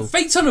unavoidable. No,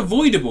 fate's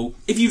unavoidable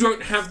if you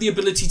don't have the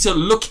ability to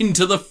look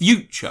into the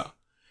future.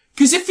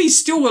 Because if he's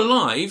still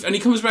alive, and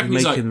he comes back and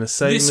he's like... Making the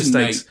same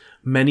mistakes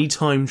many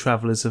time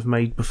travellers have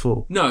made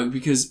before. No,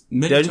 because...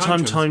 The only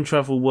time time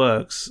travel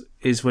works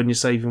is when you're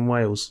saving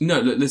whales.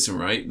 No, look, listen,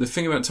 right? The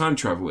thing about time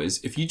travel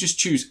is, if you just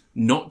choose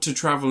not to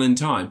travel in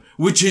time,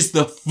 which is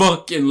the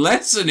fucking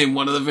lesson in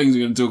one of the things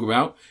we're going to talk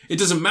about, it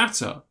doesn't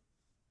matter.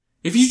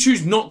 If you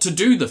choose not to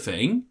do the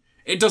thing,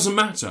 it doesn't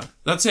matter.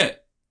 That's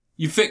it.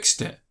 You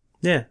fixed it.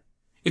 Yeah.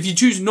 If you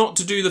choose not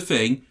to do the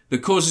thing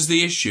that causes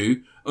the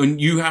issue,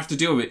 and you have to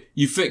deal with it,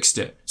 you fixed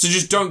it. So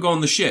just don't go on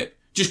the ship.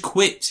 Just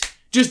quit.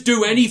 Just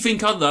do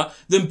anything other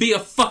than be a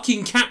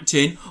fucking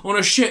captain on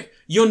a ship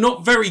you're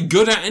not very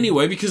good at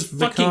anyway, because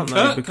fucking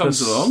Kirk comes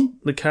along.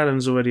 The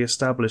canon's already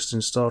established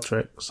in Star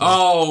Trek. So.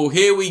 Oh,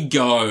 here we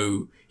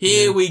go.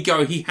 Here we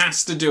go. He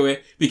has to do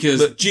it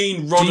because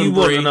Gene Roddenberry... Do you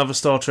want another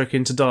Star Trek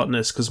Into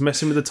Darkness? Because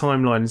messing with the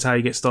timeline is how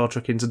you get Star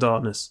Trek Into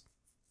Darkness.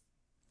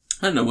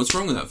 I don't know what's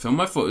wrong with that film.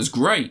 I thought it was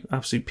great.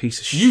 Absolute piece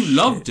of shit. You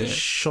loved it.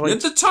 Shite.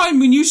 At the time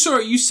when you saw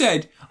it, you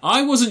said,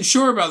 I wasn't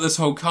sure about this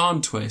whole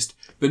Khan twist,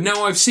 but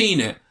now I've seen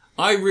it.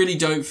 I really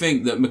don't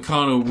think that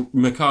Ricardo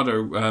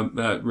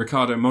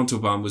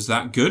Montalban was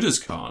that good as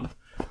Khan.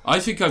 I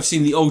think I've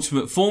seen the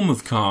ultimate form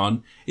of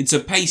Khan. It's a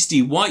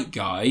pasty white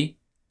guy.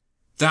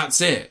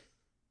 That's it.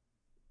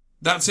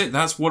 That's it.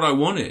 That's what I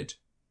wanted.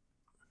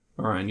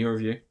 All right, and your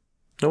review?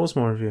 That was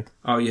my review.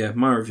 Oh, yeah,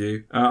 my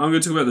review. I'm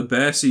going to talk about The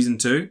Bear Season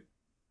 2.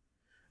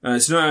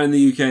 It's not out in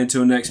the UK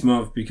until next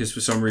month because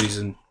for some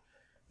reason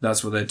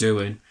that's what they're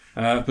doing.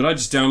 But I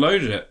just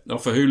downloaded it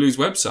off of Hulu's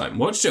website and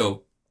watched it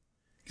all.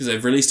 Because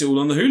they've released it all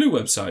on the Hulu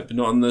website, but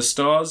not on the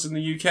Stars in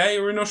the UK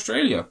or in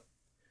Australia.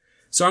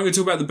 So I'm going to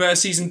talk about The Bear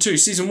Season 2.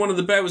 Season 1 of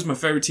The Bear was my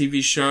favourite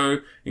TV show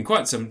in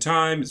quite some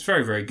time. It's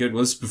very, very good.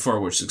 Well, this is before I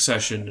watched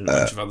Succession and a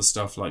bunch of other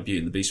stuff like Beauty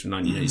and the Beast from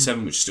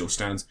 1987, which still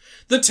stands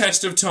the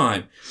test of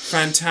time.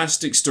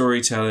 Fantastic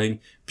storytelling.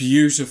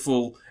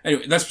 Beautiful.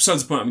 Anyway, that's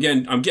besides the point.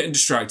 I'm getting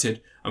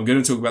distracted. I'm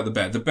going to talk about The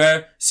Bear. The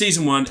Bear,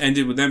 Season 1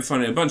 ended with them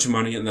finding a bunch of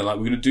money and they're like,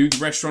 we're going to do the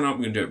restaurant up,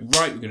 we're going to do it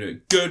right, we're going to do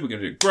it good, we're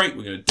going to do it great,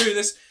 we're going to do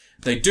this.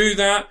 They do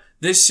that.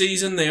 This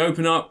season, they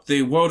open up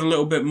the world a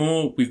little bit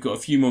more. We've got a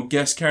few more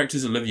guest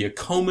characters. Olivia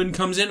Colman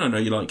comes in. I know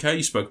you like her.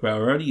 You spoke about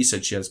her earlier. You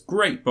said she has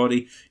great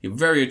body. You're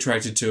very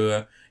attracted to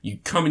her. You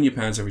come in your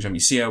pants every time you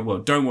see her. Well,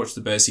 don't watch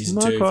The Bear Season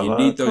 2 if you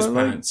need those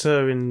pants. I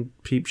liked her in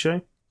Peep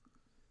Show.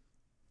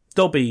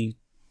 Dobby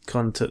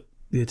kind of took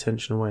the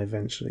attention away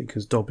eventually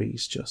because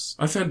Dobby's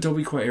just... I found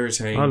Dobby quite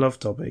irritating. I love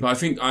Dobby. But I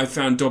think I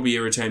found Dobby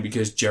irritating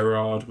because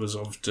Gerard was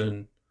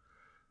often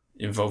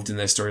involved in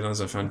their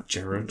storylines. I found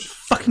Gerard.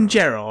 Fucking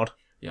Gerard.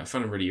 Yeah, I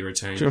found him really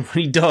irritating. Do you remember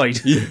when he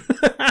died?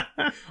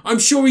 Yeah. I'm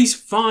sure he's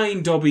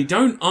fine, Dobby.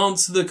 Don't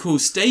answer the call.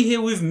 Stay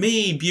here with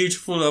me,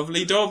 beautiful,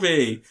 lovely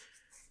Dobby.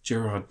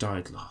 Gerard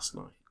died last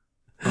night.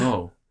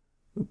 Oh.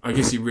 I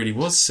guess he really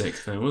was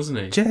sick then, wasn't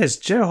he?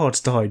 Gerard's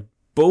died.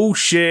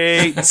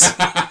 Bullshit!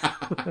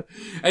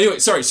 Anyway,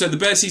 sorry, so The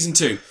Bear Season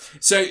 2.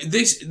 So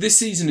this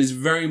season is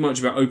very much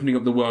about opening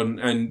up the world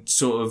and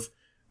sort of,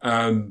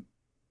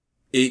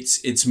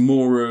 it's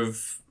more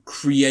of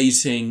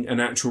creating an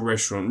actual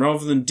restaurant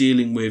rather than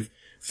dealing with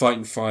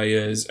fighting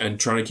fires and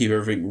trying to keep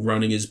everything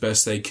running as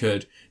best they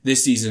could.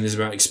 This season is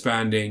about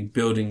expanding,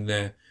 building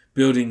their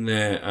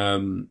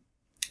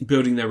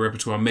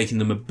repertoire, making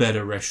them a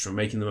better restaurant,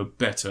 making them a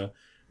better,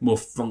 more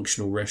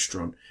functional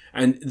restaurant.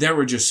 And there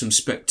are just some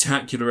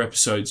spectacular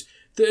episodes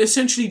that are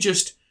essentially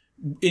just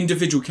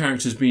individual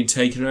characters being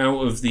taken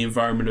out of the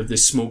environment of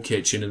this small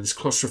kitchen in this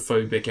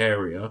claustrophobic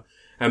area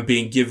and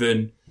being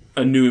given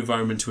a new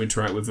environment to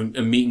interact with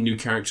and meeting new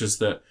characters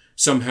that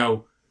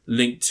somehow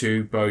link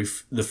to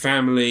both the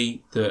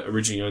family that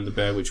originally owned the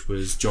bear, which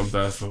was John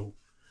Berthel.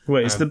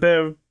 Wait, is the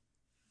bear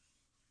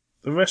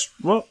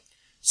what?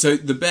 So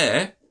the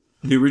Bear,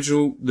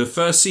 the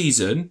first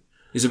season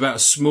is about a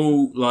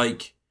small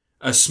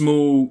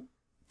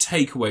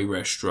takeaway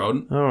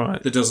restaurant. All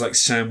right. That does like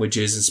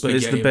sandwiches and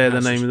spaghetti. But is the bear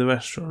the name of the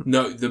restaurant?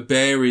 No, the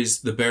bear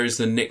is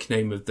the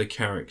nickname of the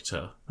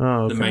character. Oh,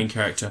 okay. The main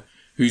character,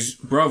 whose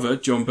brother,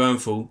 John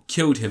Bernthal,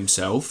 killed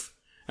himself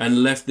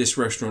and left this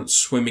restaurant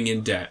swimming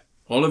in debt.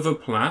 Oliver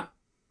Platt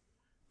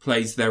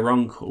plays their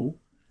uncle,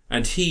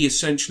 and he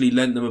essentially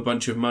lent them a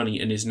bunch of money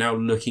and is now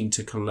looking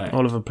to collect.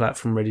 Oliver Platt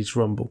from Ready to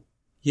Rumble.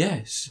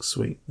 Yes.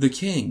 Sweet. The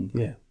King.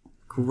 Yeah.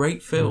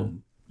 Great film. Mm.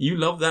 You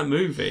love that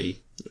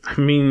movie. I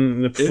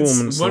mean, the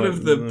performance... It's one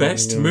of the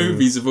best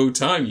movies of all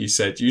time, you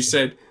said. You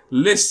said,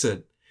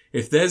 listen,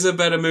 if there's a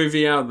better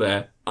movie out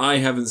there, I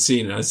haven't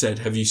seen it. I said,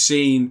 have you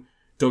seen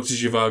Dr.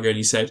 Zhivago? And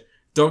he said,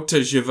 Dr.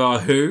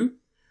 Zhivago who?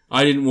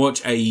 I didn't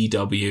watch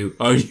AEW.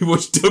 I only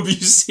watched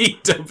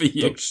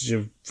WCW.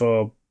 Dr.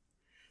 Zhivago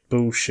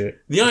bullshit.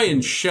 The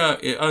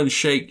Iron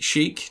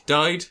Sheik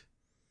died.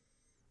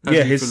 How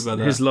yeah,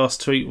 his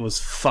last tweet was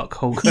 "fuck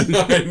Hulk Hogan."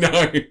 I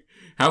know.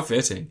 How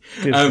fitting.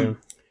 Do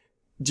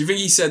you think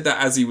he said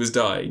that as he was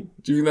dying?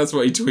 Do you think that's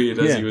what he tweeted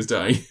as he was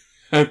dying?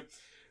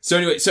 So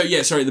anyway,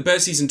 The Bear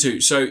Season 2.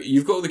 So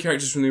you've got all the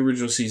characters from the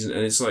original season,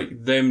 and it's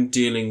like them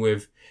dealing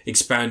with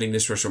expanding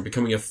this restaurant,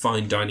 becoming a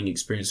fine dining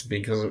experience,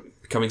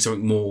 becoming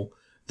something more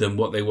than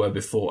what they were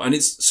before. And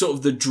it's sort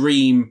of the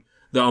dream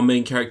that our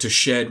main character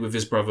shared with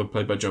his brother,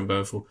 played by John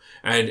Bernthal,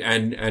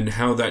 and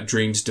how that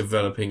dream's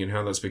developing and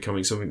how that's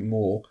becoming something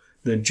more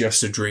than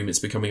just a dream. It's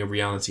becoming a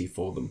reality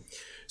for them.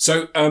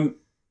 So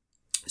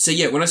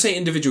when I say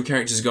individual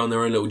characters go on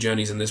their own little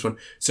journeys in this one,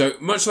 so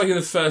much like in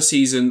the first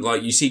season,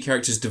 like you see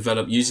characters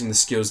develop using the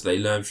skills they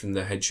learned from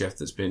the head chef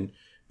that's been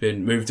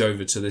moved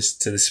over to this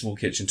small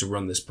kitchen to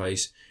run this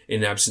place in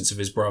the absence of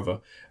his brother.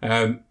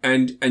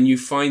 And you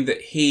find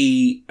that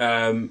he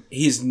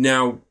is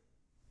now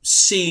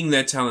seeing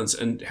their talents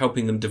and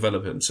helping them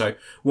develop him. So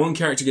one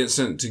character gets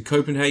sent to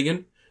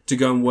Copenhagen to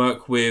go and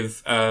work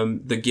with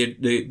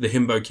the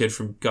himbo kid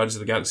from Guardians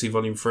of the Galaxy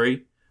Volume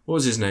 3. What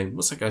was his name?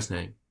 What's that guy's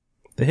name?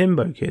 The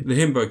himbo kid? The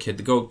himbo kid,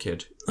 the gold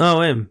kid.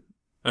 Oh, him.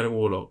 Adam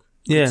Warlock.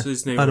 Yeah, what's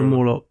his name? Adam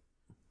Warlock.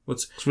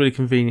 It's really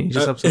convenient. He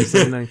just upsets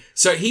the name.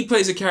 So he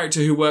plays a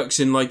character who works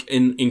in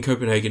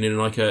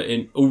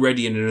Copenhagen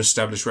already in an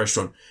established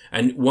restaurant,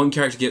 and one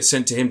character gets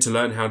sent to him to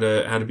learn how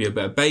to be a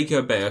better baker,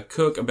 a better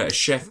cook, a better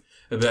chef,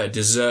 a better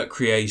dessert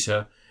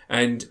creator,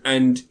 and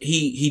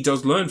he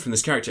does learn from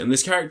this character, and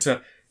this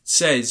character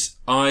says,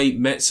 I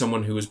met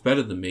someone who was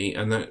better than me,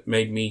 and that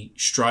made me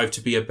strive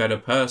to be a better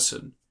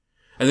person.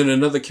 And then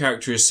another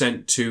character is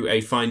sent to a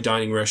fine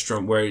dining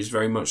restaurant where it's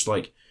very much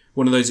like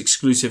one of those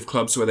exclusive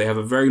clubs where they have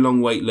a very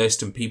long wait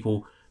list and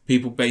people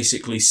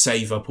basically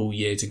save up all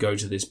year to go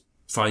to this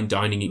fine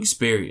dining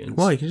experience.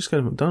 Why? You can just go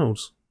to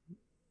McDonald's.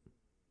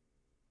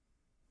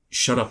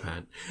 Shut up,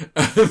 Anne.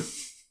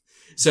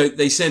 So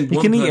they send you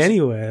one can person... eat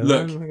anywhere.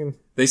 Look,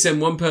 they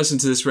send one person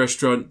to this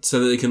restaurant so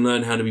that they can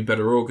learn how to be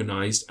better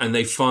organised, and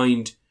they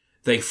find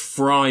they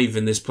thrive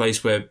in this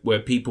place where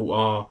people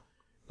are,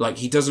 like,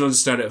 he doesn't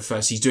understand it at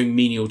first. He's doing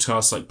menial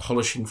tasks like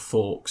polishing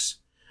forks,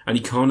 and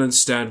he can't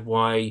understand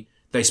why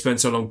they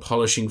spend so long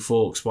polishing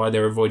forks, why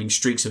they're avoiding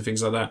streaks and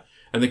things like that.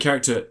 And the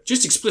character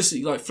just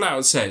explicitly, like, flat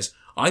out says,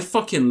 I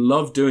fucking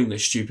love doing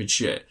this stupid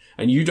shit,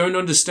 and you don't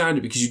understand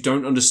it because you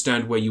don't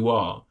understand where you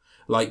are.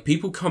 Like,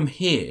 people come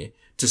here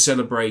to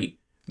celebrate,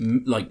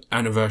 like,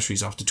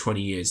 anniversaries after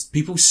 20 years.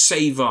 People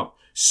save up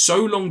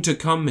so long to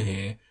come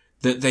here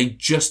that they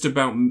just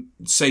about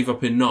save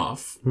up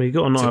enough. Well, you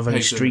got to not have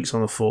any streaks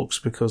on the forks,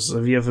 because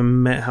have you ever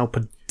met how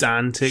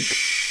pedantic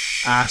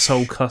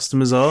asshole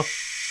customers are?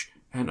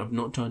 And I've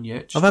not done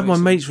yet. I've had my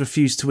mates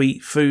refuse to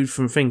eat food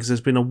from things because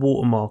there's been a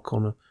watermark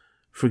on a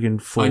friggin'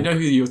 fork. I know who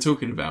you're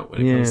talking about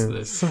when it comes to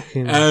this.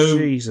 Fucking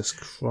Jesus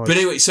Christ. But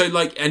anyway, so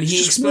like, and he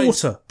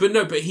explains. Water. But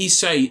no, but he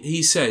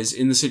says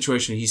in the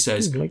situation, he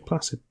says, Lake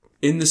Placid.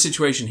 In the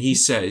situation, he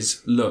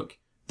says, look,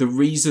 the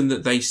reason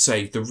that they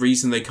save, the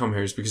reason they come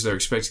here is because they're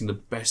expecting the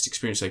best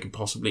experience they could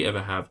possibly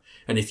ever have.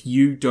 And if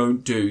you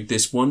don't do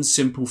this one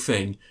simple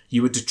thing,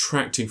 you are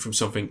detracting from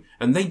something,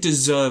 and they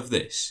deserve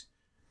this.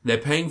 They're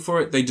paying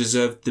for it. They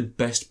deserve the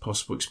best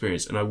possible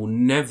experience. And I will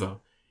never,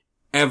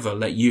 ever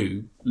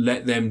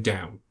let them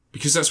down,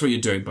 because that's what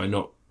you're doing by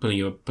not pulling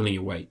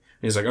your weight.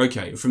 And he's like,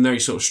 okay. And from there, he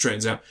sort of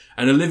straightens out.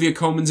 And Olivia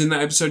Colman's in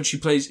that episode.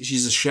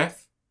 She's a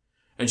chef,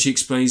 and she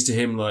explains to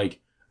him like,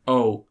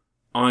 oh,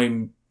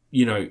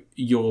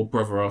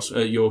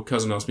 your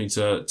cousin asked me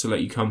to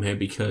let you come here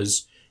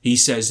because he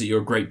says that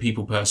you're a great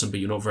people person, but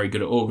you're not very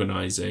good at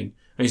organising.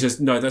 And he says,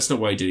 no, that's not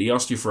what he did. He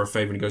asked you for a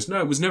favour, and he goes, no,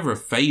 it was never a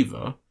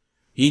favour.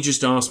 He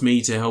just asked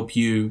me to help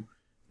you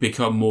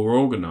become more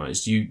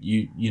organised.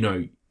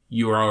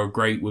 You are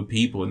great with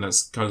people, and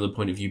that's kind of the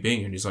point of you being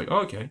here. And he's like, oh,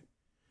 okay.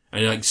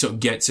 And he like sort of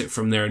gets it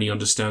from there, and he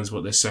understands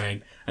what they're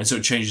saying, and sort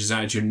of changes his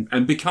attitude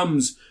and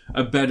becomes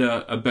a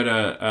better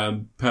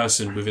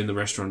person within the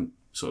restaurant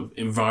sort of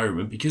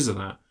environment because of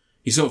that.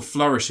 He sort of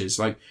flourishes.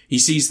 Like, he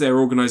sees their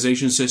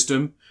organisation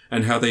system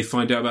and how they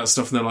find out about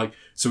stuff, and they're like,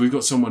 so we've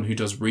got someone who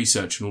does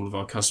research on all of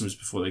our customers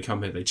before they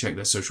come here. They check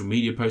their social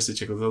media posts, they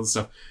check all the other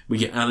stuff. We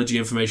get allergy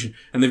information,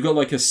 and they've got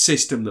like a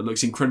system that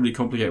looks incredibly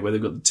complicated where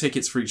they've got the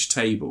tickets for each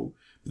table,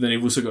 but then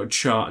they've also got a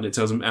chart and it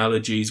tells them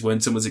allergies, when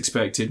someone's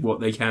expected, what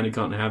they can and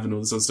can't have, and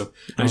all this other stuff.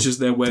 And it's just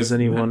their way Does of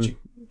anyone managing.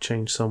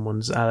 change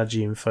someone's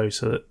allergy info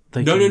so that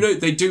they No,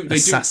 they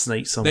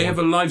assassinate someone? They have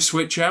a live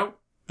switch out.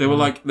 They were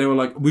like,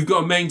 we've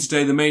got a main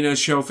today. The main has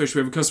shellfish. We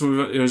have a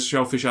customer who has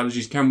shellfish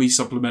allergies. Can we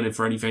supplement it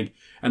for anything?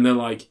 And they're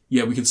like,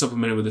 yeah, we can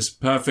supplement it with this.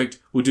 Perfect.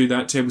 We'll do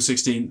that. Table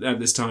 16 at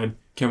this time.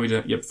 Can we do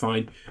that? Yep,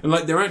 fine. And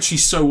like, they're actually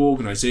so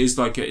organized. It's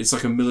like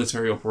a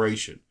military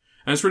operation.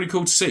 And it's really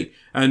cool to see.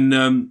 And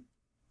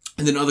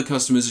then other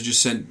customers are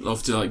just sent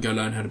off to like go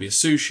learn how to be a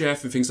sous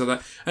chef and things like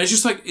that. And it's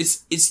just like,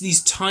 it's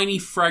these tiny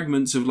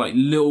fragments of like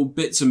little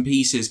bits and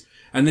pieces.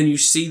 And then you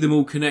see them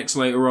all connect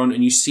later on,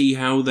 and you see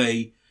how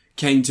they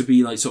came to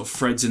be like sort of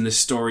threads in this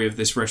story of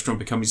this restaurant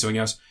becoming something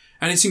else.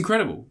 And it's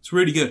incredible. It's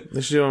really good.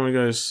 This is the one who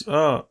goes,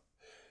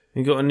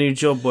 you got a new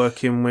job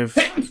working with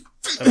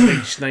a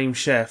big name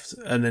chef,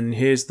 and then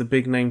here's the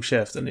big name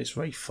chef, and it's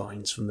Ray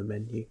Fiennes from the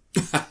menu.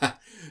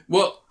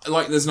 Well,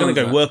 like, there's none of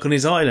that. Going to go work on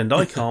his island.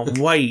 I can't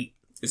wait.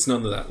 It's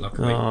none of that,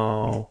 luckily.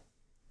 Oh.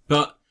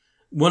 But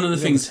one of the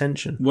things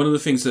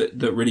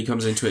that really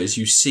comes into it is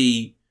you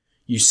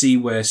see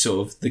where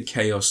sort of the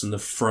chaos and the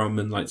from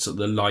and like sort of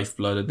the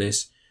lifeblood of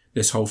this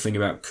whole thing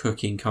about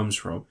cooking comes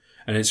from.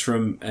 And it's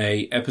from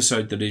a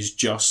episode that is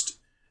just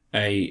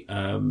a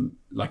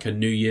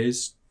New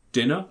Year's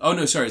dinner. Oh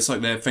no, sorry, it's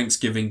like their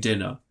Thanksgiving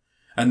dinner.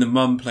 And the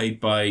mum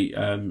played by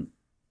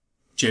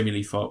Jamie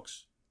Lee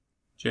Fox.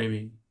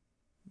 Jamie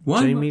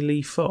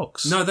Lee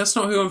Fox? No, that's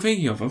not who I'm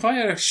thinking of. If I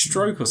had a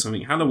stroke or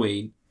something,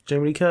 Halloween.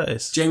 Jamie Lee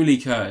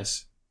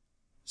Curtis.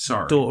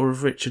 Sorry. Daughter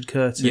of Richard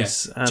Curtis.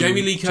 Yes.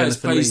 Jamie Lee Curtis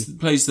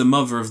plays the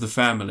mother of the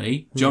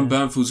family. John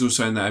Bernthald's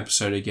also in that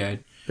episode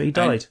again. But he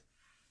died.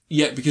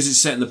 Yeah, because it's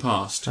set in the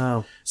past.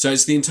 Oh. So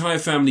it's the entire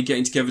family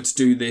getting together to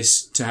do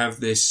this, to have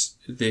this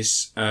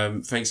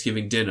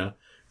Thanksgiving dinner.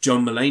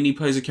 John Mulaney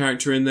plays a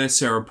character in there.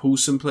 Sarah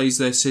Paulson plays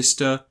their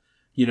sister.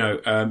 You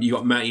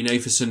got Matty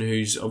Nathanson,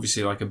 who's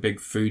obviously like a big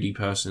foodie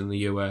person in the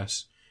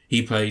US.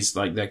 He plays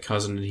like their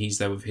cousin, and he's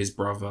there with his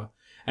brother.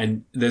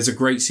 And there's a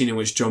great scene in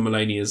which John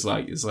Mulaney is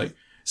like,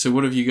 so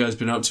what have you guys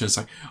been up to? And it's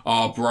like,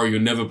 oh, bro,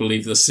 you'll never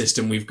believe the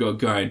system we've got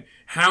going.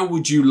 How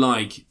would you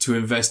like to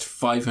invest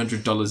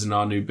 $500 in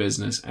our new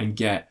business and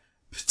get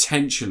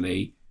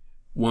potentially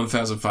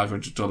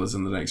 $1,500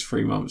 in the next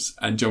 3 months?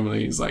 And John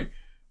Mulaney is like,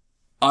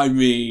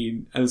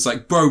 and it's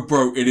like, bro,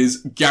 it is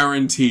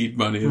guaranteed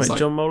money. It's like,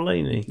 John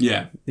Mulaney?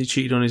 Yeah. He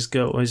cheated on his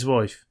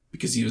wife.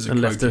 Because he was a and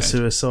cokehead. left her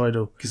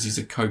suicidal. Because he's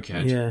a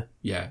cokehead. Yeah.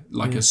 Yeah.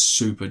 Like a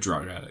super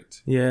drug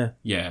addict. Yeah.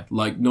 Yeah.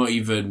 Like not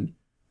even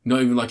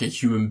like a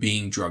human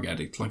being drug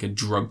addict, like a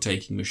drug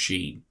taking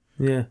machine.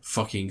 Yeah.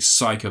 Fucking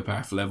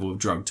psychopath level of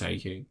drug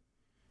taking.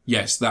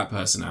 Yes, that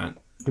person, Ant.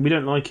 We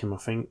don't like him, I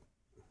think.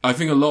 I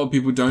think a lot of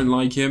people don't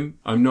like him.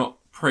 I'm not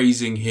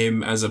praising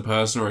him as a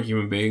person or a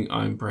human being.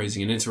 I'm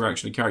praising an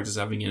interaction the character's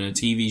having in a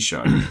TV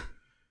show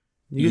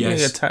You didn't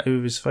get a tattoo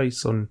of his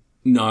face on.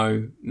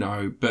 No.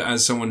 But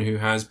as someone who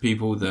has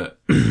people that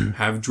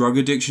have drug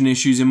addiction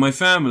issues in my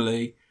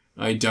family,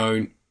 I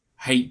don't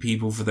hate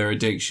people for their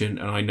addiction,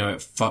 and I know it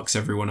fucks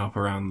everyone up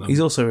around them.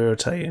 He's also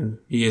irritating.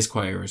 He is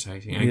quite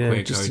irritating and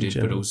queer-coded,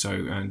 but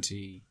also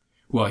anti...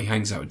 Well, he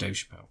hangs out with Dave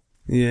Chappelle.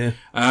 Yeah.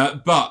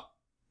 But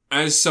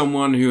as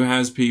someone who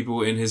has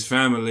people in his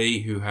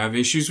family who have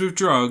issues with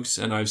drugs,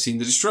 and I've seen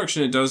the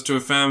destruction it does to a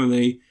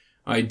family,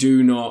 I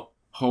do not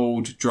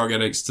hold drug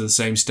addicts to the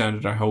same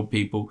standard I hold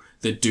people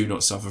that do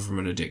not suffer from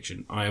an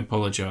addiction. I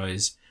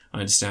apologise. I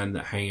understand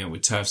that hanging out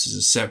with TERFs is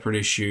a separate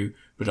issue,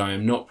 but I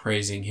am not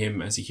praising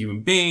him as a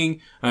human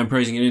being. I am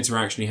praising an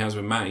interaction he has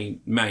with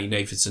Matty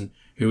Nathanson,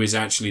 who is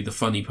actually the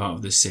funny part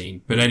of this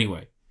scene. But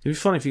anyway. It'd be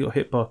funny if you got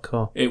hit by a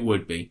car. It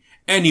would be.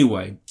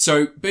 Anyway,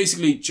 so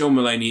basically John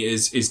Mulaney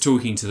is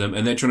talking to them,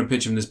 and they're trying to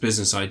pitch him this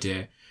business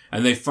idea.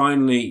 And they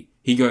finally,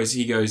 he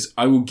goes,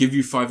 I will give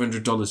you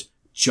 $500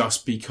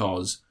 just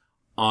because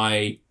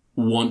I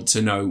want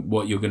to know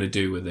what you're going to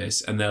do with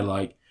this. And they're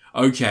like,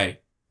 okay,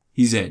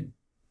 he's in.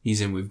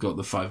 We've got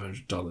the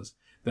 $500.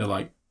 They're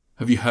like,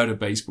 have you heard of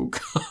baseball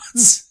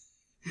cards?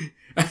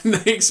 And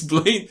they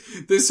explain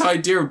this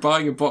idea of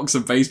buying a box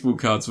of baseball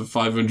cards for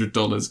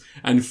 $500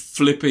 and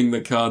flipping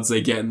the cards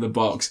they get in the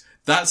box.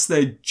 That's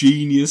their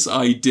genius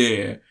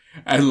idea.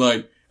 And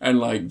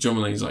John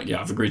Mulaney's like,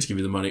 yeah, I've agreed to give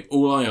you the money.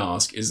 All I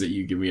ask is that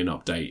you give me an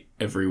update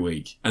every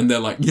week. And they're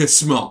like, yeah,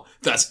 smart.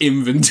 That's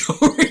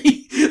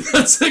inventory.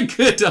 That's a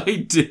good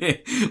idea.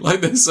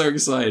 Like, they're so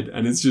excited,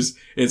 and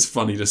it's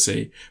funny to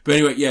see. But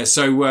anyway, yeah,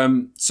 so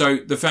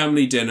the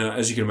family dinner,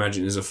 as you can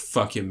imagine, is a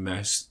fucking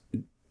mess.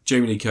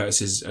 Jamie Lee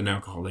Curtis is an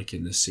alcoholic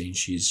in this scene.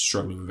 She's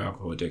struggling with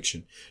alcohol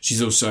addiction.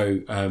 She's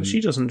also,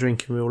 she doesn't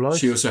drink in real life.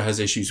 She also has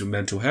issues with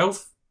mental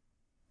health,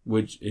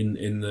 which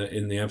in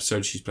the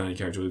episode, she's playing a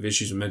character with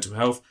issues with mental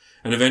health.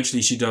 And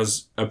eventually she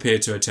does appear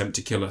to attempt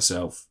to kill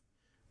herself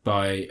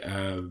by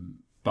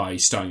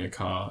starting a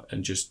car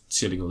and just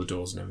sealing all the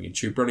doors and having a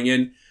tube running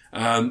in.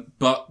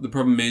 But the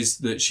problem is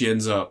that she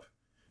ends up.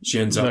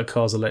 That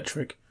car's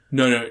electric.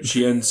 No.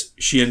 She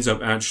ends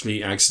up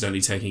actually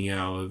accidentally taking it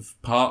out of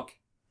park.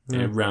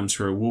 And it rams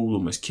through a wall,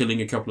 almost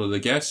killing a couple of the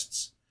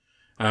guests.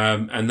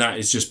 And that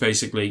is just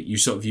basically,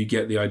 you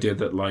get the idea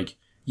that, like,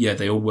 yeah,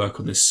 they all work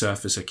on this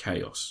surface of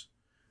chaos.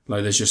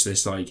 Like, there's just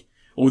this, like,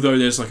 although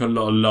there's, like, a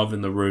lot of love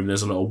in the room,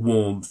 there's a lot of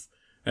warmth.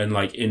 And,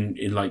 like, in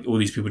like, all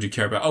these people do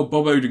care about,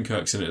 Bob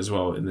Odenkirk's in it as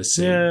well, in this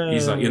scene. Yeah,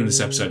 he's, like, in this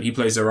episode. He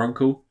plays their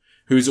uncle,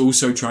 who is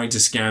also trying to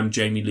scam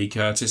Jamie Lee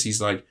Curtis.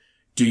 He's like,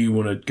 do you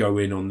want to go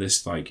in on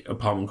this, like,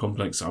 apartment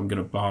complex I'm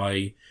going to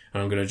buy,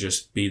 and I'm going to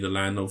just be the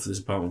landlord for this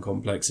apartment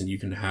complex, and you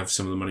can have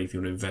some of the money if you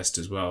want to invest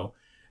as well.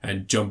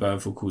 And John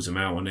Bernthal calls him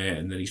out on it,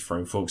 and then he's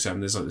throwing forks at him.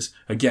 There's like this,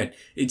 again,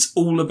 it's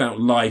all about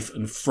life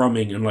and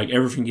frumming, and like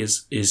everything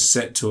is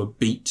set to a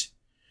beat.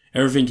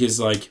 Everything is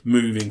like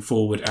moving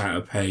forward at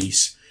a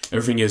pace.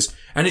 Everything is,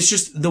 and it's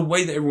just the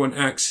way that everyone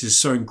acts is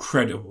so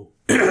incredible.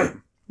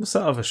 What's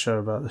that other show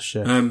about the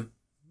chef?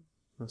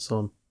 That's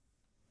on.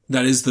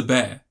 That is The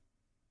Bear.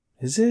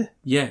 Is it?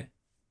 Yeah.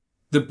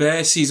 The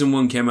Bear season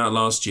 1 came out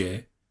last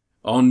year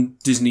on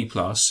Disney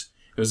Plus.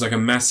 It was like a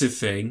massive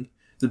thing.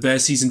 The Bear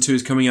season 2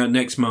 is coming out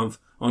next month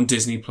on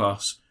Disney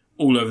Plus,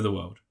 all over the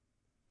world.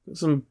 Got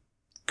some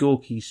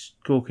gawkish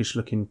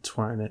looking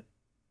twat in it.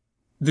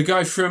 The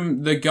guy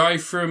from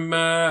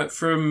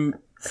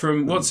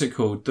what's it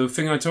called? The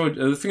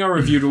thing I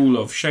reviewed all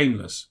of,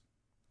 Shameless.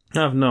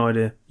 I have no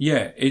idea.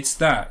 Yeah, it's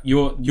that.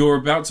 You're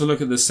about to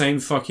look at the same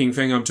fucking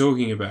thing I'm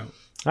talking about.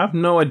 I have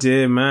no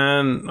idea,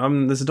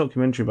 man. There's a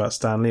documentary about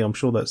Stanley. I'm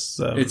sure that's...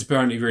 it's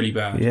apparently really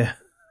bad. Yeah.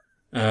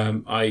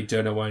 I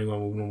don't know why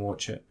anyone would want to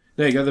watch it.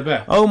 There you go, The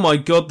Bear. Oh my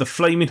god, the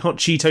Flaming Hot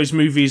Cheetos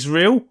movie is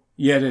real?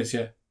 Yeah, it is,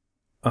 yeah.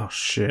 Oh,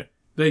 shit.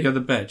 There you go, The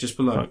Bear, just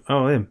below.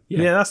 Oh, him.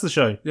 Yeah, that's the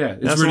show. Yeah,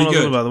 it's that's really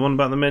good. The one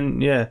about the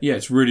men, yeah. Yeah,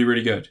 it's really,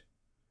 really good.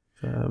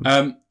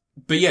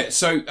 But yeah,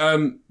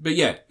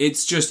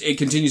 it's just, it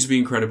continues to be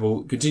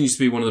incredible. It continues to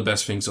be one of the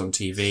best things on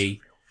TV.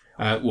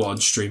 On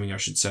streaming, I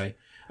should say.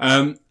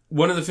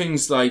 One of the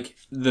things, like,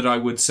 that I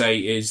would say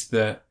is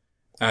that,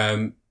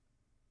 no.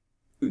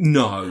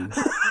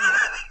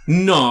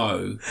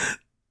 No.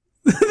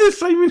 The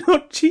Flaming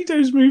Hot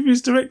Cheetos movie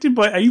is directed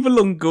by Eva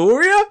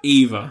Longoria?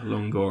 Eva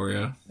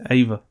Longoria.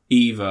 Eva.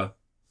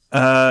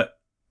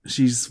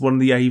 She's one of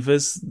the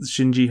Avas.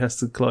 Shinji has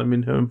to climb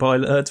in her and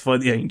pilot her to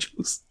find the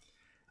angels.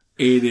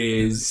 It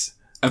is.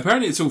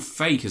 Apparently it's all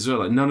fake as well.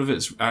 Like, none of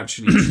it's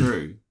actually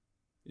true,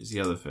 is the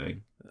other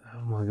thing.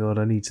 Oh my god,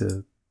 I need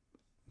to...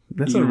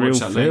 That's a real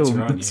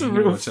film. That's a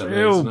real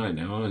film. Tonight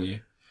now, aren't you?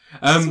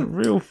 That's a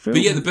real film.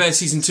 But yeah, The Bear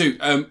season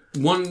 2.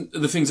 One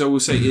of the things I will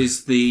say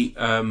is the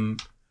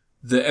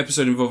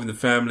episode involving the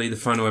family, the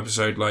final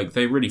episode, like,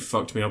 they really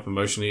fucked me up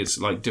emotionally. It's,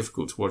 like,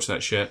 difficult to watch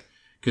that shit.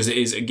 Because it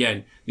is,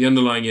 again, the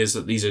underlying is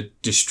that these are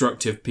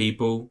destructive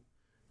people,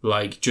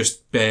 like,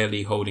 just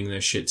barely holding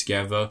their shit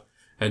together.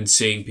 And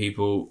seeing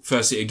people,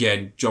 firstly,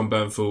 again, John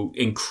Bernthal,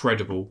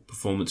 incredible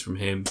performance from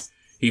him.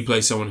 He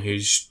plays someone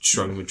who's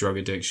struggling with drug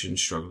addiction,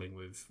 struggling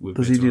with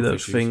Does he do that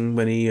issues. Thing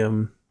when he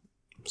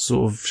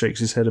sort of shakes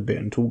his head a bit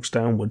and talks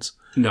downwards.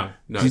 No,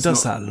 he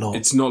does that a lot.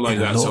 It's not like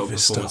that sort of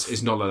performance. Stuff.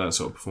 It's not like that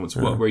sort of performance.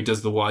 Yeah. Where he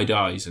does the wide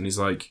eyes and he's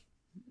like,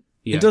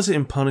 yeah. He does it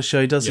in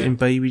Punisher. He does it in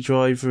Baby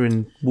Driver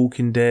and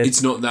Walking Dead.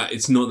 It's not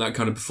that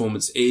kind of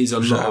performance. It is a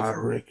lot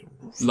of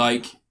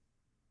like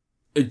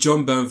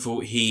John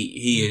Bernthal.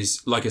 He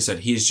is, like I said,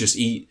 he is just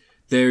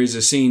there is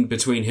a scene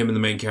between him and the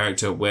main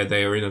character where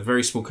they are in a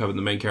very small cupboard.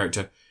 The main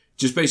character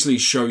just basically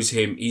shows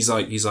him. He's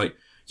like,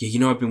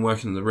 yeah, I've been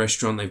working in the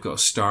restaurant. They've got a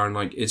star, and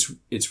like,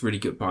 it's really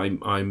good. But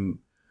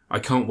I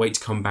can't wait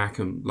to come back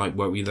and like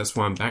work with you. That's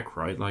why I'm back,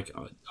 right? Like,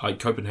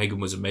 Copenhagen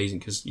was amazing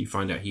because you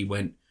find out he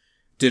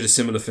did a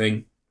similar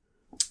thing,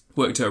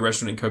 worked at a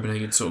restaurant in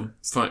Copenhagen, sort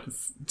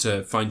of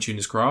to fine tune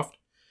his craft.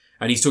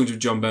 And he's talking to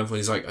John Bernthal.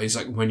 He's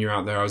like, when you're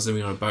out there, I was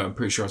living on a boat. I'm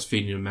pretty sure I was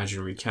feeding an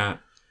imaginary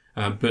cat.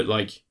 But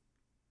like,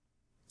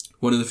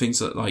 one of the things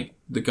that like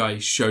the guy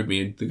showed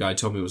me and the guy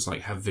told me was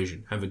like, have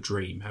vision, have a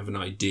dream, have an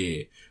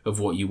idea of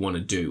what you want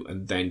to do,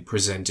 and then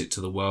present it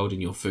to the world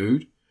in your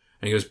food.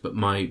 And he goes, but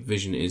my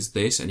vision is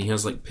this. And he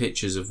has like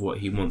pictures of what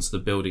he wants the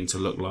building to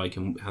look like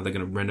and how they're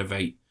going to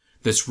renovate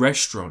this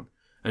restaurant.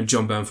 And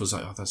John Bernthal's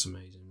like, oh, that's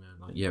amazing, man.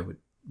 Like, yeah,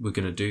 we're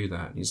going to do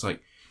that. And he's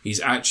like, he's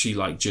actually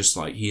like, just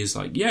like, he is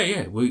like,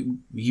 yeah,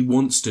 he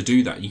wants to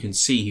do that. You can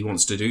see he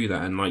wants to do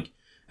that. And like,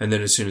 and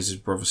then as soon as his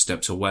brother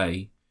steps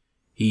away,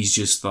 he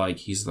just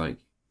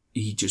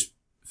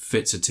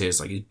fits of tears,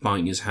 like he's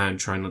biting his hand,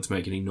 trying not to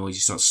make any noise. He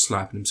starts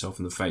slapping himself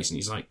in the face, and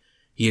he's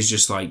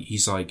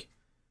like,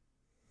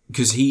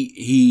 because he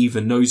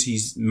either knows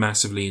he's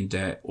massively in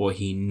debt, or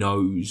he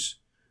knows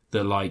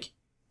that like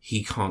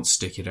he can't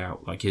stick it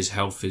out. Like his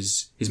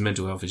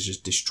mental health is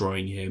just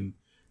destroying him.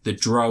 The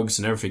drugs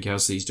and everything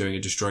else that he's doing are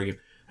destroying him,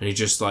 and he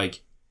just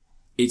like,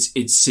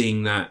 it's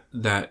seeing that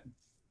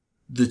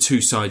the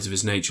two sides of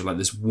his nature, like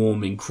this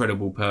warm,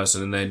 incredible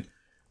person, and then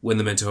when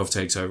the mental health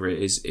takes over,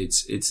 it's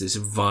this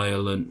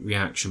violent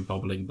reaction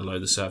bubbling below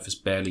the surface,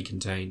 barely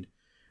contained.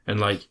 And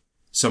like,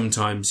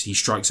 sometimes he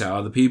strikes out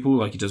other people,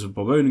 like he does with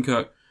Bob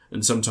Odenkirk,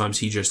 and sometimes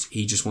he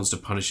just wants to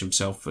punish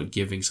himself for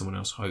giving someone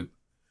else hope.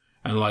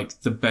 And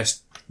like,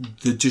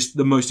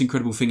 the most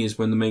incredible thing is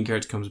when the main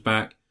character comes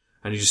back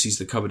and he just sees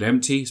the cupboard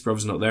empty, his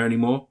brother's not there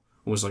anymore,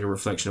 almost like a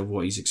reflection of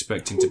what he's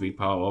expecting to be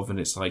part of, and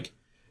it's like,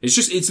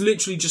 it's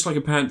literally just like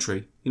a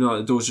pantry. You know,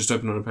 like the door's just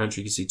open on a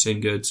pantry, you can see tin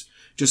goods.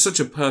 Just such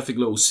a perfect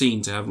little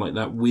scene to have like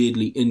that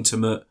weirdly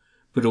intimate,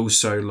 but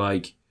also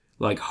like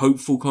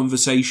hopeful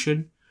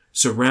conversation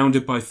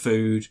surrounded by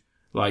food.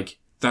 Like,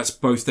 that's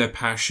both their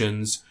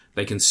passions.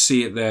 They can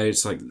see it there.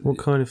 It's like, what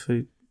kind of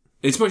food?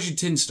 It's mostly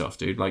tin stuff,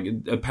 dude. Like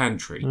a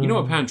pantry. You know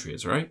what a pantry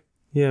is, right?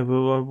 Yeah,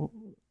 but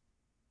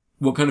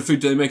what kind of food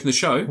do they make in the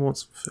show? I want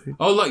some food.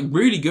 Oh, like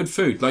really good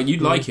food. Like,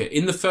 you'd like it.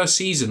 In the first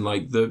season,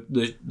 like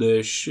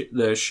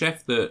the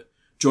chef that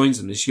joins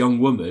them, this young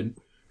woman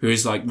who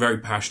is like very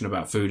passionate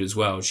about food as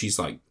well. She's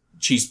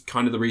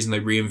kind of the reason they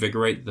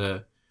reinvigorate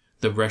the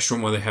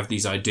restaurant, where they have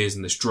these ideas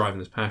and this drive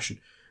and this passion.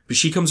 But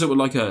she comes up with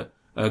like a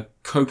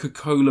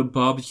Coca-Cola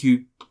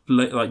barbecue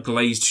like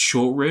glazed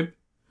short rib.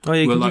 Oh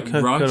yeah, you with, can like, do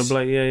Coca-Cola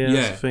rice.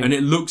 Yeah. And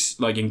it looks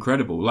like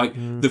incredible. Like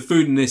the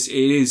food in this, it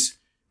is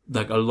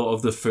like a lot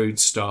of the food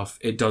stuff.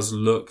 It does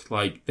look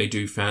like they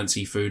do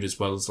fancy food as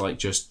well as like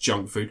just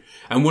junk food.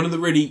 And one of the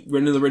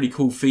really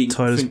cool feats.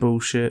 Tyler's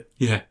bullshit.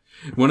 Yeah,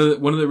 one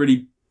of the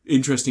really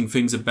interesting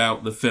things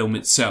about the film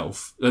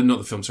itself,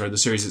 the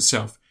series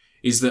itself,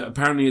 is that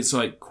apparently it's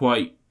like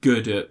quite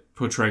good at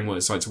portraying what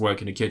it's like to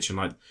work in a kitchen.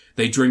 Like,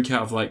 they drink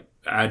out of like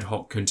ad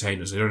hoc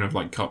containers. They don't have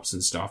like cups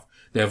and stuff.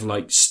 They have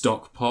like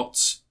stock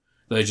pots.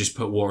 They just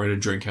put water in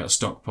and drink out of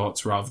stock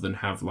pots rather than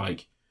have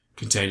like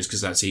containers,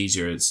 because that's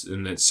easier. It's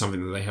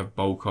something that they have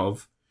bulk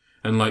of.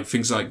 And like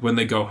things like when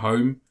they go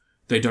home,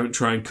 they don't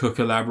try and cook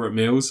elaborate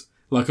meals.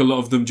 Like, a lot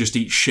of them just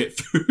eat shit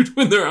food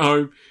when they're at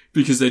home,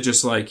 because they're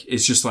just like,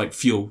 it's just like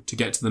fuel to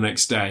get to the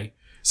next day.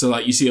 So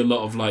like, you see a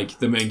lot of like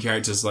the main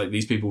characters, like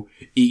these people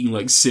eating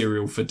like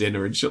cereal for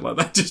dinner and shit like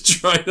that, just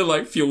trying to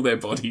like fuel their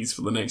bodies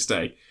for the next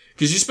day.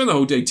 Because you spend the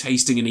whole day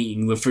tasting and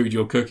eating the food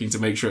you're cooking to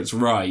make sure it's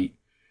right.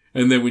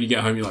 And then when you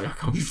get home, you're like, I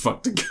can't be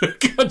fucked to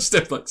cook. I just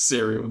have like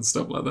cereal and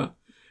stuff like that.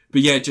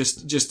 But yeah,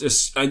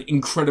 just an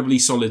incredibly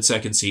solid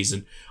second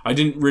season. I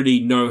didn't really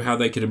know how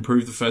they could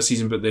improve the first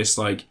season, but this,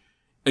 like,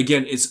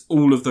 again, it's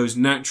all of those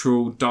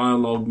natural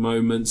dialogue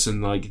moments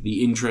and like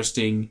the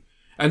interesting,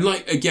 and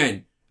like,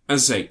 again,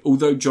 as I say,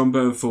 although John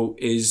Bernthal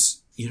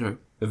is, you know,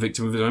 a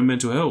victim of his own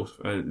mental health,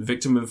 a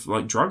victim of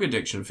like drug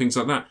addiction, things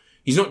like that,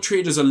 he's not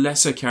treated as a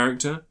lesser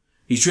character.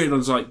 He's treated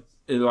as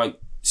like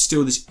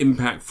still this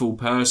impactful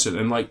person.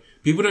 And like,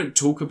 people don't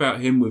talk about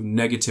him with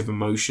negative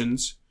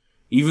emotions.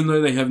 Even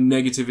though they have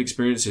negative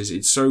experiences,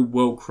 it's so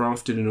well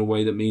crafted in a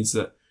way that means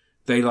that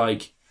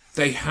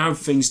they have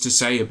things to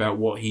say about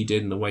what he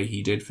did and the way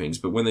he did things.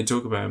 But when they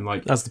talk about him,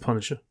 like, as the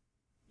Punisher.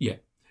 Yeah.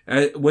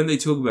 When they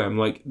talk about him,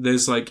 like,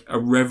 there's like a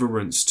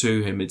reverence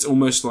to him. It's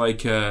almost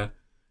like,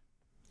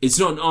 it's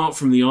not an art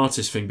from the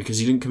artist thing, because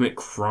he didn't commit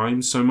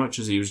crime so much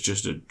as he was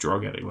just a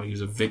drug addict. Like, he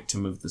was a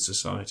victim of the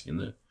society and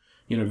the,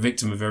 you know,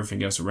 victim of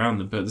everything else around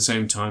them. But at the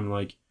same time,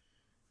 like,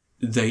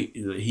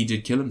 he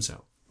did kill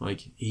himself.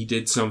 Like, he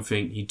did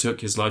something, he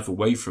took his life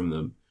away from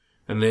them,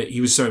 and he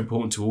was so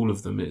important to all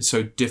of them. It's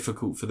so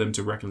difficult for them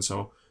to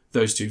reconcile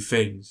those two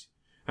things.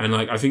 And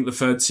like, I think the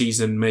third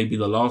season may be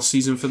the last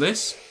season for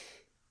this.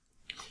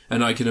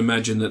 And I can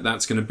imagine that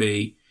that's going to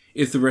be,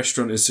 if the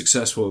restaurant is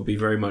successful, it'll be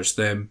very much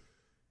them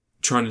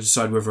trying to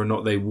decide whether or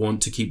not they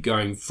want to keep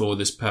going for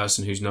this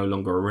person who's no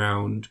longer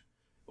around,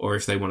 or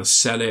if they want to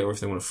sell it, or if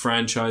they want to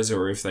franchise it,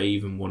 or if they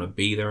even want to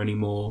be there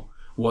anymore,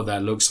 what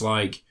that looks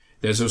like.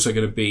 There's also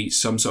going to be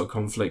some sort of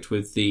conflict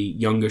with the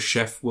younger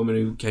chef woman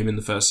who came in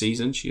the first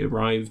season. She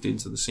arrived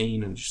into the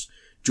scene and just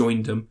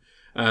joined them.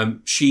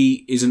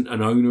 She isn't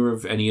an owner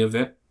of any of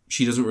it.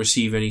 She doesn't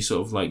receive any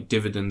sort of like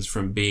dividends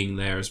from being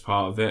there as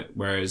part of it,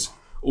 whereas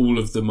all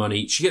of the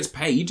money, she gets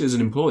paid as an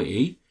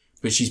employee,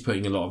 but she's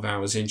putting a lot of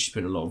hours in, she's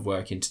putting a lot of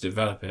work in to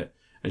develop it,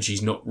 and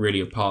she's not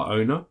really a part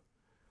owner.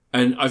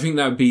 And I think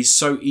that would be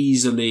so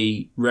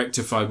easily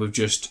rectified with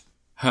just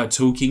her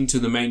talking to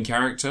the main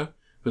character.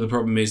 But the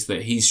problem is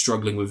that he's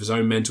struggling with his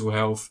own mental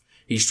health.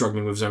 He's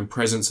struggling with his own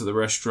presence at the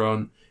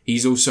restaurant.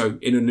 He's also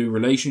in a new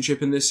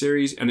relationship in this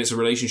series, and it's a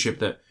relationship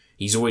that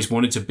he's always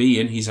wanted to be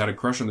in. He's had a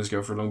crush on this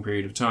girl for a long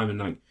period of time, and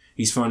like,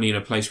 he's finally in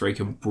a place where he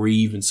can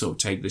breathe and sort of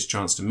take this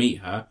chance to meet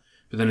her.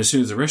 But then as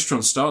soon as the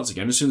restaurant starts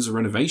again, as soon as the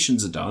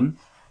renovations are done,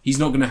 he's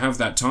not going to have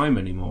that time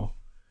anymore.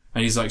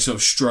 And he's like sort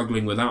of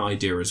struggling with that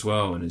idea as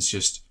well. And it's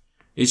just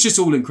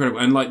all incredible.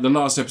 And like, the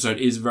last episode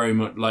is very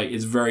much like,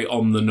 it's very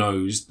on the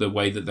nose, the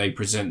way that they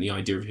present the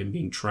idea of him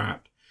being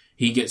trapped.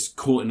 He gets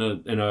caught in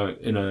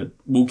a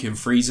walk-in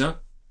freezer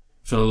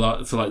for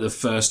like the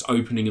first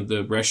opening of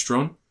the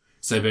restaurant.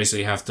 So they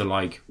basically have to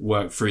like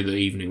work through the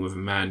evening with a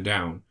man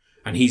down.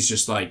 And he's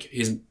just like,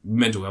 his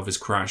mental health is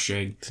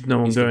crashing. Did no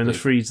one go in the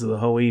freezer the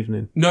whole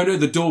evening? No,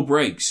 the door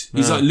breaks.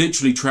 He's like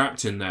literally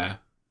trapped in there.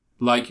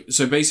 Like,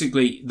 so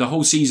basically the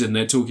whole season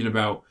they're talking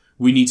about,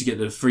 we need to get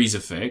the freezer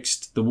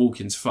fixed. The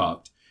walk-in's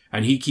fucked.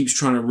 And he keeps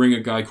trying to ring a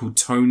guy called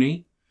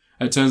Tony.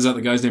 It turns out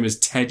the guy's name is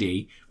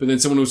Teddy, but then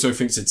someone also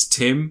thinks it's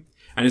Tim.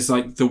 And it's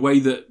like, the way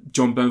that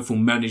John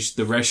Bernthal managed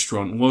the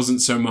restaurant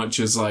wasn't so much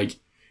as like,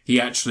 he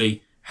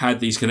actually had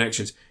these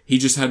connections. He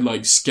just had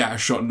like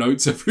scattershot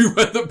notes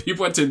everywhere that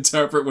people had to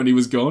interpret when he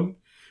was gone.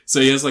 So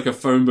he has like a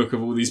phone book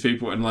of all these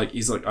people, and like,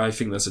 he's like, I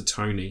think that's a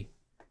Tony.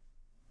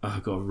 Oh,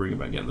 I've got to ring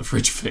about getting the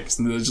fridge fixed.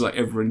 And then just like,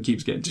 everyone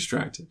keeps getting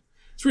distracted.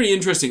 It's really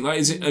interesting. Like,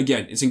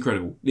 it's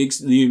incredible.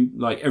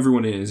 Like,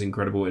 everyone in it is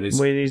incredible. It is.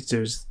 What he needs to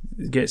do is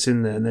gets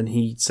in there and then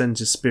he sends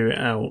his spirit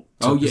out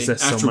to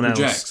possess someone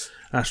else.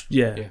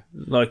 Yeah,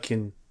 like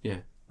in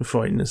The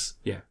Frighteners.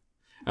 Yeah.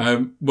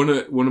 One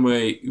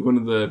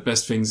of the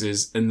best things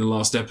is in the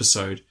last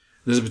episode,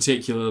 there's a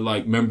particular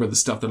like member of the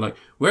staff. They're like,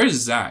 "Where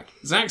is Zach?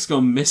 Zach's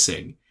gone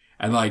missing."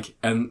 And like,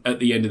 and at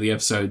the end of the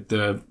episode,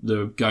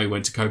 the guy who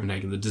went to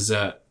Copenhagen,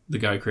 the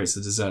guy who creates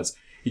the desserts,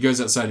 he goes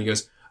outside and he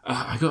goes,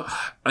 I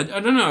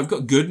don't know, I've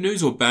got good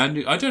news or bad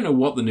news. I don't know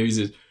what the news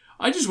is.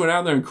 I just went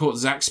out there and caught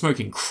Zach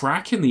smoking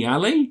crack in the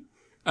alley.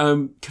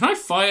 Can I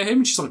fire him?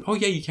 And she's like, oh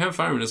yeah, you can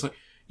fire him. And it's like,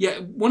 yeah,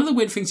 one of the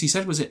weird things he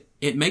said was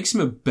it makes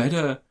him a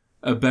better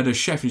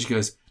chef. And she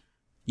goes,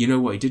 you know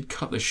what? He did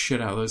cut the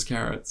shit out of those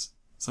carrots.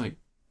 It's like,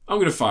 I'm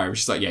going to fire him.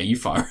 She's like, yeah, you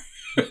fire him.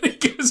 And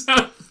he goes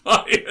out and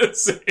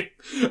fires him.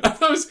 And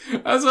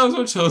as I was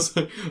watching, I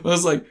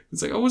was like,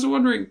 I was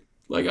wondering,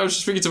 like, I was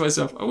just thinking to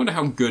myself, I wonder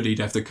how good he'd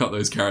have to cut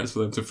those carrots for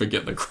them to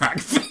forget the crack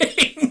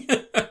thing.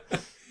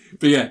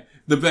 But yeah,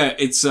 the bear,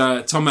 it's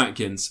Tom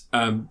Atkins.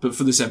 But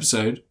for this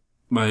episode,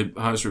 my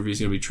highest review is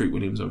going to be Treat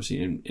Williams,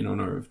 obviously in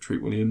honor of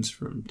Treat Williams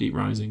from Deep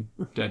Rising,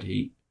 Dead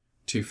Heat.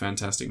 Two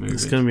fantastic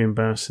movies. It's going to be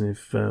embarrassing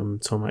if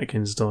Tom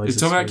Atkins dies. If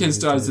Tom Atkins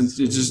dies, then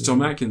it's just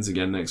Tom Atkins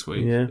again next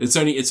week. Yeah. It's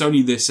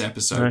only this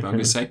episode, but I'm going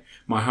to say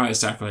my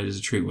highest accolade is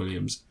a Treat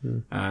Williams.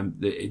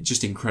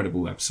 Just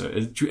incredible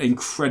episode.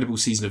 Incredible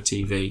season of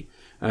TV.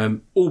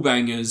 All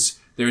bangers.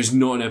 There is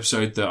not an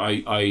episode that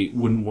I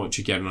wouldn't watch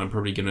again, and I'm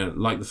probably going to,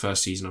 like the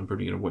first season, I'm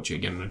probably going to watch it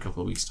again in a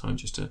couple of weeks' time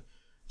just to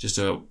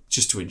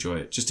enjoy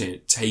it, just to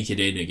take it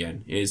in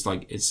again. It's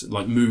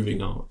like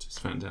moving art. It's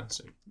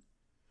fantastic.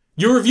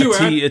 Your review,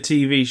 a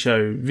TV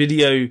show,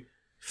 video,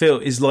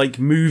 film is like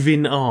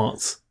moving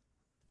art.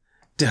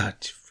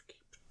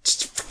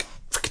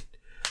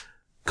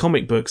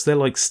 Comic books, they're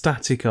like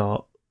static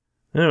art.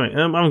 Anyway, I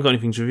haven't got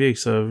anything to review,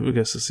 so I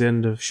guess that's the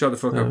end of... Shut the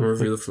fuck up and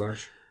review The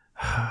Flash.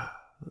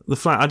 The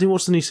Flash. I didn't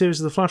watch the new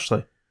series of The Flash,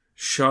 though.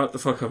 Shut the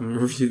fuck up and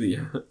review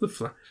the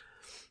Flash.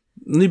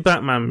 New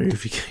Batman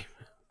movie came out.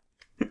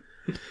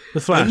 The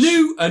Flash.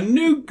 A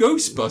new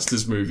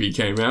Ghostbusters movie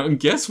came out, and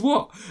guess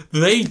what?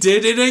 They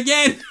did it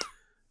again!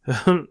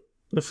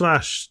 The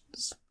Flash.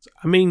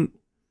 I mean,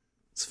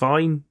 it's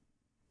fine.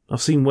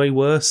 I've seen way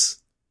worse.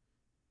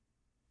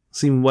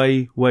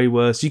 Way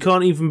worse. You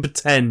can't even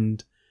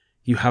pretend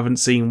you haven't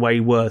seen way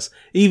worse.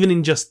 Even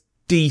in just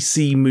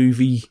DC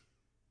movie.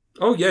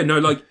 Oh yeah, no,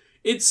 like,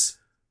 it's...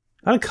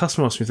 I had a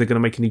customer ask me if they're going to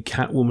make a new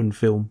Catwoman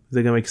film. If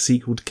they're going to make a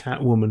sequel to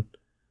Catwoman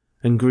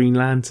and Green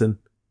Lantern.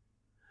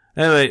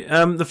 Anyway,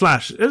 The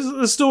Flash.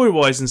 The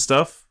story-wise and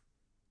stuff,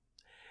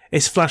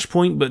 it's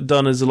Flashpoint, but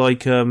done as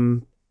like,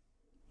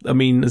 I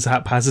mean, as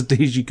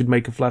haphazardly as you could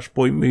make a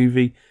Flashpoint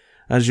movie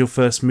as your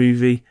first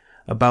movie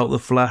about the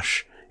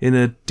Flash in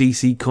a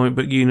DC comic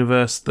book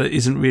universe that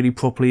isn't really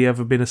properly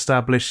ever been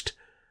established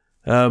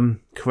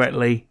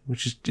correctly,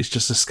 which is it's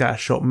just a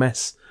scattershot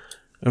mess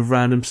of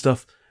random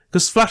stuff.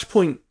 Because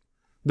Flashpoint,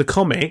 the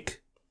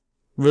comic,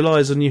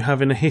 relies on you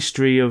having a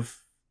history of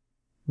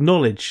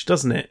knowledge,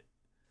 doesn't it?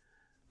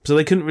 So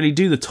they couldn't really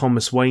do the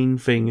Thomas Wayne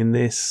thing in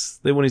this.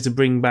 They wanted to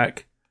bring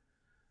back...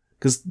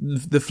 Because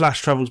the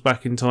Flash travels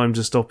back in time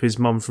to stop his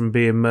mum from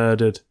being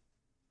murdered.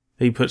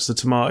 He puts the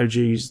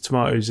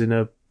tomatoes in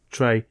a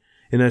tray,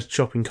 in a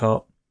shopping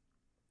cart.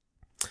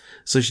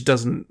 So she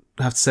doesn't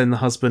have to send the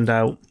husband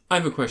out. I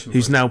have a question for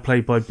who's you. now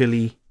played by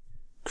Billy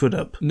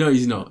Crudup. No,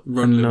 he's not.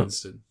 Ron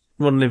Livingston.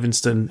 Ron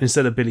Livingston,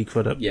 instead of Billy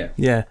Crudup. Yeah.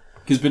 Yeah.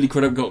 Because Billy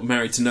Crudup got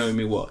married to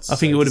Naomi Watts. I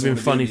think it would have been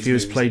funny if he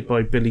was played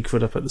by Billy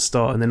Crudup at the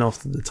start, and then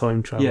after the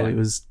time travel, it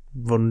was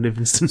Ron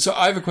Livingston. So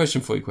I have a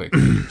question for you, quick.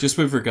 Just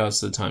with regards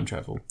to the time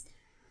travel.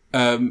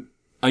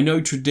 I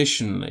know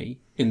traditionally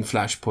in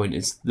Flashpoint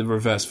it's the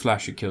Reverse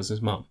Flash who kills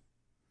his mum.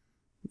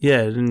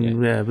 Yeah,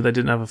 but they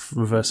didn't have a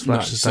Reverse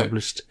Flash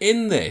established. So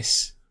in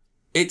this,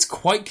 it's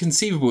quite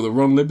conceivable that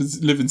Ron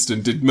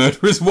Livingston did murder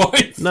his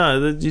wife.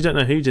 No, you don't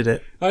know who did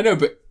it. I know,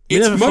 but you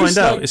never find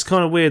out. It's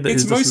kind of weird that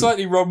it's most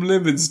likely Ron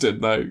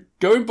Livingston, though.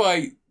 Going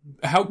by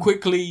how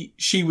quickly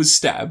she was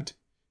stabbed,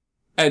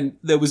 and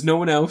there was no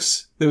one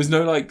else. There was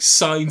no like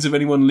signs of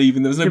anyone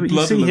leaving. There was no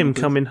blood. You see him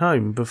coming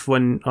home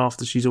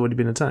after she's already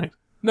been attacked.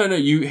 No,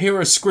 you hear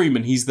her scream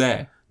and he's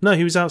there. No,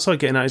 he was outside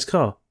getting out his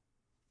car.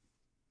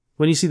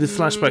 When you see the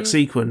flashback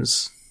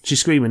sequence, she's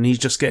screaming, he's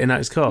just getting out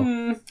his car.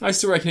 I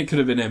still reckon it could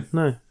have been him.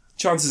 No.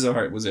 Chances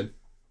are it was him.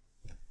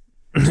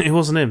 It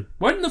wasn't him.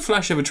 Why didn't the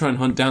Flash ever try and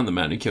hunt down the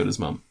man who killed his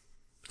mum?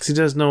 Because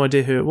he has no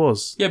idea who it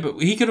was. Yeah, but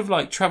he could have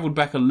like travelled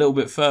back a little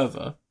bit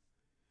further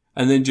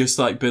and then just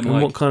like been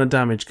and what kind of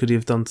damage could he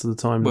have done to the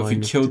timeline? What if he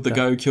killed the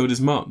guy who killed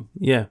his mum?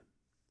 Yeah.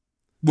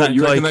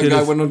 You reckon that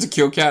guy went on to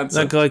cure cancer?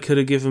 That guy could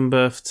have given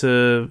birth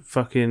to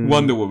fucking...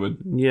 Wonder Woman.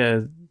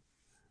 Yeah.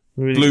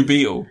 Really. Blue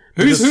Beetle.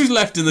 Who's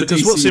left in the DC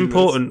Because what's universe?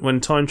 important when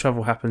time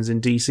travel happens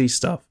in DC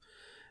stuff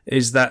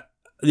is that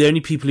the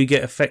only people who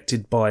get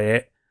affected by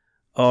it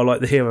are like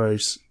the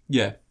heroes.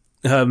 Yeah.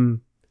 Do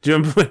you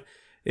remember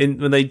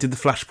when they did the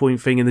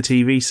Flashpoint thing in the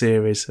TV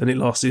series and it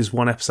lasted just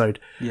one episode?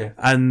 Yeah.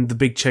 And the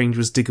big change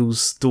was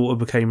Diggle's daughter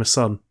became a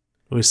son,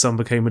 or his son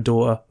became a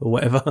daughter, or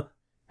whatever.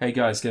 Hey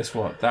guys, guess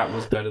what? That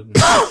was better than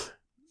this.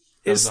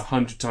 That was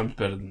 100 times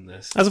better than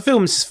this. As a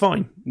film, this is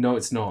fine. No,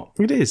 it's not.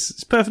 It is.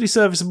 It's perfectly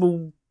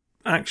serviceable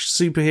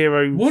action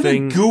superhero what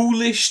thing. What a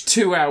ghoulish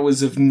 2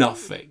 hours of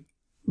nothing.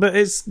 But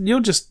you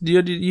just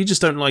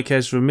don't like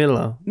Ezra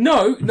Miller.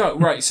 No,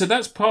 right. So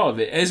that's part of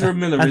it. Ezra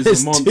Miller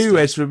is a monster. There's 2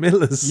 Ezra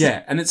Millers.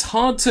 Yeah, and it's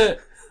hard to...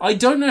 I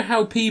don't know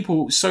how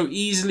people so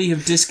easily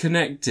have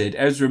disconnected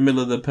Ezra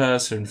Miller the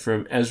person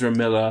from Ezra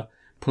Miller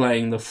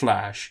playing the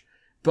Flash.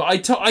 But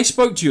I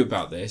spoke to you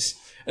about this,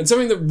 and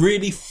something that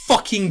really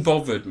fucking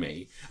bothered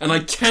me, and I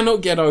cannot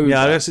get over.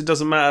 Yeah, I guess it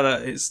doesn't matter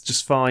that it's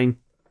just fine.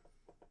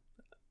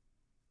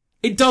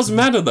 It does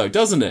matter though,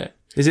 doesn't it?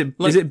 Is it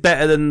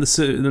better than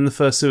the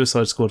first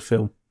Suicide Squad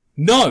film?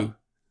 No.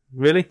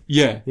 Really?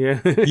 Yeah. Yeah.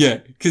 Yeah,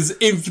 because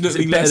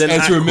infinitely less than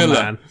Ezra Aquaman?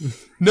 Miller.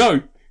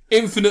 No,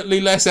 infinitely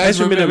less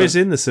Ezra Miller. Is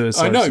in the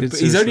Suicide. I know, but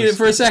he's only in it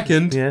for a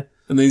second. Yeah.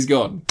 And then he's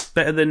gone.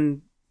 Better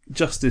than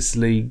Justice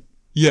League.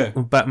 Yeah.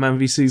 Or Batman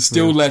v Superman.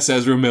 Still less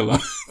Ezra Miller.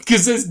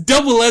 Because there's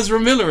double Ezra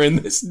Miller in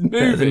this movie.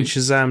 Better than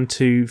Shazam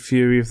 2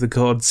 Fury of the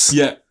Gods.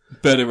 Yeah.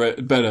 Better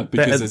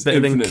because there's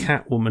better infinite. Than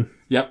Catwoman.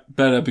 Yep.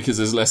 Better because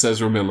there's less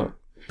Ezra Miller.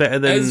 Better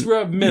than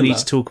Ezra Miller. We Need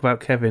to Talk About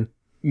Kevin.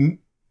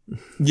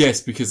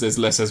 Yes, because there's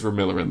less Ezra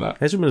Miller in that.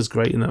 Ezra Miller's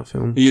great in that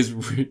film. He is.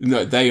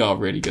 No, they are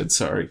really good.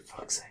 Sorry.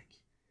 Fuck's sake.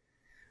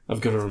 I've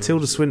got to.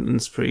 Tilda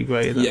Swinton's pretty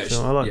great in that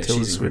film. I like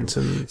Tilda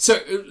Swinton. So,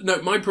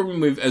 no, my problem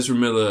with Ezra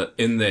Miller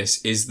in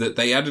this is that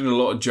they added a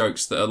lot of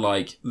jokes that are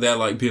like, they're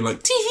like being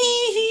like,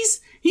 tee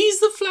he's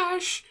the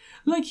Flash.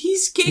 Like,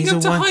 he's getting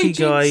up to hijinks. He's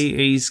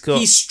a wacky guy.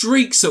 He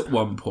streaks at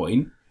one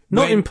point.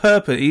 Not in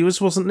purpose. He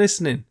wasn't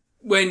listening.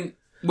 When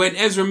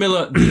Ezra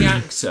Miller, the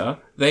actor,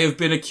 they have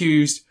been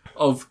accused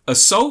of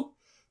assault.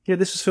 Yeah,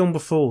 this was filmed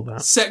before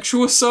that.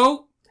 Sexual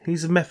assault.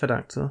 He's a method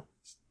actor.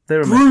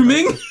 They're a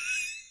grooming. Method actor.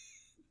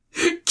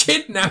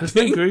 Kidnapping. There's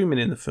no grooming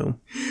in the film.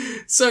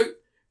 So,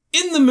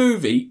 in the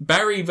movie,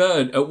 Barry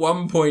Verne at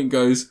one point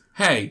goes,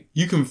 hey,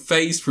 you can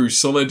phase through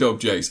solid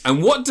objects.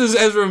 And what does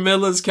Ezra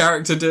Miller's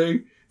character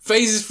do?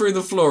 Phases through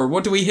the floor.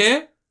 What do we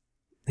hear?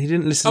 He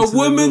didn't listen to a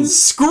woman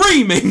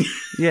screaming.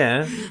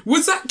 Yeah.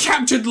 Was that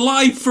captured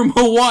live from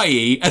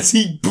Hawaii as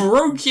he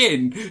broke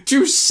in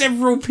to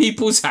several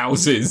people's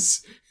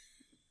houses?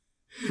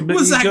 But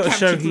you've got to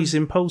show he's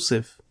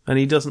impulsive and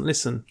he doesn't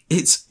listen.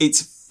 It's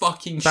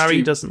fucking Barry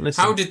stupid. Doesn't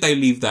listen. How did they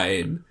leave that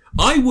in?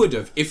 I would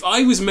have, if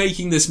I was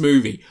making this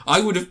movie,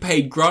 I would have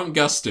paid Grant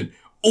Gustin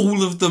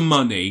all of the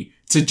money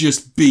to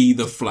just be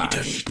the Flash.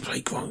 You don't need to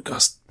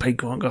pay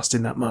Grant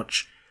Gustin that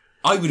much.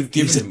 I would have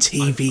given him. He's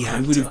a TV actor.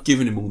 I would have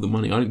given him all the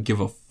money. I don't give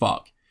a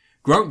fuck.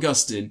 Grant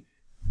Gustin,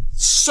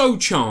 so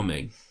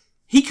charming.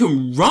 He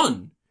can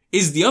run.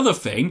 Is the other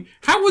thing.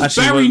 How was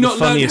Actually, Barry the not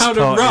learning funniest how to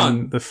part run?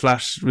 in The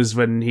Flash was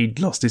when he'd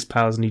lost his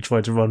powers and he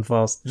tried to run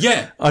fast.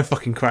 Yeah. I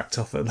fucking cracked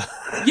off at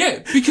that.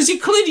 Yeah, because he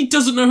clearly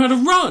doesn't know how to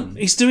run.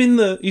 He's doing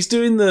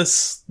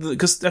this,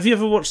 because have you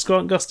ever watched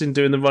Grant Gustin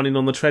doing the running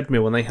on the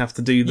treadmill when they have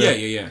to do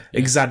the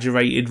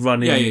exaggerated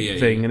running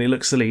thing and it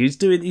looks silly? He's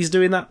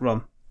doing that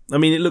run. I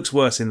mean, it looks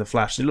worse in The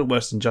Flash. It looked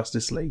worse in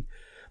Justice League.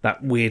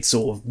 That weird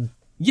sort of...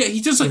 Yeah,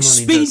 he does like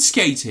speed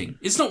skating.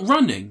 It's not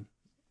running.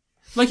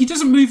 Like, he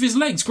doesn't move his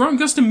legs. Grant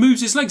Gustin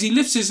moves his legs. He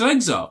lifts his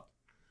legs up.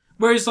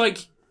 Whereas,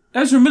 like,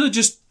 Ezra Miller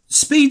just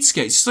speed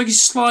skates. It's like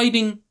he's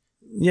sliding.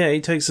 Yeah,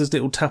 he takes his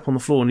little tap on the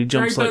floor and he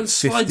jumps Barry like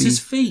Burns 50. slides his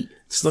feet.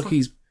 It's like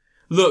he's...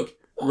 Look,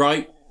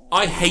 right,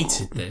 I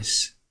hated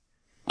this.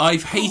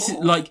 I've hated,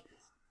 like...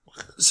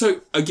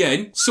 So,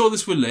 again, saw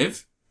this with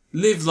Liv.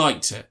 Liv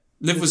liked it.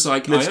 Liv was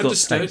like, Liv's I got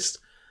understood. taste.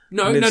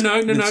 No.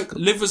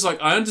 Liv was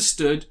like, I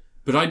understood,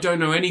 but I don't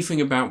know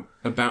anything about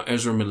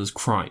Ezra Miller's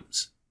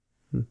crimes.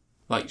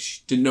 Like,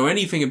 she didn't know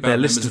anything about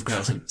them as a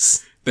person.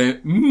 Crimes. They're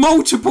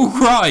multiple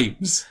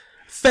crimes.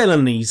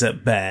 Felonies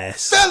at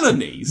best.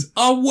 Felonies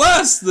are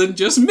worse than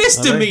just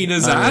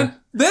misdemeanors, Ad.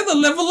 They're the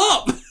level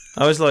up.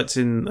 I always liked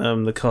in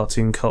the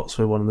cartoon Cops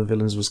where one of the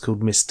villains was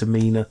called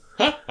Misdemeanor.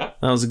 That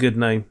was a good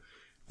name.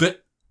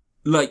 But,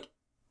 like,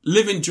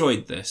 Liv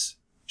enjoyed this.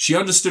 She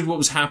understood what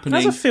was happening.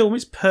 As a film,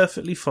 it's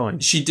perfectly fine.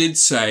 She did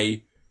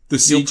say the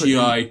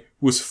CGI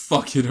was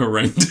fucking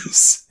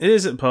horrendous. It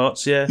is at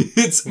parts, yeah.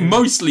 It's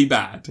mostly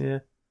bad. Yeah.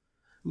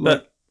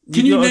 But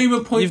can you name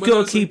a point? You've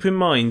got to keep in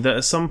mind that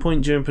at some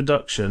point during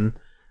production,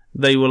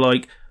 they were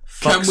like,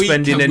 fuck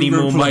spending any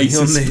more money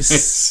on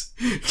this.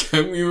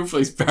 Can we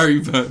replace Barry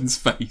Burton's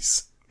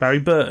face? Barry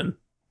Burton?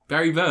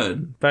 Barry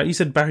Burton. You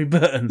said Barry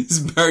Burton. It's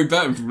Barry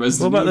Burton from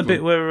Resident What about Evil. the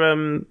bit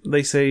where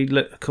they say,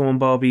 come on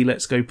Barbie,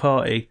 let's go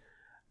party,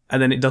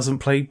 and then it doesn't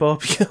play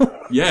Barbie Girl?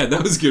 Yeah,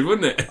 that was good,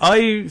 wasn't it?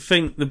 I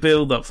think the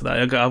build-up for that,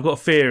 I've got a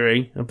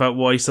theory about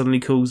why he suddenly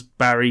calls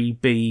Barry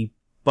B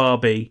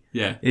Barbie.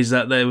 Yeah. Is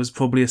that there was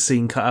probably a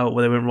scene cut out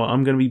where they went, right,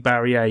 I'm going to be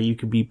Barry A, you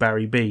can be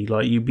Barry B.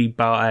 Like, you be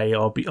Bar A,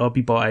 I'll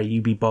be Bar A,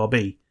 you be Bar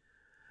B.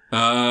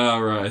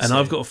 Right. And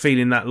I've got a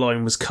feeling that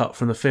line was cut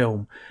from the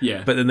film.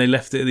 Yeah. But then they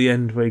left it at the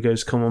end where he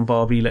goes, come on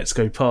Barbie, let's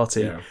go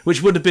party. Yeah.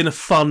 Which would have been a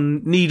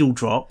fun needle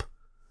drop.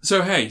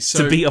 So, hey,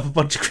 to beat up a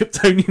bunch of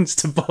Kryptonians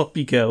to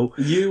Barbie Girl.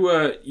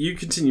 You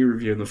continue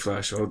reviewing The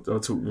Flash. I'll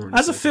talk more.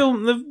 As a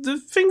film,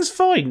 the thing's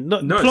fine. No,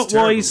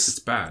 plot-wise, it's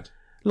bad.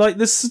 Like,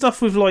 there's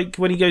stuff with, like,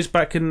 when he goes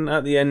back and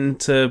at the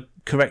end to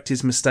correct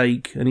his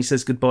mistake and he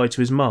says goodbye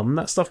to his mum,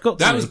 that stuff got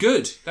to me. That was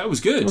good. That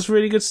was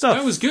really good stuff.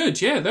 That was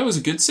good, yeah. That was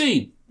a good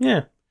scene.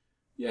 Yeah.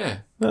 Yeah.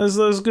 That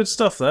was good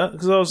stuff, that.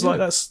 Because I was like,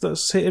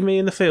 that's hitting me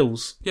in the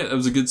feels. Yeah, that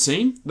was a good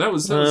scene. That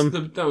was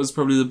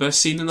probably the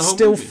best scene in the whole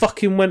still movie.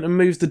 Fucking went and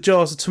moved the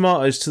jars of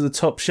tomatoes to the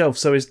top shelf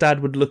so his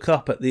dad would look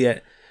up at the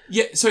end.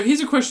 Yeah, so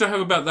here's a question I have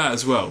about that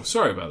as well.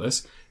 Sorry about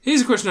this.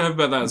 Here's a question I have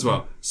about that as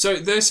well. So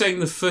they're saying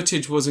the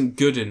footage wasn't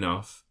good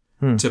enough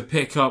to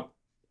pick up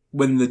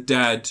when the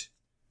dad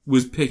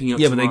was picking up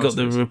tomatoes. But they got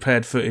the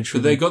repaired footage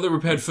they got the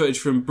repaired footage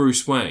from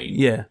Bruce Wayne.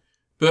 Yeah.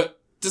 But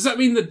does that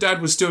mean that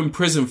dad was still in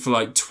prison for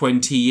like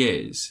 20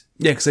 years?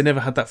 Yeah, because they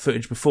never had that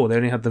footage before. They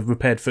only had the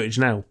repaired footage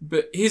now.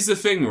 But here's the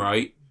thing,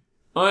 right?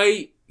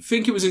 I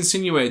think it was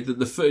insinuated that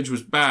the footage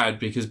was bad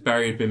because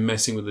Barry had been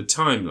messing with the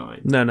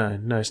timeline.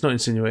 No, it's not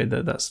insinuated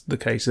that that's the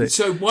case.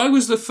 So why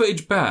was the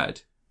footage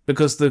bad?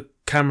 Because the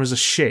cameras are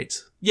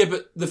shit. Yeah,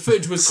 but the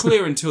footage was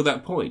clear until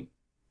that point.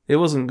 It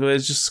wasn't good.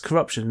 It's just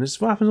corruption. It's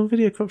what happens on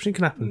video. Corruption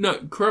can happen. No,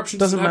 corruption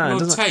doesn't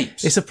happen on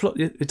tapes. It's a plot.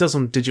 It does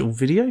on digital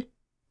video.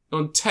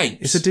 On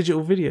tapes. It's a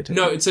digital video tape.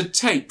 No, it's a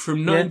tape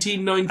from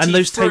 1993. And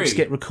those tapes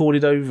get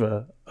recorded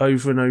over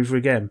and over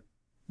again.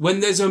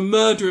 When there's a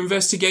murder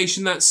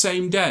investigation that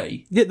same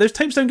day. Yeah, those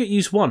tapes don't get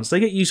used once.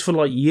 They get used for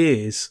like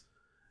years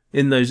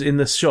in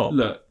the shop.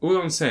 Look, all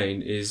I'm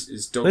saying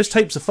is those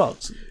tapes are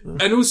fucked.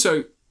 And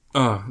also,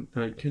 no,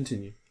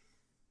 continue.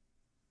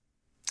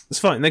 It's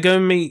fine. They go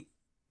and meet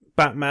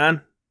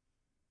Batman.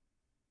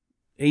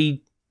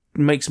 He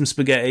makes some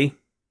spaghetti.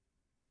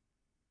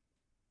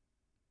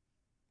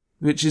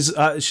 Which is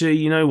actually,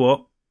 you know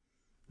what?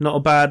 Not a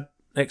bad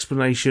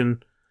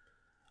explanation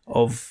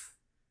of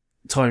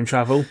time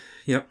travel.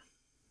 Yep.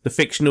 The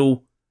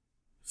fictional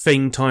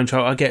thing, time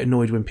travel. I get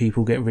annoyed when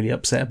people get really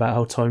upset about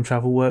how time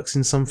travel works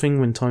in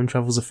something, when time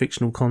travel's a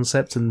fictional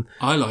concept and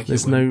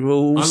there's no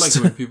rules. I like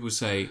it when people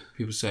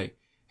say,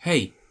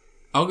 hey,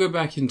 I'll go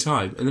back in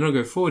time and then I'll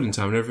go forward in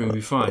time and everything will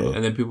be fine.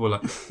 And then people are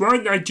like, why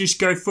don't I just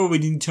go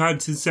forward in time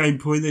to the same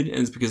point? And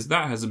it's because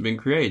that hasn't been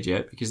created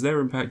yet, because their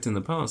impact in the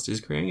past is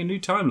creating a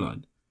new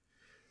timeline.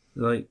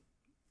 Like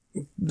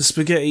the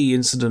spaghetti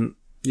incident.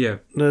 Yeah.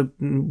 The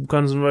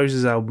Guns N'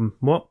 Roses album.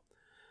 What?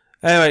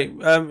 Anyway,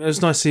 it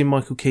was nice seeing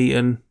Michael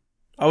Keaton.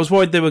 I was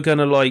worried they were going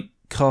to like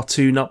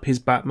cartoon up his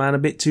Batman a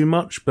bit too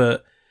much,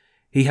 but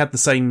he had the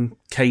same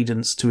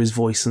cadence to his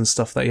voice and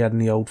stuff that he had in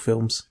the old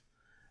films.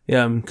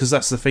 Yeah, because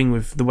that's the thing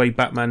with the way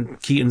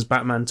Keaton's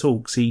Batman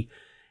talks. He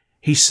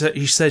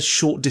says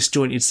short,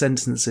 disjointed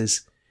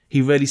sentences.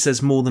 he rarely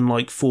says more than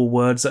like 4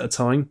 words at a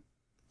time.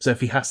 So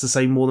if he has to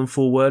say more than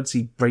 4 words,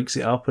 he breaks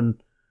it up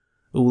and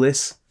all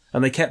this.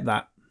 And they kept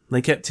that.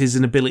 They kept his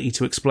inability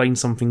to explain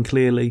something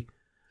clearly.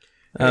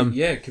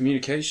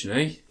 Communication,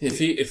 eh?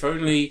 If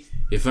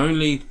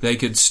only they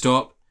could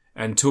stop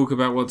and talk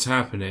about what's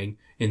happening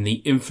in the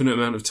infinite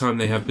amount of time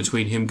they have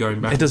between him going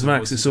back. It doesn't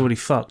matter because it's already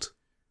fucked.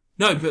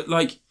 No, but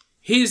like,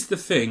 here's the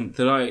thing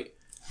that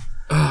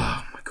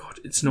oh my god,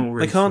 it's not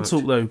really. They can't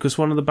fucked. talk though because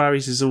one of the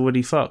Barrys is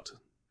already fucked.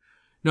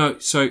 No,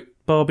 so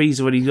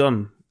Barbie's already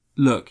gone.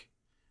 Look.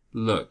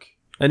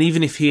 And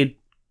even if he had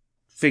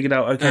figured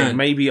out, okay,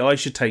 maybe I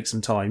should take some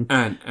time,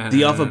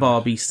 the other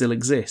Barbie still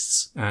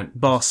exists.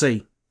 Bar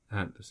C.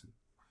 And listen,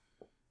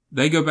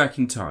 they go back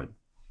in time.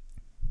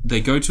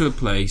 They go to a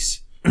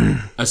place,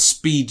 a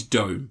speed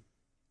dome,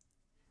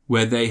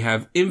 where they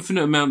have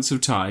infinite amounts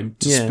of time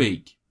to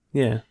speak.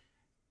 Yeah.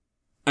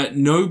 At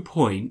no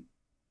point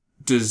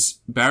does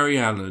Barry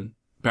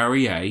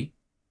A,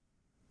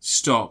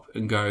 stop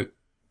and go,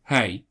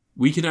 hey,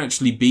 we can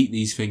actually beat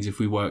these things if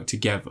we work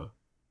together.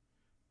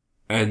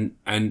 And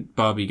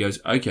Barbie goes,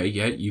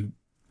 okay,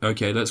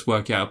 let's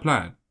work out a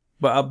plan.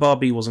 But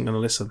Barbie wasn't going to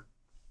listen.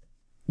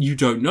 You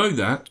don't know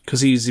that.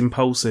 Because he's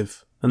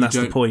impulsive, and that's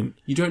the point.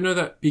 You don't know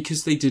that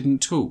because they didn't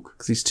talk.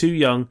 Because he's too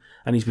young,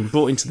 and he's been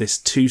brought into this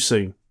too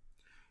soon.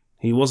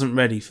 He wasn't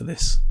ready for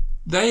this.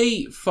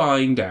 They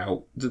find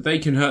out that they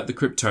can hurt the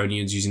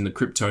Kryptonians using the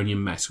Kryptonian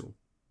metal.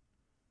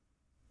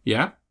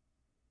 Yeah?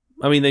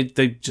 I mean,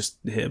 they just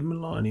hit him a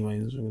lot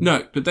anyway.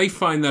 No, but they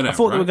find that out, I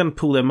thought they were going to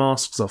pull their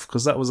masks off,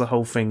 because that was the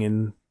whole thing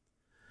in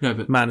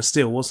Man of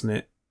Steel, wasn't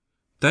it?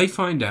 They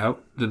find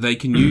out that they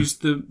can use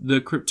the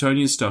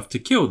Kryptonian stuff to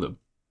kill them.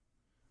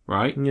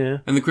 Right? Yeah.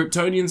 And the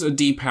Kryptonians are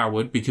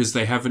depowered because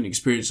they haven't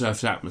experienced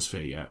Earth's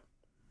atmosphere yet.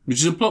 Which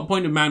is a plot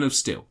point of Man of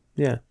Steel.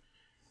 Yeah.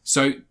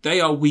 So they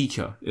are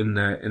weaker in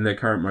their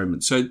current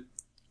moment. So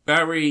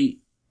Barry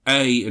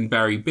A and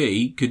Barry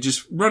B could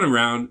just run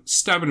around,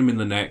 stabbing them in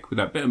the neck with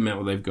that bit of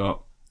metal they've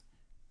got.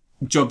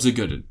 Jobs are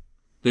good.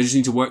 They just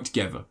need to work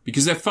together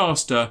because they're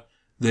faster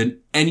than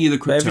any of the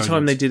Kryptonians. But every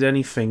time they did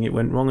anything, it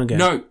went wrong again.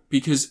 No,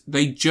 because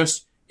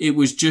it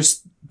was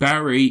just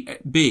Barry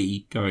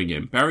B going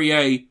in. Barry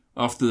A,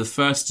 after the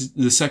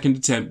second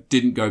attempt,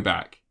 didn't go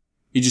back.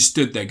 He just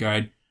stood there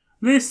going,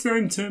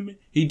 listen to me.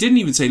 He didn't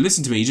even say,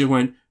 listen to me. He just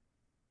went,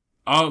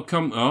 oh,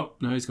 come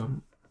up. No, he's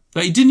gone.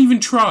 But he didn't even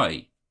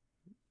try.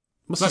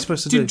 What's he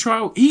supposed to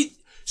do?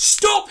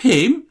 Stop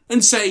him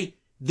and say,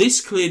 this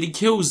clearly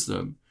kills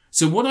them.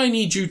 So what I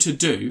need you to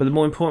do... But the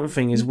more important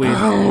thing is weird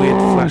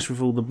Flash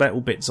with all the metal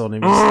bits on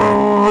him.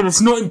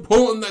 That's not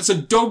important. That's a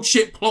dog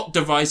shit plot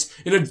device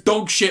in a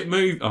dog shit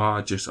movie.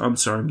 I'm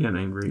sorry, I'm getting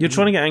angry. You're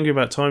trying to get angry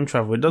about time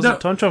travel.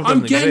 Time travel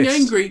doesn't exist. I'm getting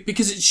angry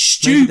because it's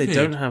stupid. Maybe they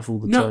don't have all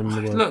the time in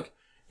the world. Look,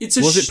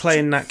 Was it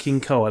playing Nat King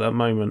Cole at that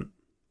moment?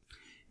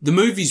 The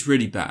movie's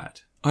really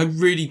bad. I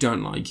really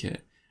don't like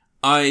it.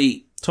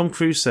 Tom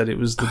Cruise said it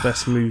was the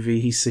best movie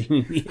he's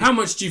seen. How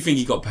much do you think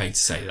he got paid to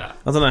say that?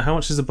 I don't know. How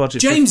much is the budget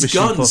James for Mission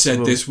Gunn Impossible?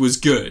 said this was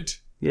good.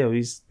 Yeah, well,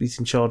 he's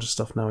in charge of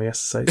stuff now. He has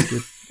to say it's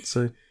good.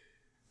 So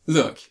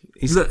Look.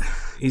 He's going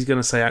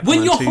to say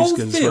Aquaman 2's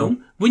good as well.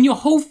 When your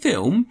whole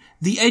film,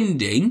 the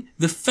ending,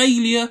 the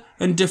failure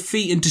and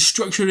defeat and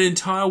destruction of the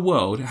entire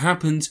world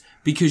happens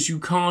because you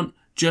can't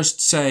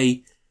just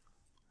say,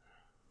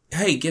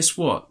 hey, guess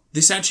what?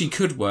 This actually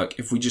could work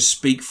if we just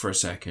speak for a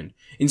second.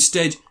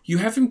 Instead, you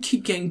have him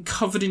keep getting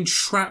covered in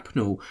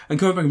shrapnel and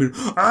coming back and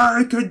being,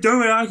 I can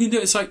do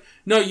it. It's like,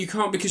 no, you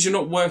can't because you're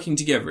not working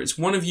together. It's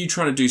one of you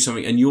trying to do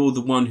something and you're the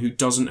one who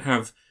doesn't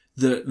have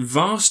the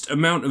vast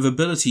amount of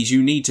abilities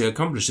you need to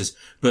accomplish this.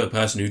 But a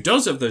person who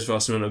does have those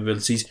vast amount of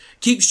abilities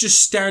keeps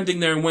just standing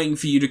there and waiting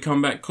for you to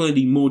come back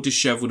clearly more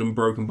disheveled and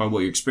broken by what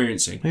you're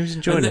experiencing. He was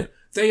enjoying it.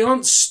 They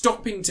aren't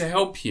stopping to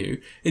help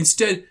you.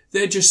 Instead,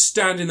 they're just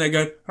standing there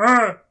going,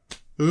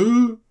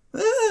 and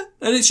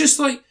it's just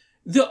like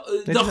they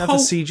didn't have a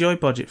CGI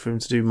budget for him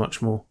to do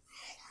much more.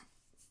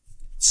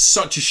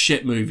 Such a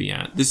shit movie,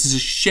 Ant. This is a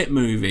shit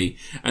movie,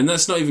 and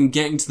that's not even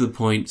getting to the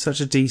point.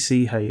 Such a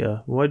DC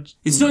hater.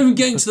 It's not even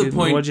getting to the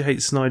point. Why'd you hate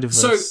Snyderverse?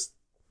 So,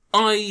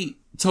 I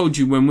told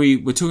you when we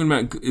were talking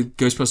about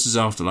Ghostbusters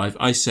Afterlife,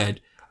 I said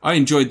I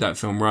enjoyed that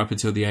film right up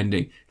until the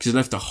ending because it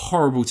left a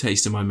horrible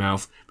taste in my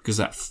mouth because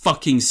that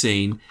fucking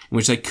scene in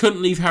which they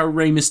couldn't leave Harold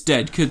Ramis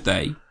dead, could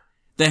they?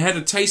 They had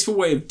a tasteful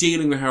way of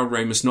dealing with Harold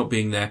Ramis not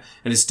being there,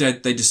 and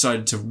instead they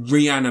decided to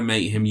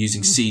reanimate him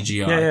using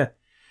CGI. Yeah.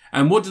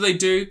 And what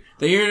do?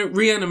 They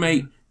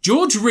reanimate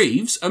George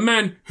Reeves, a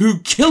man who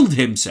killed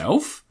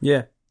himself.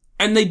 Yeah.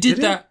 And they did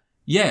that.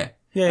 Yeah.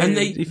 Yeah, and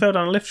he fell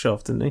down a lift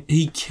shaft, didn't he?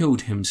 He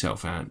killed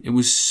himself, Anne. It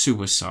was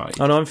suicide.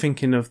 And I'm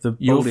thinking of the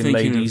bowling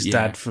lady's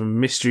dad from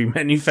Mystery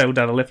Men who fell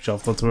down a lift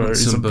shaft onto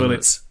some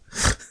bullets.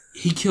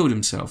 He killed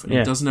himself, and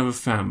he doesn't have a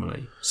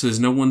family, so there's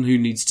no one who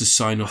needs to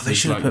sign off. They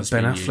should have put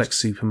Ben Affleck's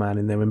Superman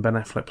in there when Ben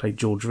Affleck played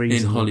George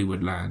Reeves in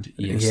Hollywoodland.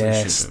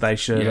 Yes, they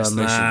should have done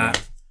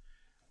that.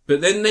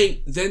 But then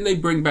they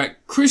bring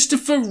back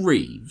Christopher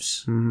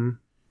Reeves.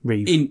 Mm-hmm.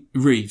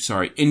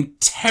 In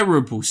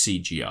terrible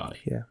CGI.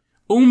 Yeah.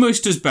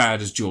 almost as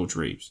bad as George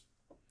Reeves.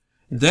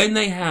 Then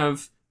they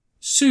have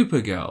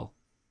Supergirl,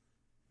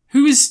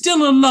 who is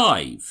still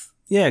alive.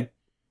 Yeah.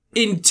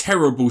 In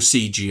terrible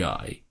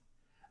CGI.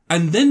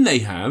 And then they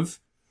have,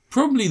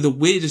 probably the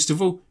weirdest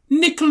of all,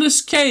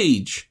 Nicolas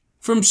Cage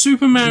from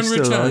Superman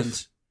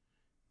Returns.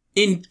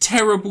 In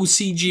terrible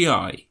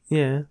CGI.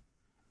 Yeah.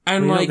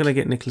 And you're not going to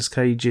get Nicolas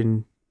Cage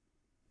in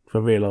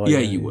for real life. Yeah,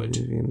 you would.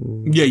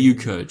 Yeah, you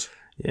could.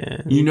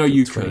 Yeah. You know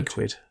you could.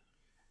 £20.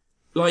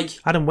 Like,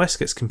 Adam West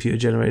gets computer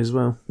generated as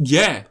well.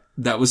 Yeah,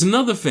 that was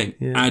another thing.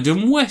 Yeah.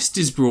 Adam West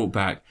is brought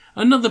back.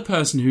 Another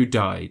person who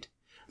died.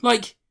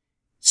 Like,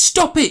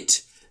 stop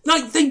it!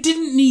 Like, they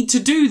didn't need to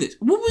do this.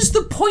 What was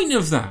the point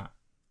of that?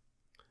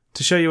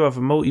 To show you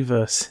other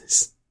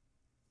multiverses.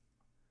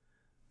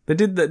 They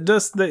did that.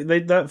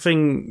 That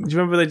thing. Do you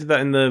remember they did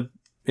that in the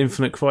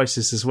Infinite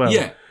Crisis as well?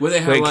 Yeah, where they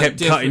had it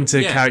kept cutting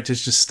to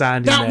characters just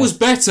standing. That was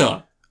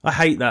better. I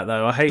hate that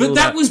though. But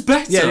that was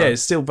better. Yeah,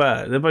 it's still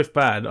bad. They're both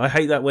bad. I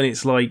hate that when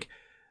it's like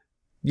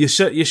you're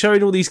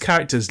showing all these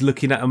characters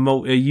looking at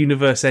a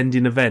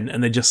universe-ending event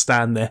and they just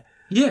stand there.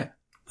 Yeah,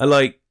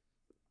 I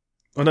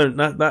don't.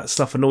 That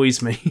stuff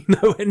annoys me.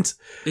 No end.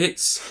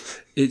 It's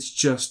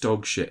just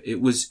dog shit.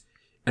 It was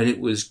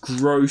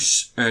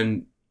gross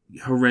and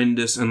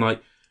horrendous and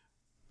like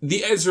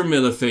the Ezra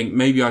Miller thing.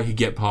 Maybe I could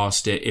get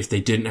past it if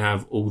they didn't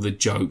have all the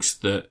jokes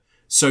that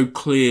so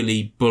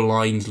clearly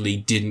blindly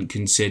didn't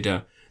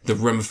consider the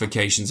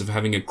ramifications of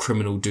having a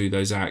criminal do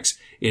those acts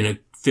in a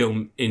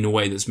film in a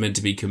way that's meant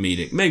to be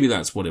comedic. Maybe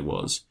that's what it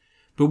was.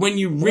 But when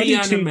you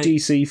reanimate... Why do 2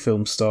 DC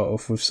films start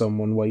off with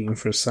someone waiting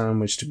for a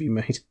sandwich to be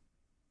made?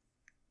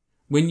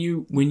 When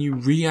you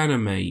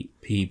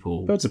reanimate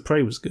people... Birds of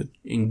Prey was good.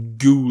 In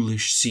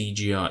ghoulish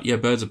CGI. Yeah,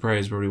 Birds of Prey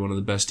is probably one of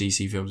the best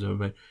DC films ever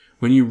made.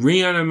 When you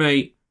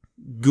reanimate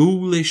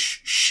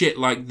ghoulish shit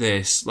like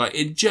this, like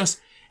it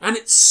just... And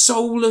it's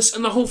soulless,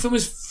 and the whole film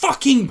is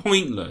fucking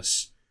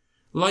pointless.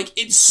 Like,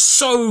 it's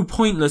so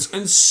pointless,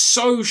 and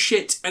so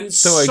shit, and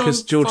so... Don't worry,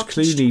 because George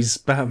Clooney's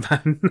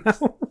Batman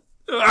now.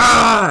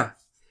 Ah!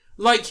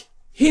 Like,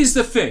 here's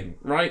the thing,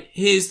 right?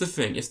 Here's the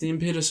thing. If the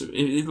impetus...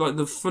 like,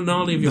 the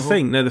finale of your...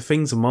 The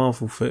Thing's a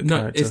Marvel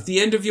character. If the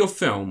end of your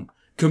film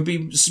can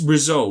be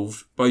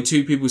resolved by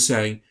 2 people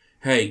saying,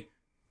 hey,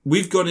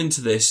 we've got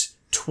into this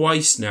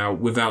twice now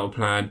without a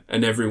plan,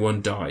 and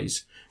everyone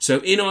dies... So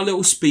in our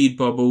little speed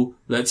bubble,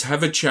 let's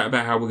have a chat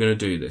about how we're going to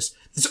do this.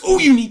 That's all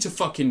you need to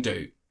fucking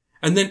do.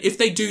 And then if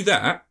they do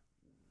that,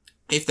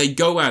 if they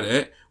go at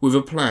it with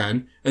a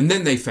plan and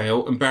then they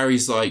fail and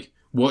Barry's like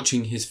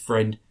watching his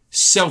friend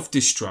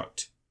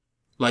self-destruct.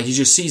 Like he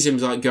just sees him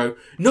like go,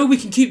 no, we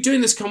can keep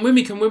doing this. Come with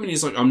me, come with me. And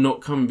he's like, I'm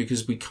not coming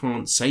because we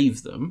can't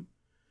save them.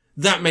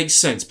 That makes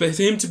sense. But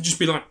for him to just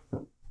be like,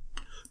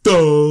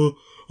 duh.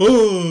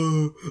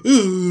 And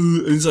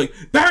he's like,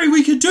 Barry,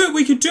 we can do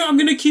it, I'm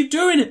gonna keep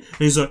doing it. And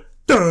he's like,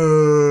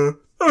 and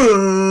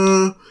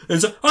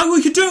he's like, oh,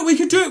 we can do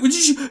it,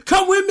 just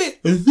come with me.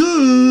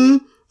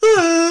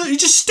 He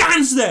just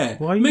stands there,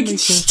 making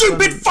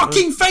stupid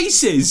fucking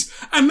faces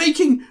and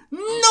making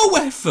no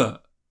effort.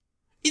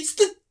 It's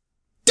the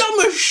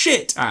dumbest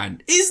shit,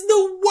 Anne. It's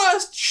the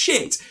worst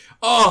shit.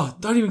 Oh,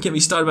 don't even get me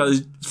started about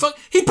this.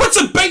 He puts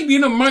a baby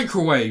in a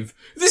microwave.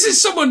 This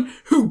is someone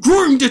who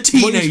groomed a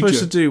teenager. What are you supposed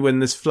to do when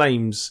there's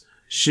flames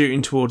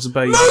shooting towards a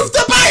baby? Move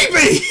the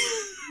baby!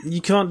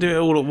 You can't do it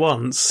all at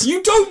once.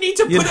 You don't need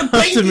to put a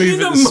baby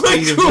in a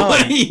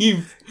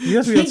microwave.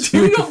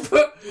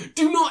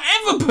 Do not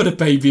ever put a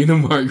baby in a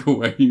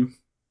microwave.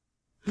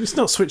 It's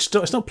not switched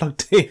on. It's not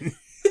plugged in.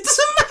 It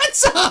doesn't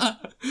matter.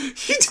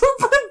 You don't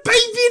put a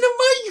baby in a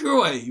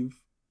microwave.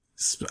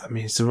 I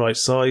mean, it's the right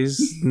size.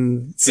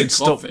 It's a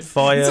stop coffin.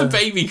 Fire. It's a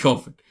baby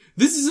coffin.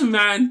 This is a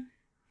man...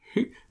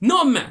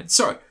 Not a man,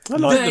 sorry. I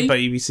like the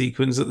baby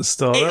sequence at the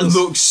start. It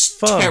looks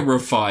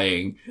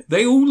terrifying.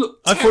 They all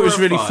look terrifying. I thought it was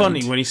really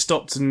funny when he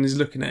stopped and he's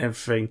looking at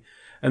everything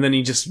and then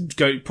he just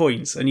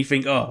points and you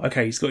think, oh,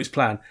 okay, he's got his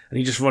plan. And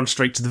he just runs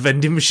straight to the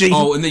vending machine.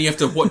 Oh, and then you have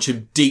to watch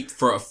him deep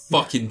for a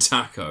fucking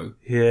taco.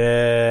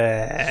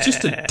 Yeah. It's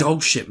just a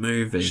dog shit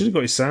movie. Should have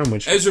got his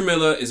sandwich. Ezra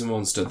Miller is a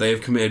monster. They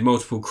have committed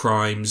multiple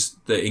crimes,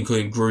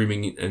 including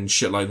grooming and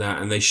shit like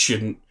that, and they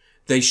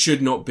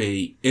should not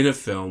be in a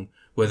film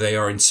where they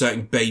are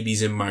inserting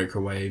babies in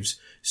microwaves,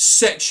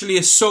 sexually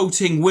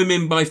assaulting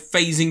women by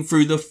phasing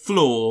through the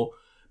floor,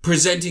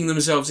 presenting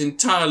themselves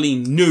entirely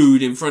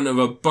nude in front of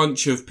a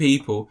bunch of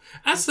people,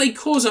 as they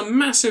cause a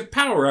massive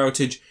power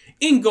outage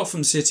in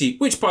Gotham City,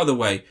 which, by the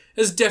way,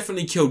 has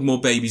definitely killed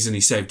more babies than he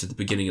saved at the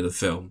beginning of the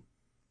film.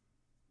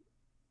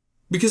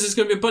 Because there's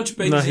going to be a bunch of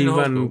babies in the hospital.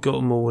 No, he ran and got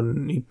them all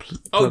and he...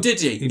 did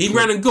he? He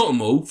ran and got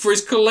them all for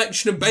his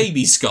collection of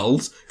baby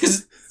skulls?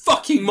 Because...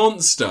 fucking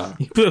monster.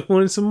 You put them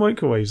all in some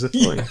microwaves, that's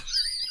fine.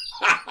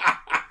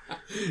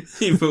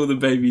 You put all the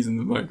babies in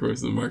the microwave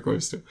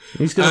still.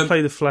 He's going to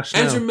play the Flash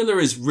now. Ezra Miller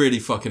is really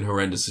fucking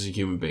horrendous as a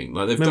human being.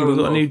 Like, we've got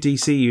a new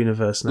DC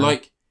universe now.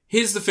 Like,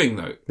 here's the thing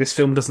though. This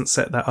film doesn't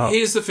set that up.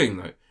 Here's the thing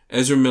though.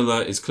 Ezra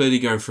Miller is clearly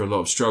going through a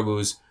lot of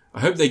struggles. I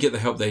hope they get the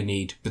help they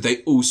need, but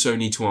they also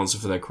need to answer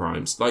for their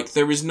crimes. Like,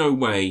 there is no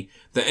way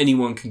that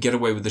anyone can get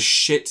away with the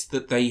shit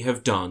that they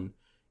have done.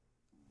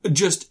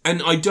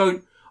 And I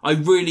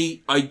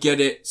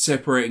get it,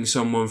 separating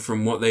someone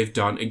from what they've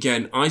done.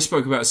 Again, I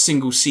spoke about a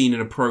single scene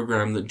in a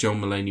program that John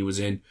Mulaney was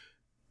in,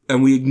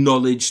 and we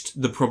acknowledged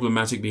the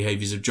problematic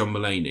behaviours of John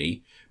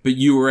Mulaney, but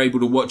you were able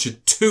to watch a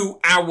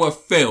 2-hour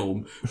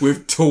film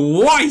with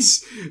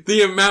twice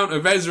the amount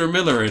of Ezra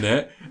Miller in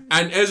it,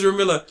 and Ezra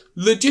Miller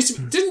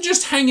didn't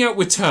just hang out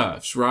with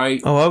TERFs,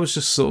 right? Oh, I was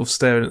just sort of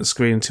staring at the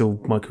screen until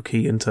Michael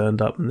Keaton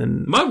turned up, and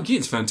then... Michael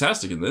Keaton's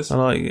fantastic in this. I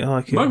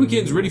like it. Michael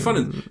Keaton's really fun.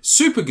 And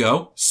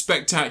Supergirl,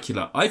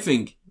 spectacular. I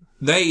think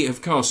they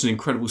have cast an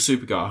incredible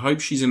Supergirl. I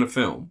hope she's in a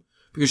film,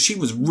 because she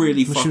was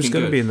really fucking good. She was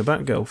going to be in the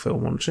Batgirl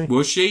film, wasn't she?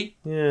 Was she?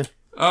 Yeah.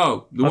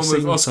 Oh, the one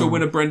with Oscar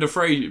winner Brenda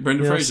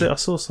Fraser. I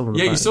saw some of the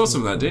you saw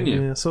some of that, didn't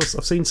you? Yeah,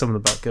 I've seen some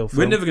of the Batgirl film.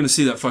 We're never going to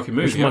see that fucking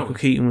movie. Which Michael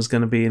Keaton was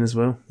going to be in as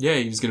well. Yeah,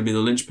 he was going to be the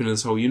linchpin of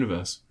this whole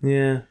universe.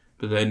 Yeah.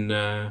 But then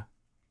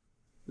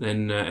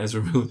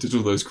Ezra Miller did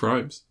all those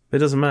crimes. It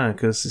doesn't matter,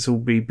 because it's all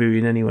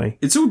rebooting anyway.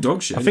 It's all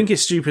dog shit. I think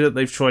it's stupid that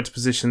they've tried to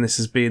position this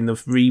as being the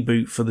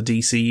reboot for the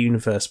DC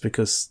universe,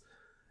 because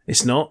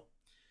it's not.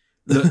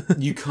 Look,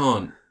 you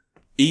can't.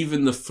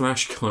 Even the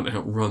Flash can't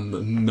outrun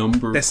the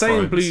number of They're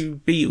saying crimes. Blue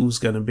Beetle's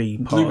going to be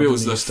part Blue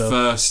Beetle's of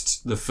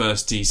the the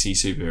first DC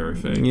superhero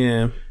thing.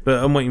 Yeah,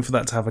 but I'm waiting for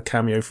that to have a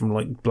cameo from,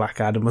 like,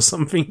 Black Adam or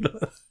something.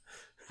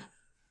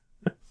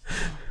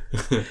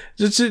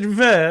 Just to be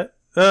fair,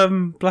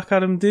 Black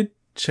Adam did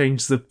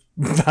change the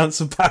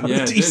balance of power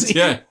Yeah, of it DC. did,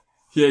 yeah.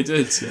 Yeah, it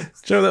did. Yeah.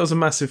 Do you know that was a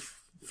massive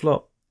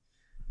flop?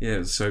 Yeah, it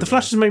was so The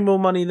Flash has made more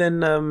money than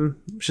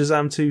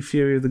Shazam 2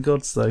 Fury of the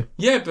Gods, though.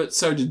 Yeah, but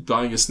so did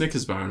buying a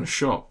Snickers bar in a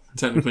shop.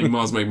 Technically,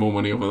 Mars made more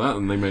money off of that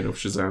than they made off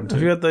Shazam 2.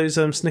 Have you had those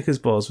Snickers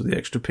bars with the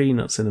extra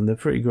peanuts in them? They're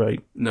pretty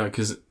great. No,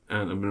 because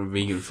I've been a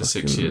vegan for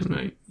 6 years,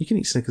 mate. You can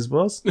eat Snickers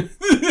bars.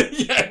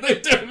 Yeah,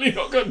 they've definitely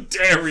not got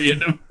dairy in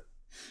them.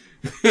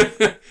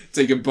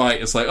 Take a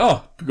bite, it's like,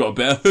 oh, we've got a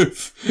better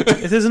hoof.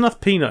 If there's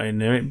enough peanut in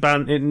there,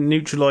 it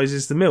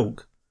neutralises the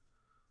milk.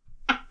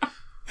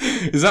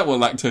 Is that what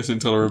lactose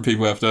intolerant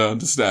people have to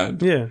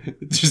understand? Yeah.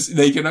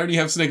 They can only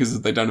have Snickers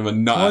if they don't have a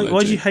nut allergy.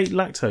 Why do you hate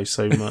lactose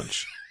so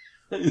much?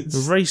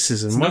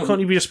 Racism. Why can't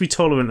you just be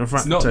tolerant of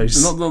lactose?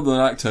 It's not the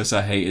lactose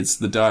I hate, it's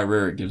the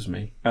diarrhea it gives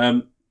me.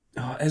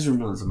 Ezra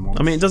Miller's a monster.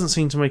 I mean, it doesn't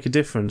seem to make a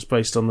difference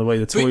based on the way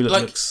the toilet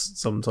looks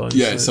sometimes.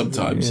 Yeah,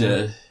 sometimes,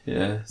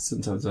 yeah.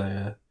 Sometimes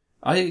I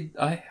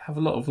have a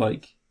lot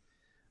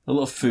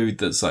of food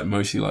that's like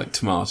mostly like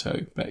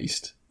tomato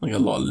based. Like a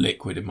lot of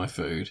liquid in my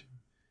food.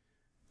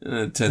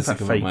 It tends to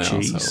come on my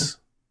arsehole.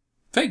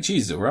 Fake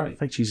cheese is alright.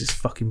 Fake cheese is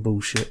fucking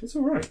bullshit. It's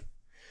alright.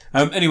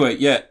 Anyway,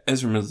 yeah,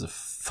 Ezra Miller's a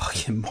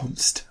fucking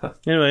monster.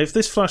 Anyway, if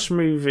this Flash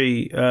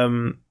movie,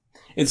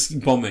 it's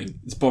bombing.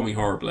 It's bombing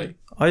horribly.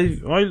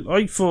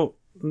 I thought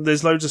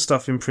there's loads of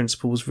stuff in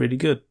principle was really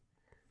good.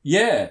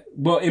 Yeah,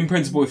 well, in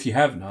principle, if you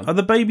have none.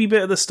 The baby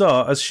bit at the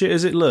start, as shit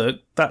as it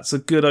looked, that's a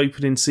good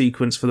opening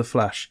sequence for the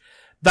Flash.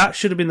 That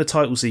should have been the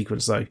title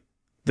sequence, though.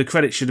 The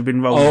credits should have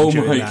been rolling.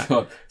 Oh my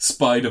god!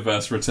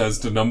 Spider-Verse returns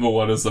to number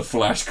one as the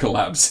Flash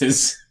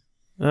collapses.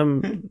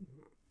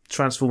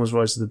 Transformers: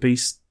 Rise of the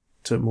Beast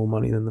took more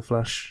money than the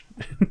Flash.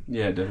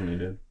 Yeah, it definitely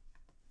did.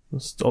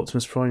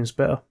 Optimus Prime's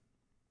better.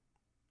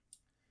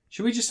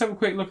 Should we just have a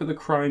quick look at the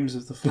crimes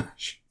of the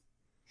Flash?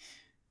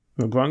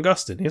 Well, Grant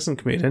Gustin, he hasn't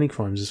committed any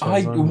crimes as far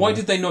as I know. Why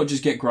did they not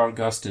just get Grant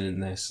Gustin in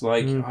this?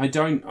 Like, I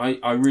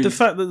really... The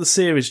fact that the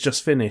series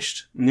just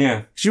finished.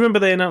 Yeah. Do you remember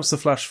they announced the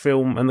Flash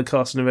film and the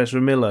casting of Ezra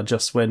Miller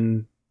just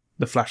when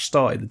the Flash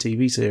started, the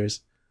TV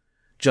series?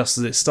 Just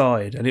as it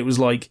started. And it was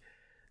like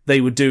they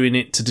were doing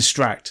it to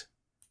distract.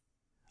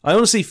 I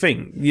honestly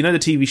think, the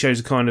TV shows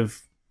are kind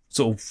of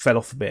sort of fell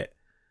off a bit.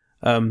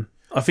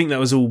 I think that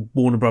was all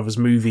Warner Brothers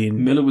movie.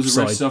 Miller was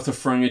arrested after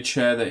throwing a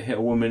chair that hit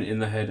a woman in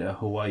the head at a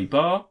Hawaii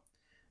bar.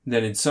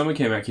 Then in summer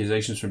came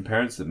accusations from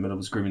parents that Miller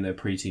was grooming their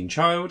preteen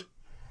child.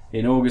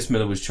 In August,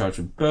 Miller was charged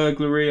with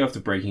burglary after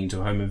breaking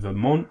into a home in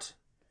Vermont.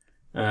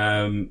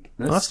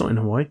 That's not in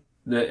Hawaii.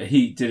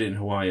 He did it in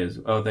Hawaii as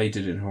well. Oh, they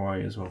did it in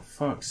Hawaii as well.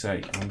 Fuck's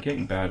sake, I'm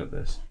getting bad at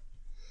this.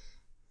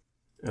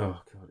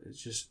 Oh, God,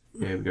 it's just...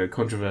 Here we go.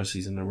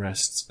 Controversies and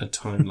arrests, a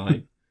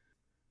timeline.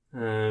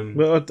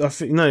 Well, I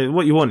think... No,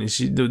 what you want is...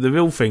 The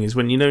real thing is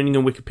when you're on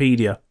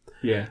Wikipedia...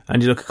 Yeah.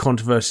 And you look at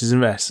controversies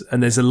and arrests,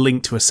 and there's a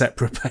link to a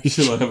separate page.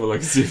 Shall I have a look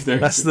and see if there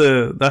That's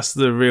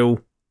the real...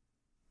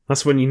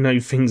 That's when you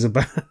know things are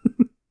bad.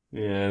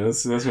 Yeah,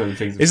 that's when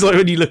things are It's like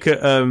when you look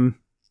at...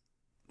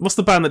 what's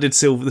the band that did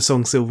the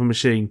song Silver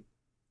Machine?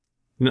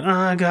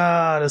 I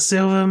got a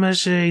silver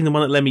machine. The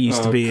one that Lemmy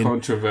used to be in.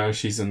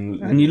 Controversies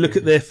and you look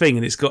at their thing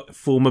and it's got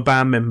former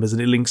band members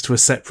and it links to a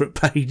separate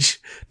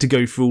page to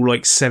go through all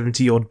like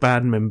 70 odd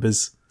band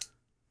members.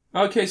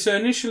 Okay, so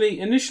initially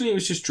it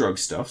was just drug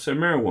stuff. So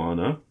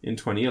marijuana in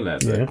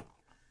 2011. Yeah.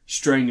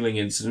 Strangling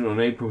incident on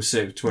April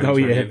 6th,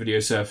 2020. A video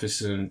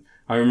surfaced, and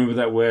I remember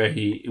that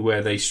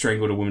where they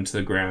strangled a woman to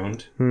the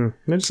ground.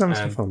 They're just having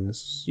some fun.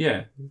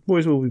 Yeah.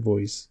 Boys will be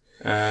boys.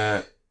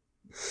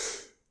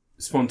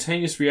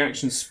 spontaneous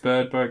reaction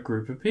spurred by a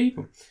group of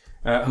people.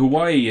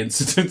 Hawaii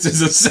incidents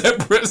is a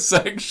separate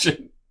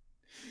section.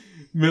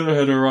 Miller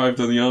had arrived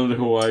on the island of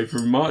Hawaii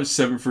from March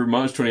 7th through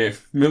March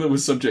 28th. Miller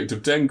was subject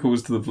of 10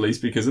 calls to the police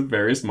because of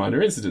various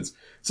minor incidents,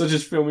 such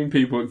as filming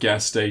people at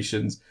gas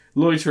stations,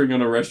 loitering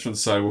on a restaurant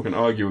sidewalk and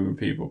arguing with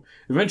people.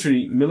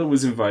 Eventually, Miller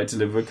was invited to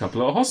live with a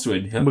couple at a hostel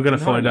in We're going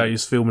to find out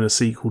he's filming a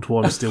sequel to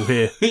While I'm Still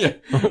Here. Yeah.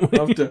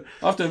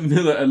 After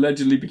Miller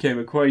allegedly became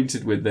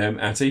acquainted with them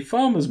at a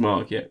farmer's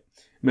market.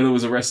 Miller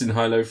was arrested in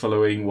Hilo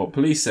following what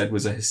police said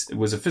was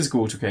a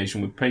physical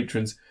altercation with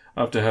patrons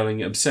after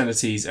hurling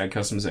obscenities at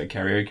customers at a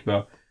karaoke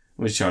bar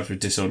and was charged with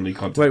disorderly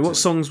conduct. Wait, what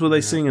songs were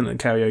they singing at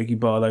the karaoke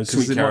bar, though?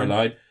 Sweet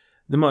Caroline.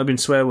 There might have been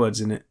swear words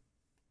in it.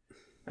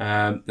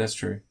 That's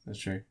true.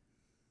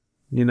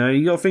 You know,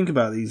 you got to think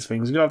about these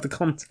things. You got to have the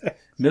context.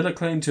 Miller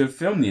claimed to have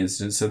filmed the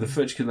incident so the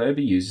footage could later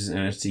be used as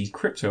NFT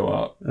crypto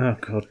art. Oh,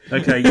 God.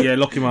 Okay, yeah,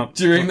 lock him up.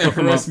 During their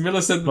arrest,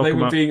 Miller said that they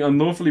were being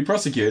unlawfully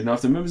prosecuted, and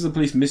after members of the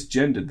police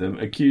misgendered them,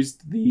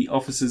 accused the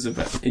officers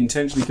of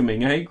intentionally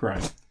committing a hate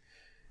crime.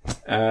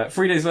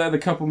 3 days later, the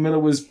couple Miller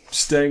was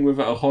staying with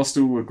at a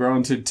hostel were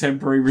granted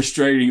temporary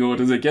restraining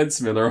orders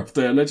against Miller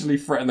after they allegedly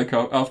threatened the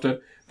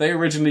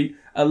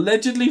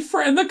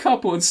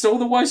couple and stole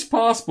the wife's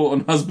passport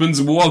and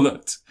husband's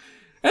wallet.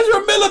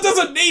 Ezra Miller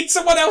doesn't need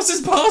someone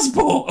else's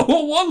passport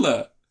or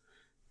wallet.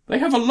 They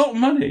have a lot of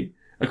money.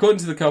 According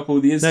to the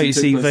couple, the incident. No, you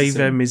see, they,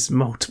 them is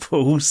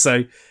multiple,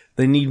 so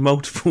they need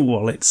multiple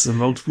wallets and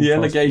multiple The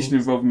passports. allegation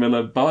involved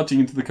Miller barging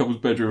into the couple's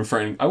bedroom and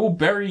threatening, "I will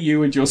bury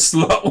you and your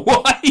slut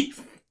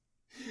wife."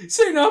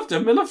 Soon after,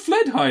 Miller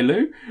fled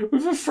Hilo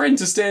with a friend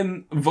to stay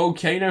in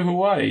Volcano,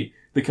 Hawaii.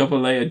 The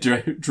couple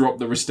later dropped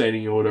the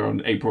restraining order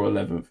on April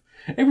 11th.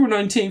 April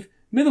 19th,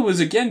 Miller was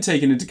again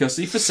taken into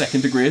custody for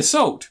second-degree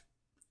assault.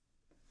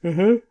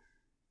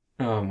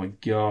 Mm-hmm. Oh my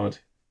God.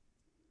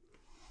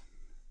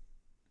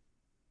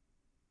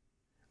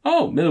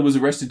 Oh, Miller was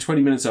arrested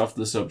 20 minutes after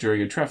the stop during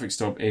a traffic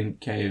stop in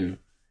Kau.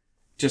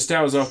 Just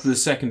hours after the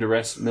second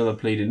arrest, Miller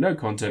pleaded no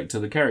contact to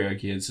the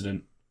karaoke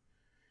incident.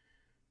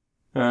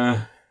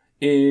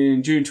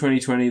 In June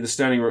 2020, the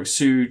Standing Rock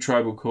Sioux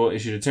Tribal Court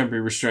issued a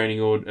temporary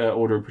restraining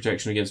order of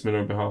protection against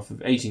Miller on behalf of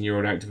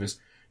 18-year-old activist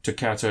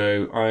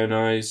Takato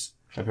Ionize.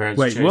 Her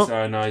parents Chase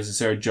Ionize and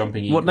Sarah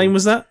Jumping Eagle. What name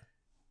was that?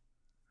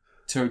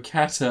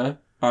 Tokata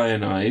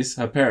Ionize.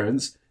 Her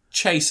parents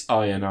Chase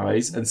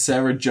Ionize and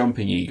Sarah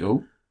Jumping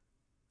Eagle.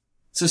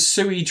 It's a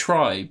Sioux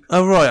tribe.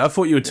 Oh, right. I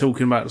thought you were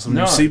talking about some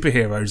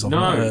superheroes I've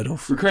not heard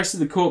of. Requested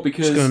the court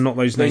because knock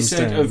those they names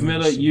said down. of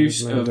Miller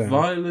use of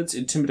violence,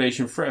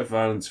 intimidation, threat of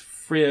violence,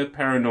 fear,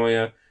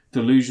 paranoia,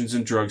 delusions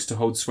and drugs to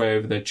hold sway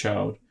over their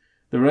child.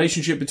 The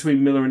relationship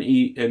between Miller and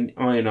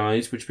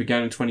Ionize, which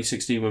began in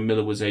 2016 when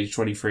Miller was age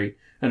 23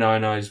 and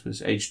Ionize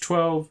was age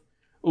 12,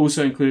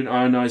 also included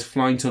Ionize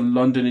flying to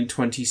London in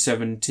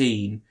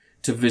 2017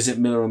 to visit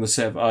Miller on the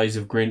set of Eyes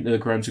of the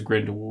Crimes of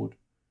Grindelwald.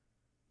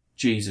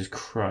 Jesus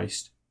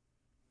Christ.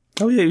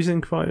 Oh, yeah, he was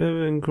in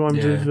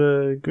Crimes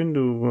of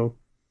Grindelwald.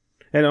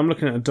 And I'm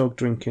looking at a dog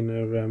drinking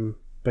a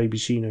baby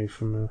Chino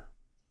from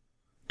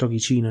Doggy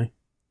Chino.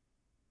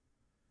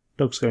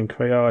 Dog's going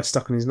crazy. Oh, it's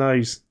stuck in his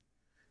nose.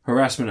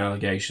 Harassment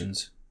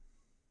allegations.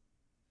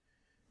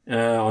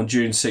 On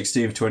June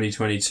 16th,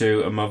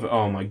 2022, a mother...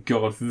 Oh, my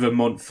God.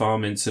 Vermont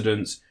farm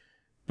incidents.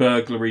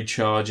 Burglary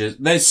charges.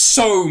 There's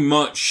so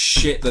much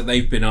shit that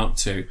they've been up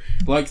to.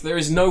 Like, there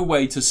is no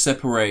way to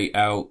separate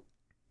out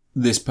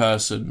this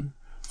person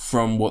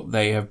from what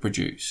they have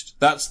produced.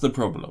 That's the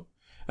problem.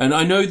 And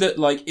I know that,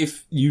 like,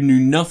 if you knew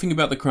nothing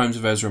about the crimes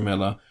of Ezra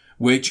Miller,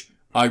 which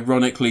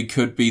ironically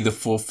could be the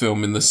fourth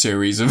film in the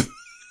series of...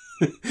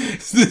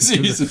 the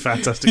series of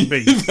Fantastic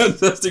Beasts.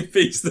 Fantastic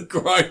Beasts, the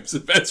crimes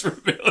of Ezra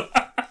Miller.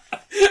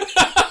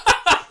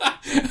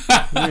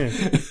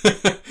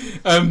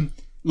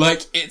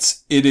 Like,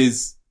 it's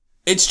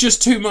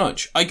just too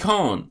much. I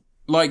can't.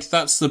 Like,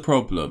 that's the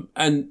problem.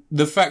 And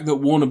the fact that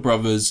Warner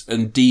Brothers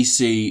and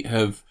DC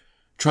have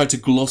tried to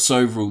gloss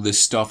over all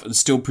this stuff and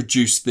still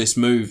produce this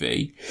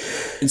movie,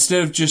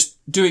 instead of just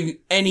doing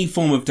any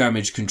form of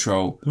damage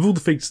control. Of all the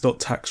things not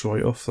tax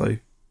write-off, though.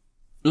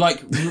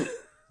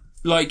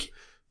 Like,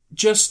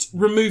 just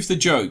remove the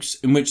jokes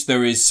in which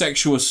there is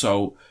sexual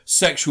assault,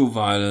 sexual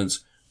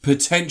violence,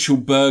 potential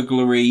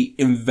burglary,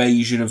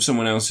 invasion of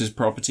someone else's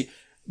property.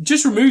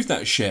 Just remove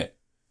that shit.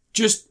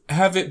 Just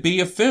have it be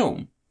a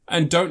film.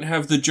 And don't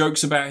have the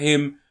jokes about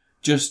him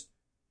just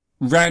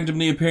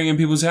randomly appearing in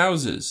people's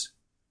houses.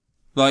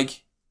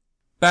 Like,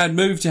 bad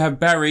move to have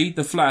Barry,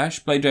 the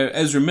Flash, played by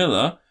Ezra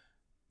Miller,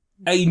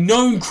 a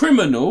known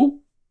criminal.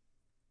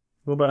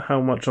 What about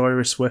how much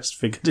Iris West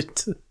figured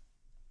into?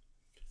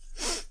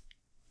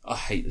 I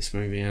hate this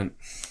movie, Ant.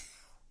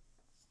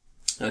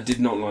 I did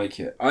not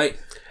like it. I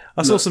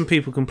saw some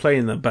people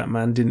complaining that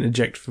Batman didn't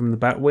eject from the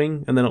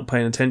Batwing, and they're not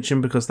paying attention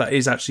because that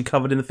is actually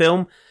covered in the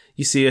film.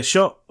 You see a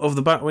shot of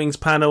the Batwing's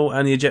panel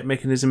and the eject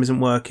mechanism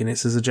isn't working. It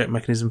says eject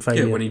mechanism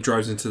failure. Yeah, when he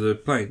drives into the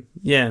plane.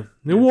 Yeah.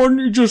 Why didn't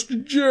he just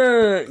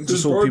eject? I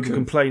saw people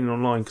complaining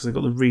online because they've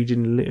got the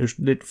reading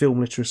film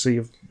literacy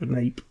of an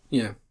ape.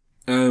 Yeah.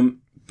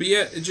 But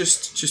yeah,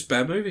 just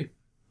bad movie.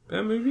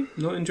 Bad movie.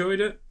 Not enjoyed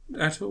it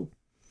at all.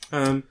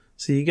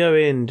 So you go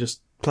in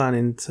just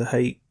planning to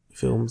hate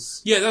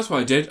films. Yeah, that's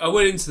what I did. I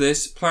went into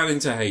this planning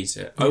to hate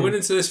it. I went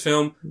into this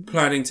film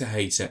planning to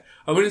hate it.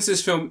 I went into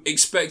this film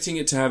expecting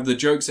it to have the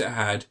jokes it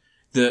had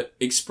that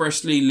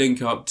expressly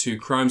link up to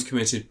crimes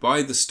committed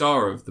by the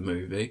star of the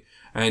movie.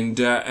 And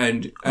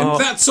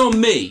that's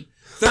on me.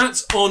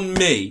 That's on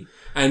me.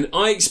 And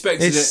I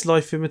expected it's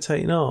life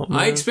imitating art. Man.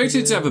 I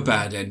expected it to have a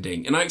bad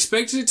ending. And I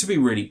expected it to be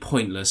really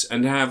pointless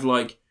and to have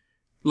like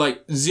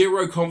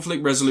zero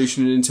conflict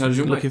resolution in an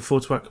intelligent way. Looking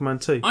forward to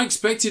Aquaman 2. I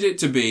expected it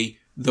to be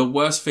the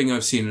worst thing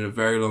I've seen in a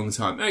very long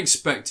time. I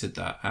expected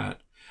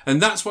that.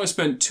 And that's why I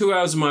spent 2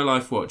 hours of my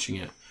life watching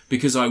it.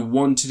 Because I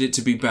wanted it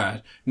to be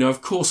bad. Now,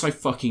 of course I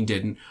fucking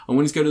didn't. I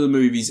wanted to go to the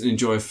movies and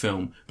enjoy a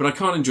film. But I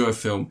can't enjoy a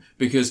film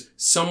because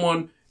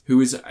someone who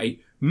is a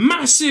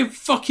massive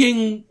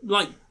fucking,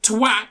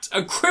 twat,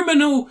 a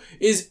criminal,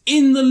 is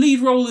in the lead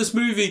role of this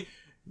movie,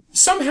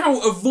 somehow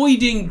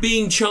avoiding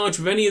being charged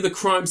with any of the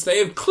crimes they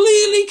have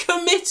clearly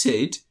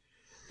committed.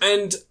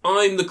 And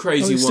I'm the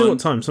crazy one. Still got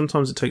time.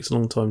 Sometimes it takes a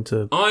long time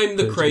to... I'm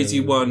the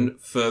crazy one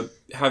for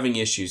having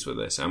issues with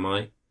this, am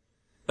I?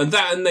 And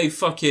they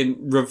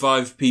fucking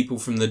revived people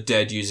from the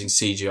dead using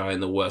CGI in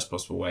the worst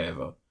possible way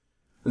ever.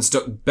 And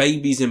stuck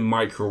babies in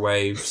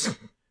microwaves.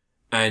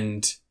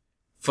 And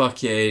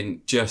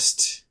fucking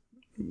just...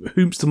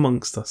 Whomst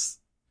amongst us.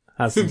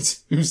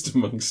 Whomst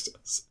amongst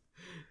us.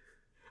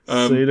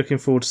 So you're looking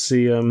forward to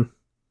see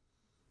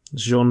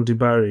Jean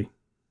Dubarry.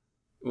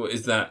 What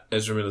is that?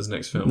 Ezra Miller's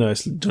next film? No,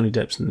 it's Johnny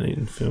Depp's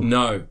new film.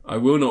 No, I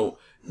will not.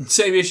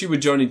 Same issue with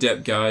Johnny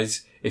Depp,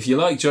 guys. If you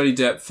like Johnny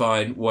Depp,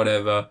 fine,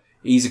 whatever.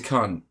 He's a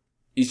cunt.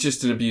 He's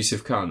just an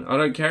abusive cunt. I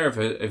don't care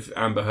if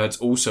Amber Heard's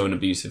also an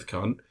abusive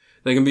cunt.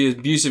 They can be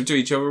abusive to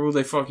each other all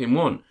they fucking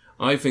want.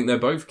 I think they're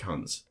both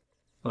cunts.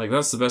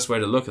 That's the best way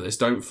to look at this.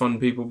 Don't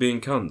fund people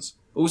being cunts.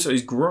 Also,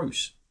 he's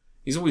gross.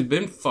 He's always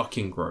been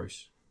fucking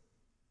gross.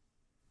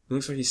 It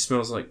looks like he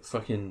smells like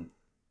fucking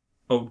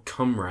old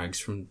cum rags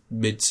from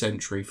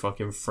mid-century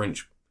fucking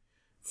French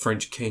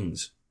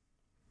kings.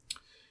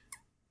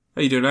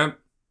 How you doing, Am?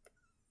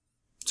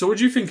 So what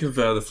do you think of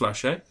The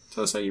Flash, eh?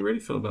 Tell us how you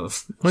really feel about The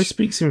Flash. He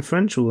speaks in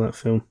French all that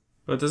film.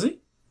 Oh, does he?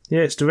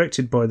 Yeah, it's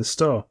directed by the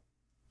star.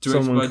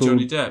 Directed by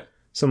Johnny Depp.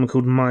 Someone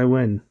called Mai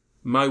Wen.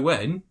 Mai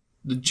Wen?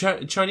 The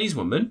Chinese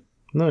woman?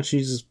 No,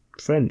 she's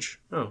French.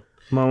 Oh.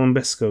 Mai Wen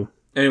Besco.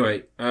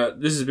 Anyway,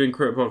 this has been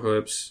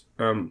Critapocalypse.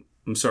 I'm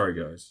sorry,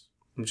 guys.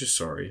 I'm just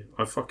sorry.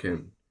 I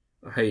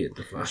hated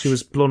The Flash. She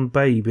was blonde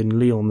babe in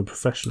Leon the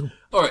Professional.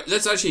 Alright,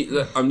 let's actually...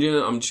 I'm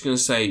just going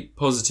to say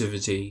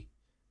positivity.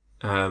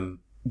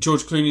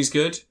 George Clooney's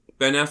good.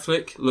 Ben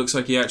Affleck looks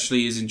like he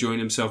actually is enjoying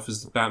himself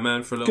as the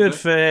Batman for a little bit. Good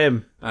for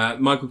him.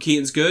 Michael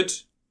Keaton's good.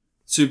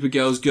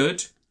 Supergirl's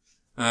good.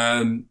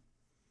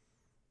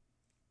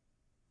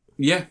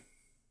 Yeah.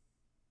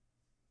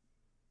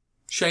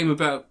 Shame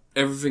about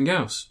everything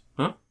else.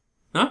 Huh?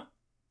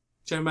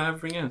 Shame about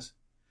everything else.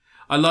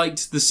 I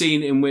liked the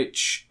scene in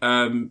which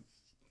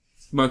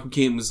Michael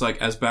Keaton was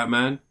as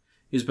Batman.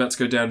 He was about to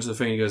go down to the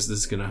thing and he goes, "This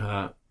is going to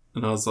hurt."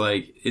 And I was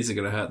like, is it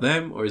going to hurt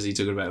them or is he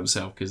talking about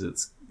himself?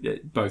 Because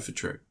both are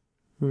true.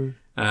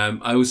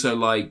 I also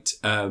liked,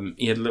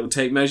 he had a little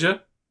tape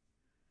measure.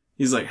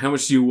 He's like, "How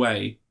much do you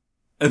weigh?"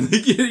 And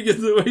then he gets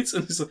the weights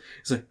and he's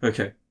like,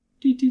 "Okay.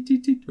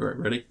 All right,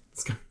 ready?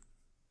 Let's go."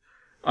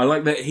 I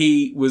like that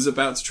he was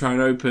about to try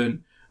and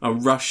open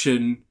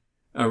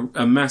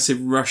a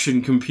massive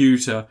Russian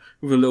computer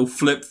with a little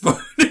flip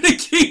phone and a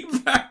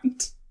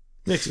keypad.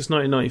 Yeah, 'cause it's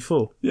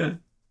 1994. Yeah.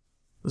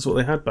 That's what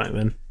they had back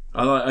then.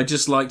 I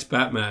just liked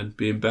Batman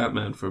being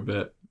Batman for a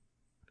bit.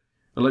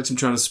 I liked him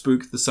trying to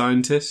spook the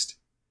scientist.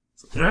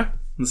 And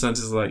the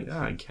scientist is like,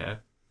 "I don't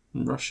care.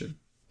 I'm Russian.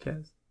 Who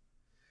cares?"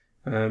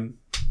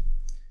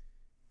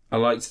 I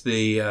liked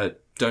the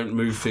don't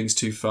move things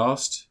too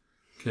fast,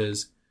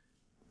 because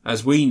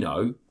as we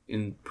know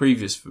in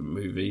previous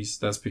movies,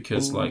 that's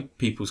because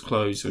people's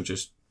clothes will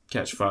just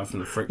catch fire from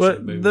the friction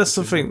of moving. That's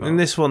the thing. In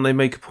this one, they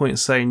make a point of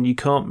saying you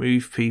can't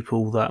move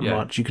people that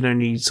much. You can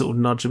only sort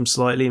of nudge them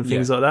slightly and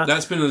things like that.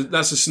 That's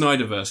a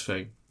Snyderverse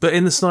thing. But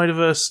in the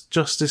Snyderverse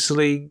Justice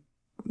League,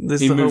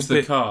 he moves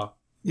the car.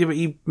 Yeah, but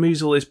he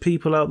moves all those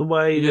people out of the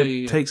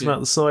way. Takes them out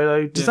of the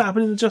silo. Does that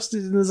happen in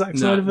the Zack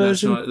Snyder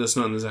version? That's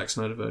not in the Zack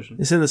Snyder version.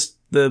 It's in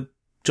the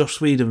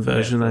Joss Whedon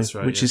version, though,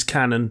 right, which is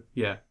canon.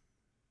 Yeah.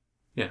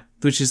 Yeah.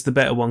 Which is the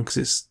better one because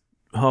it's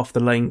half the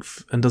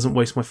length and doesn't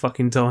waste my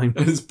fucking time.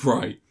 And it's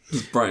bright.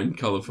 It's bright and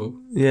colourful.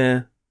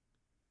 Yeah.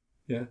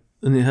 Yeah.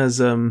 And it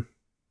has, it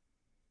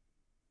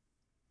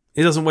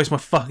doesn't waste my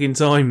fucking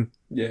time.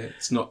 Yeah,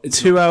 it's not.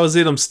 2 hours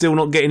in, I'm still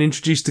not getting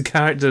introduced to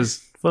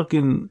characters.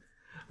 Fucking...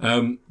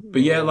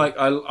 but yeah,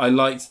 I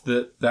liked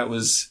that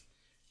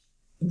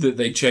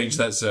they changed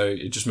that so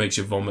it just makes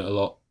you vomit a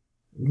lot.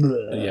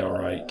 Yeah,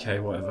 alright, okay,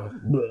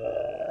 whatever.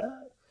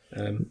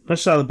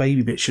 That's how the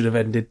baby bit should have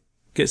ended.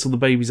 Gets all the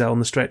babies out on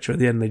the stretcher at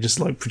the end, they just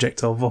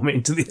projectile vomit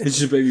into the end. It's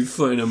just a baby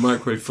floating in a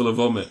microwave full of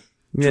vomit.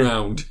 Yeah.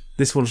 Drowned.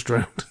 This one's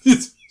drowned.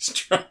 It's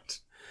drowned.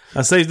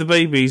 I saved the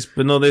babies,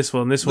 but not this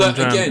one. This one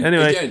drowned.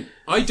 Anyway,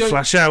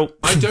 Flash out.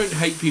 I don't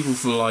hate people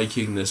for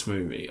liking this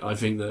movie. I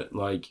think that,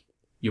 like,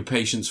 your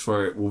patience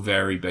for it will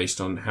vary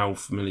based on how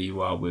familiar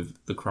you are with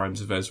The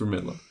Crimes of Ezra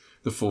Miller,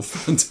 the fourth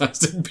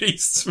Fantastic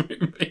Beasts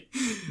movie.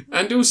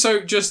 And also,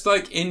 just,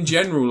 like, in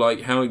general,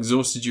 like, how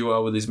exhausted you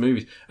are with these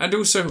movies. And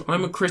also,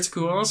 I'm a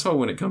critical asshole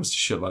when it comes to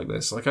shit like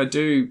this. Like, I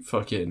do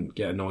fucking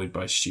get annoyed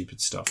by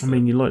stupid stuff. I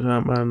mean, you liked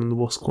Ant-Man and the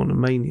Wasp: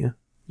 Quantumania.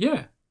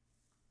 Yeah.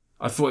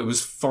 I thought it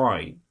was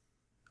fine.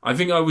 I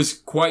think I was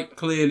quite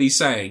clearly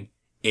saying,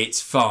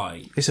 it's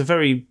fine. It's a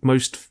very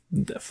most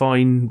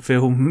fine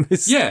film.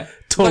 It's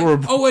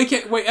tolerable.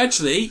 Like, wait,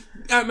 actually,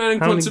 Ant-Man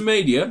and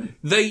Quantumania,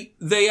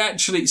 they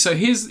actually, so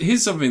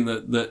here's something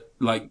that,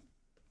 like,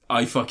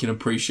 I fucking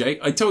appreciate.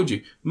 I told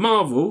you,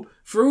 Marvel,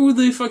 for all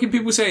the fucking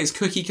people say it's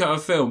cookie cutter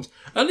films,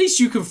 at least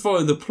you can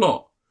follow the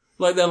plot.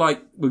 Like, they're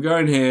like, we're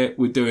going here,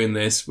 we're doing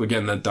this, we're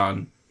getting that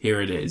done. Here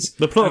it is.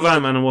 The plot of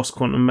Ant-Man and Wasp: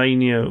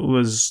 Quantumania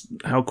was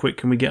how quick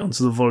can we get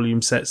onto the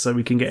volume set so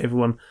we can get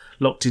everyone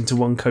locked into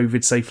one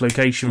COVID-safe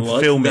location for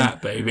filming.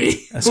 That,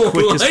 baby. As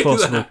quick as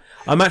possible. That.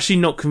 I'm actually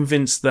not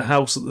convinced the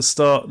house at the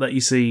start that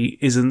you see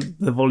isn't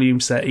the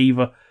volume set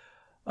either.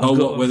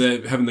 Where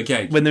they're having the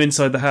cake? When they're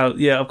inside the house.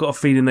 Yeah, I've got a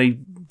feeling they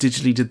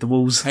digitally did the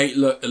walls. Hey,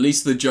 look, at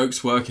least the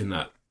jokes work in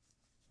that.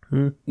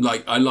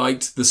 Like, I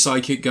liked the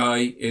psychic guy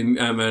in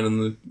Ant-Man and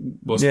the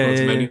Wasp: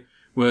 Quantumania. Yeah.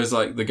 Whereas,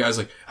 like, the guy's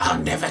like, I'll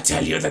never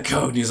tell you the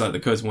code. And he's like, the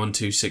code's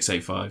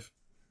 12685.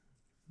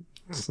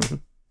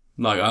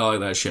 Like, I like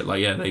that shit.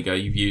 Like, yeah, there you go.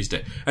 You've used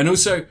it. And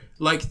also,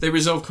 like, they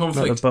resolve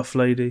conflict. Like the buff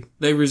lady.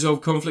 They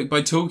resolve conflict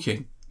by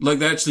talking. Like,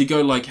 they actually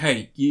go like,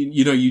 hey,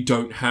 you know, you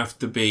don't have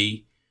to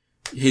be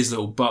his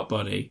little butt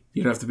buddy.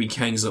 You don't have to be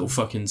Kang's little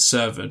fucking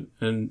servant.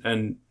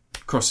 And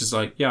Cross is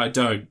like, yeah, I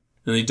don't.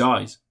 And he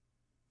dies.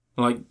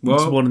 Like, well.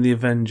 It's one of the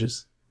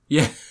Avengers.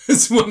 Yeah,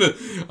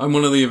 I'm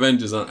one of the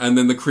Avengers. And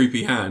then the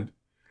creepy hand.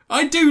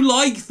 I do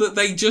like that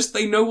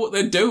they know what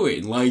they're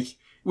doing. Like,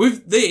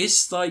 with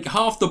this, like,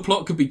 half the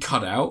plot could be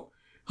cut out.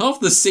 Half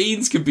the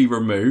scenes could be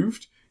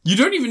removed. You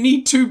don't even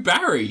need two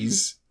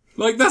Barrys.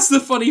 Like, that's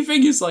the funny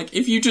thing is, like,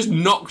 if you just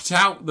knocked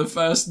out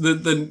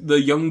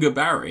the younger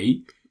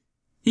Barry,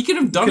 he could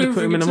have done it.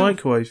 Put him in a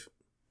microwave.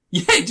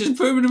 Yeah, just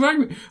put him in a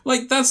microwave.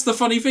 Like, that's the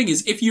funny thing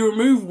is, if you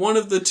remove one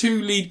of the two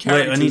lead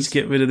characters... Wait, I need to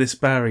get rid of this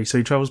Barry. So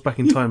he travels back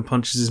in time and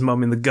punches his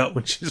mum in the gut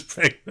when she's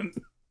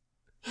pregnant.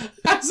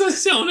 As I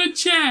sit on a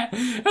chair,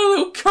 a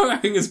little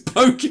coat hanger's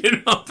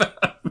poking up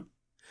at him.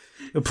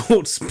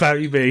 Aborts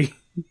baby.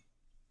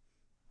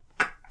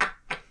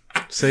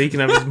 So he can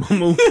have his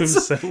mum all to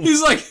himself.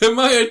 He's like, am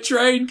I a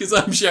train? Because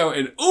I'm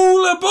shouting,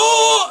 all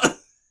aboard!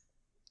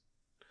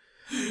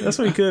 That's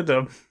what he could have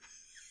done.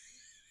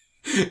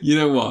 You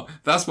know what?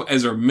 That's what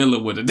Ezra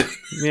Miller would have done.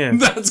 Yeah.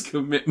 That's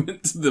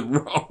commitment to the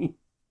role.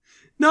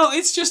 No,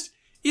 it's just...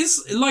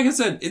 It's, like I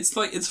said, it's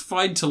like, it's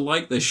fine to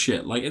like this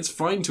shit. Like, it's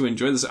fine to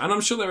enjoy this. And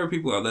I'm sure there are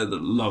people out there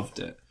that loved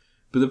it.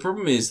 But the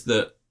problem is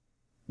that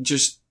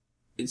just,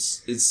 it's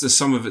the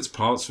sum of its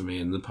parts for me.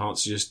 And the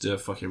parts are just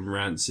fucking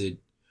rancid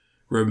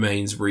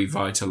remains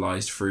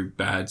revitalized through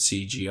bad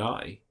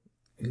CGI.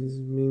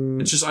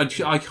 It's just,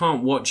 I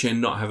can't watch it and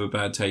not have a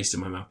bad taste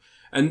in my mouth.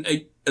 And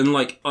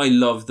like, I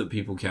love that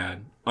people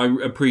can. I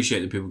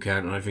appreciate that people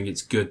can. And I think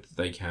it's good that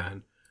they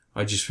can.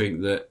 I just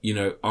think that, you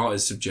know, art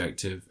is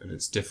subjective and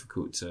it's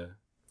difficult to...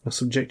 I'll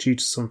subject you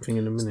to something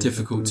in a minute. It's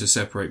difficult to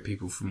separate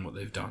people from what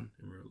they've done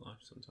in real life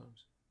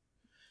sometimes.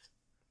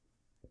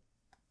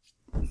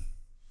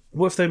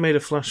 What if they made a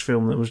Flash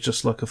film that was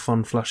just like a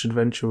fun Flash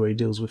adventure where he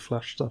deals with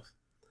Flash stuff?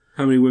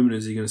 How many women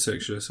is he going to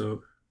sexually assault?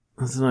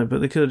 I don't know,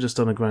 but they could have just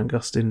done a Grant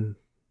Gustin...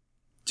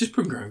 Just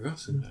put Grant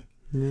Gustin back.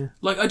 Yeah.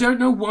 Like, I don't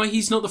know why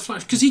he's not the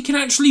Flash, because he can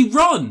actually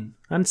run!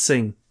 And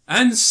sing.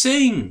 And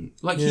sing!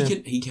 Like, yeah.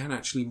 he can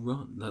actually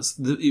run.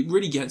 It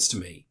really gets to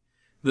me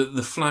that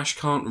the Flash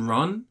can't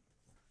run.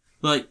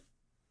 Like,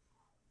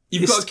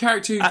 you've got a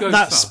character who goes at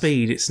that fast.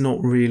 Speed, it's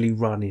not really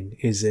running,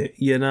 is it?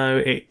 You know,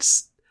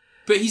 it's...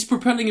 But he's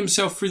propelling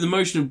himself through the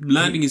motion of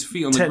landing his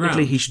feet on the ground.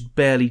 Technically, he should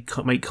barely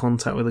make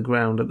contact with the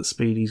ground at the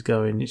speed he's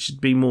going. It should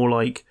be more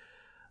like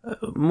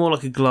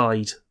a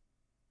glide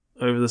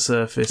over the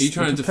surface. Are you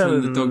trying to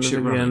defend the dog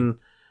shit running?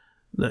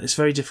 It's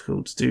very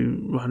difficult to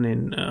do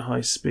running at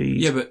high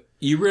speed. Yeah, but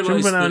you realise that...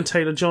 Remember when Aaron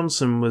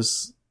Taylor-Johnson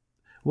was...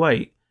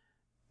 Wait,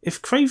 if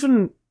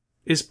Craven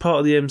is part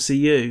of the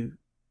MCU,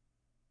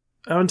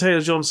 Aaron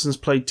Taylor-Johnson's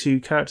played two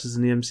characters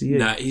in the MCU.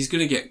 Nah, he's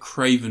going to get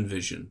Craven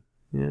Vision.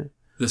 Yeah.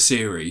 The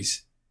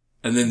series.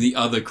 And then the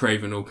other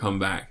Craven will come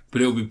back.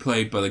 But it'll be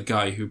played by the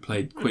guy who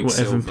played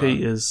Quicksilver. Evan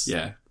Peters.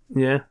 Yeah.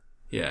 Yeah?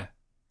 Yeah.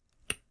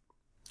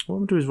 What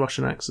happened to his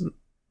Russian accent?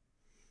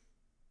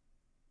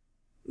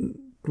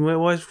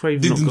 Why is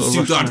Craven not got a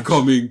Russian accent? Didn't see that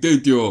coming,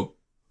 did you?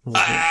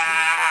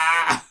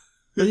 Ah!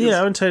 But yeah,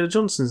 Aaron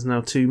Taylor-Johnson's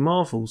now two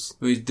Marvels.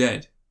 Well, he's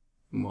dead.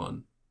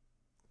 One.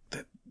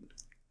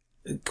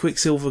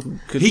 Quicksilver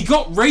could... He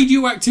got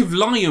radioactive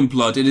lion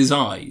blood in his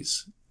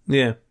eyes.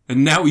 Yeah.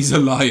 And now he's a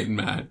lion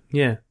man.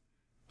 Yeah.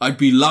 I'd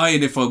be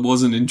lying if I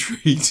wasn't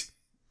intrigued.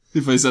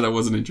 If I said I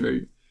wasn't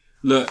intrigued.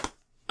 Look,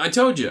 I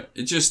told you.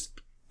 It just...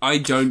 I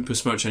don't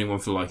besmirch anyone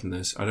for liking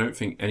this. I don't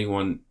think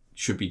anyone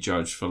should be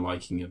judged for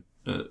liking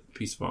a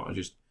piece of art.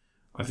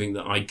 I think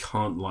that I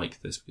can't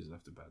like this because I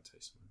have a bad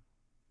taste.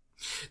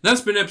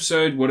 That's been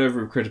episode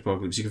whatever of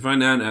Critapocalypse. You can find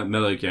that at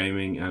Mellow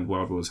Gaming and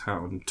Wild Wars Hat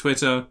on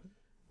Twitter.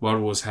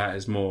 Wild Wars Hat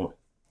is more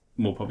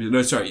popular.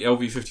 No, sorry,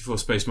 LV54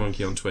 Space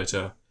Monkey on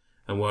Twitter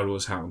and Wild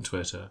Wars Hat on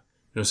Twitter.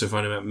 You can also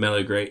find him at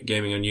Mellow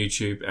Gaming on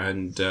YouTube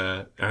and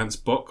Ant's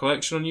Bot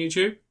Collection on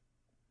YouTube.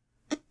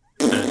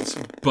 Ant's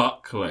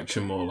Butt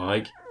Collection, more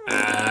like.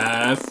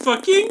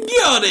 Fucking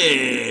got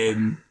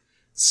him!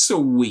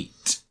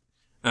 Sweet.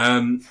 You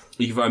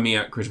can find me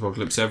at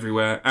Critapocalypse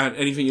everywhere. And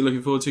anything you're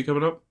looking forward to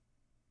coming up?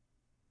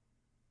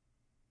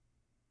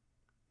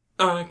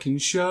 I can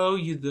show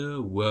you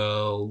the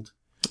world.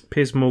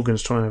 Piers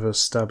Morgan's trying to have a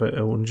stab at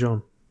Elton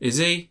John. Is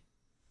he?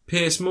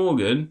 Piers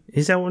Morgan?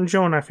 Is Elton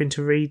John having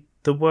to read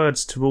the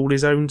words to all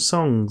his own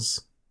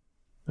songs?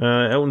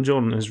 Elton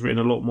John has written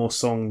a lot more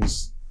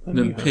songs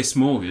than Piers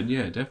Morgan,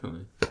 yeah,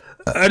 definitely.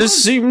 And it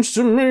seems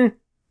to me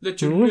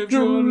that you live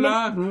your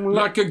life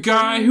like a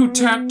guy who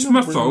tapped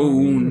my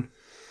phone.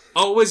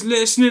 Always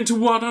listening to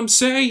what I'm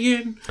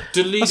saying.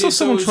 I saw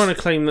someone trying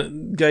to claim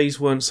that gays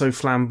weren't so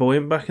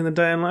flamboyant back in the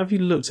day. And like, have you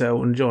looked at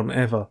Elton John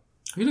ever?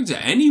 Have you looked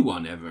at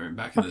anyone ever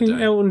back in the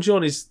day? Elton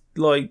John is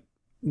like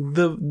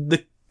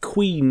the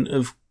queen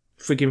of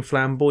friggin'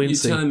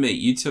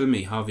 flamboyancy. You telling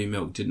me Harvey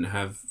Milk didn't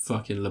have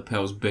fucking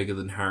lapels bigger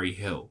than Harry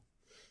Hill?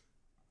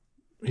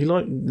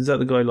 Is that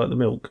the guy like the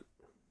milk?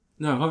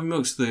 No, Harvey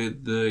Milk's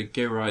the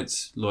gay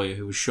rights lawyer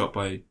who was shot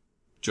by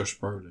Josh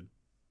Brolin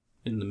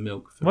in the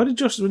Milk film. Why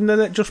did wouldn't they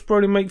let Josh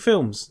Brolin make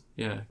films?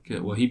 Yeah,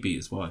 well, he beat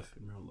his wife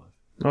in real life.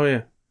 Oh,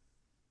 yeah.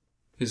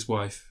 His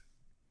wife,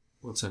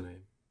 what's her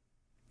name?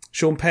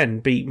 Sean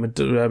Penn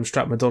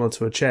strapped Madonna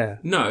to a chair.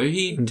 No,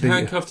 he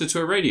handcuffed her to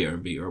a radio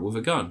and beat her up with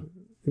a gun.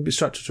 He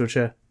strapped her to a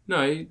chair.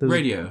 No,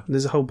 radio.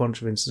 There's a whole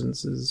bunch of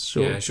incidences.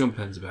 Sure. Yeah, Sean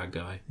Penn's a bad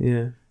guy.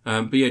 Yeah.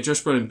 But yeah,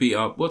 Josh Brolin beat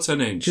up... What's her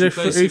name? Do you know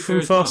who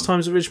from Fast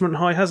Times at Ridgemont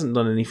High hasn't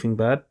done anything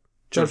bad?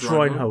 Judge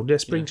Reinhold.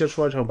 Yes, bring Judge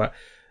Reinhold back.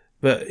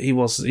 But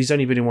he's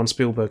only been in one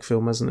Spielberg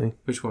film, hasn't he?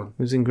 Which one?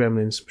 He was in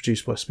Gremlins,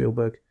 produced by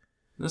Spielberg.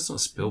 That's not a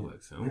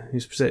Spielberg film. He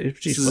was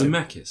produced by...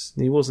 Zemeckis.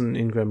 He wasn't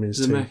in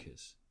Gremlins 2.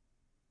 Zemeckis.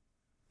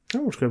 I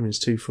watched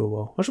Gremlins 2 for a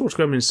while. I should watch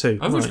Gremlins 2.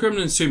 I've watched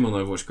Gremlins 2 more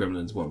than I've watched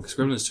Gremlins 1, because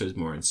Gremlins 2 is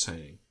more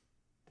insane.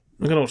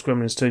 I'm going to watch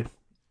Gremlins 2.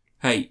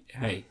 Hey.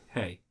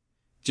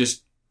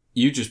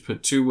 You just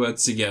put two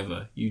words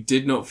together. You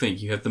did not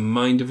think. You had the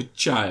mind of a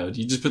child.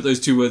 You just put those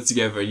two words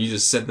together and you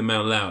just said them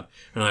out loud.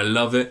 And I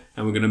love it,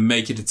 and we're going to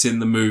make it. It's in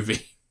the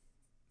movie.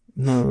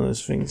 None of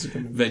those things are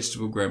going to...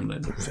 Vegetable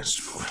gremlin.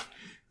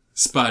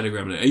 Spider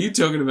gremlin. Are you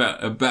talking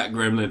about a bat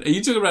gremlin? Are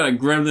you talking about a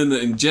gremlin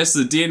that ingests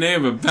the DNA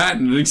of a bat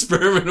in an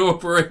experimental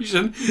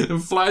operation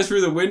and flies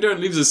through the window and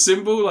leaves a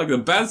symbol, like the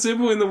bat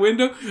symbol in the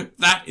window?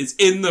 That is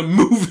in the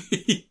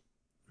movie.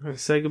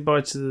 Say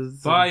goodbye to the...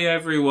 Bye,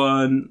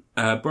 everyone.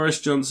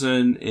 Boris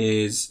Johnson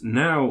is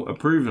now a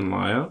proven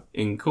liar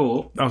in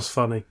court. That was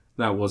funny.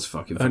 That was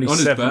fucking funny. On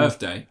his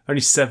birthday. Only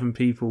 7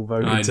 people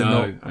voted I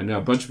know.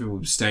 A bunch of people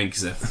abstained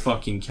because they're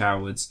fucking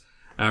cowards.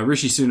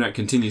 Rishi Sunak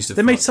continues to...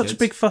 They made such a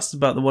big fuss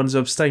about the ones who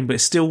abstained, but it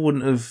still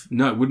wouldn't have...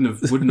 No, it would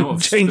not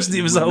have changed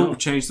the result. Would not have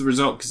changed the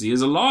result because he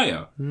is a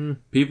liar.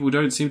 People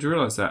don't seem to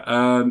realise that.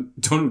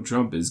 Donald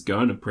Trump is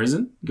going to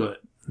prison.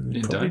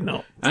 Probably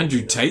not.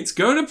 Andrew Tate's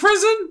going to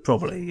prison?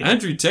 Probably, yeah.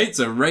 Andrew Tate's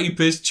a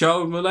rapist,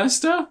 child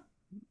molester?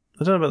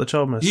 I don't know about the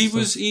child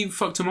molester. He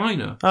fucked a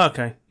minor. Oh,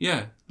 okay.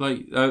 Yeah,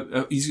 like,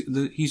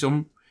 he's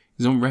on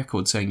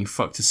record saying he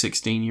fucked a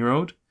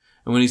 16-year-old.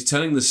 And when he's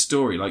telling the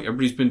story, like,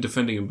 everybody's been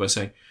defending him by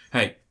saying,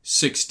 hey,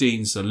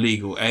 16's the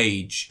legal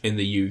age in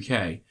the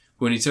UK.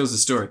 When he tells the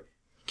story,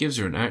 he gives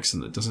her an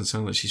accent that doesn't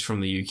sound like she's from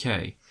the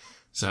UK.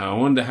 So I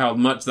wonder how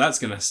much that's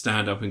going to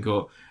stand up in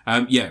court.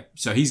 Yeah,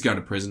 so he's going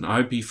to prison. I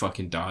hope he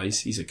fucking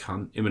dies. He's a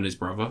cunt. Him and his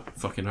brother.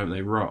 Fucking hope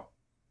they rot.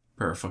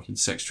 Pair of fucking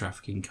sex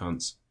trafficking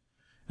cunts.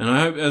 And I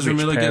hope Ezra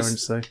Miller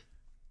gets... Though.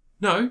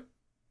 No.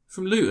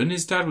 From Luton,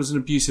 his dad was an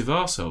abusive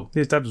arsehole.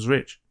 His dad was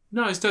rich.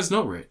 No, his dad's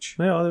not rich.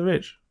 They are, they're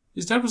rich.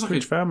 His dad was like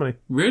rich family.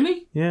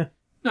 Really? Yeah.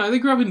 No, they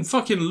grew up in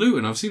fucking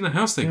Luton. I've seen the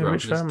house they grew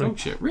up in. It's dog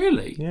shit.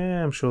 Really?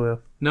 Yeah, I'm sure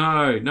they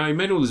are. No, he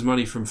made all his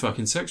money from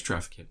fucking sex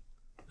trafficking.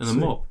 And the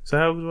mob. So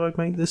how do I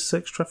make this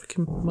sex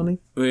trafficking money?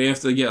 Well, you have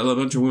to get a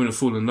bunch of women to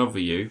fall in love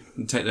with you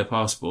and take their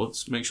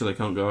passports, make sure they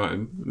can't go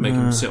home, make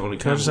them sit on a camel.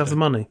 Can I just have the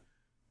money?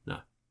 No.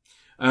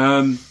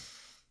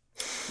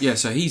 Yeah,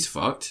 so he's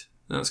fucked.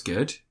 That's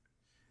good.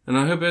 And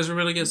I hope Ezra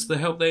Miller gets the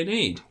help they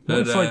need. What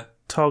if I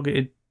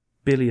targeted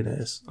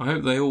billionaires? I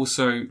hope they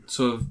also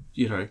sort of,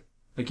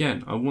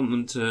 again, I want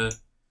them to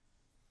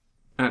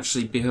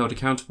actually be held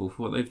accountable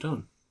for what they've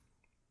done.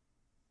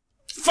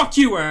 Fuck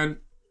you, Anne!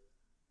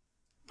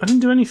 I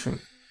didn't do anything.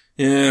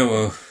 Yeah,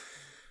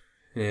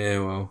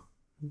 well.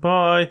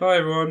 Bye. Bye,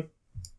 everyone.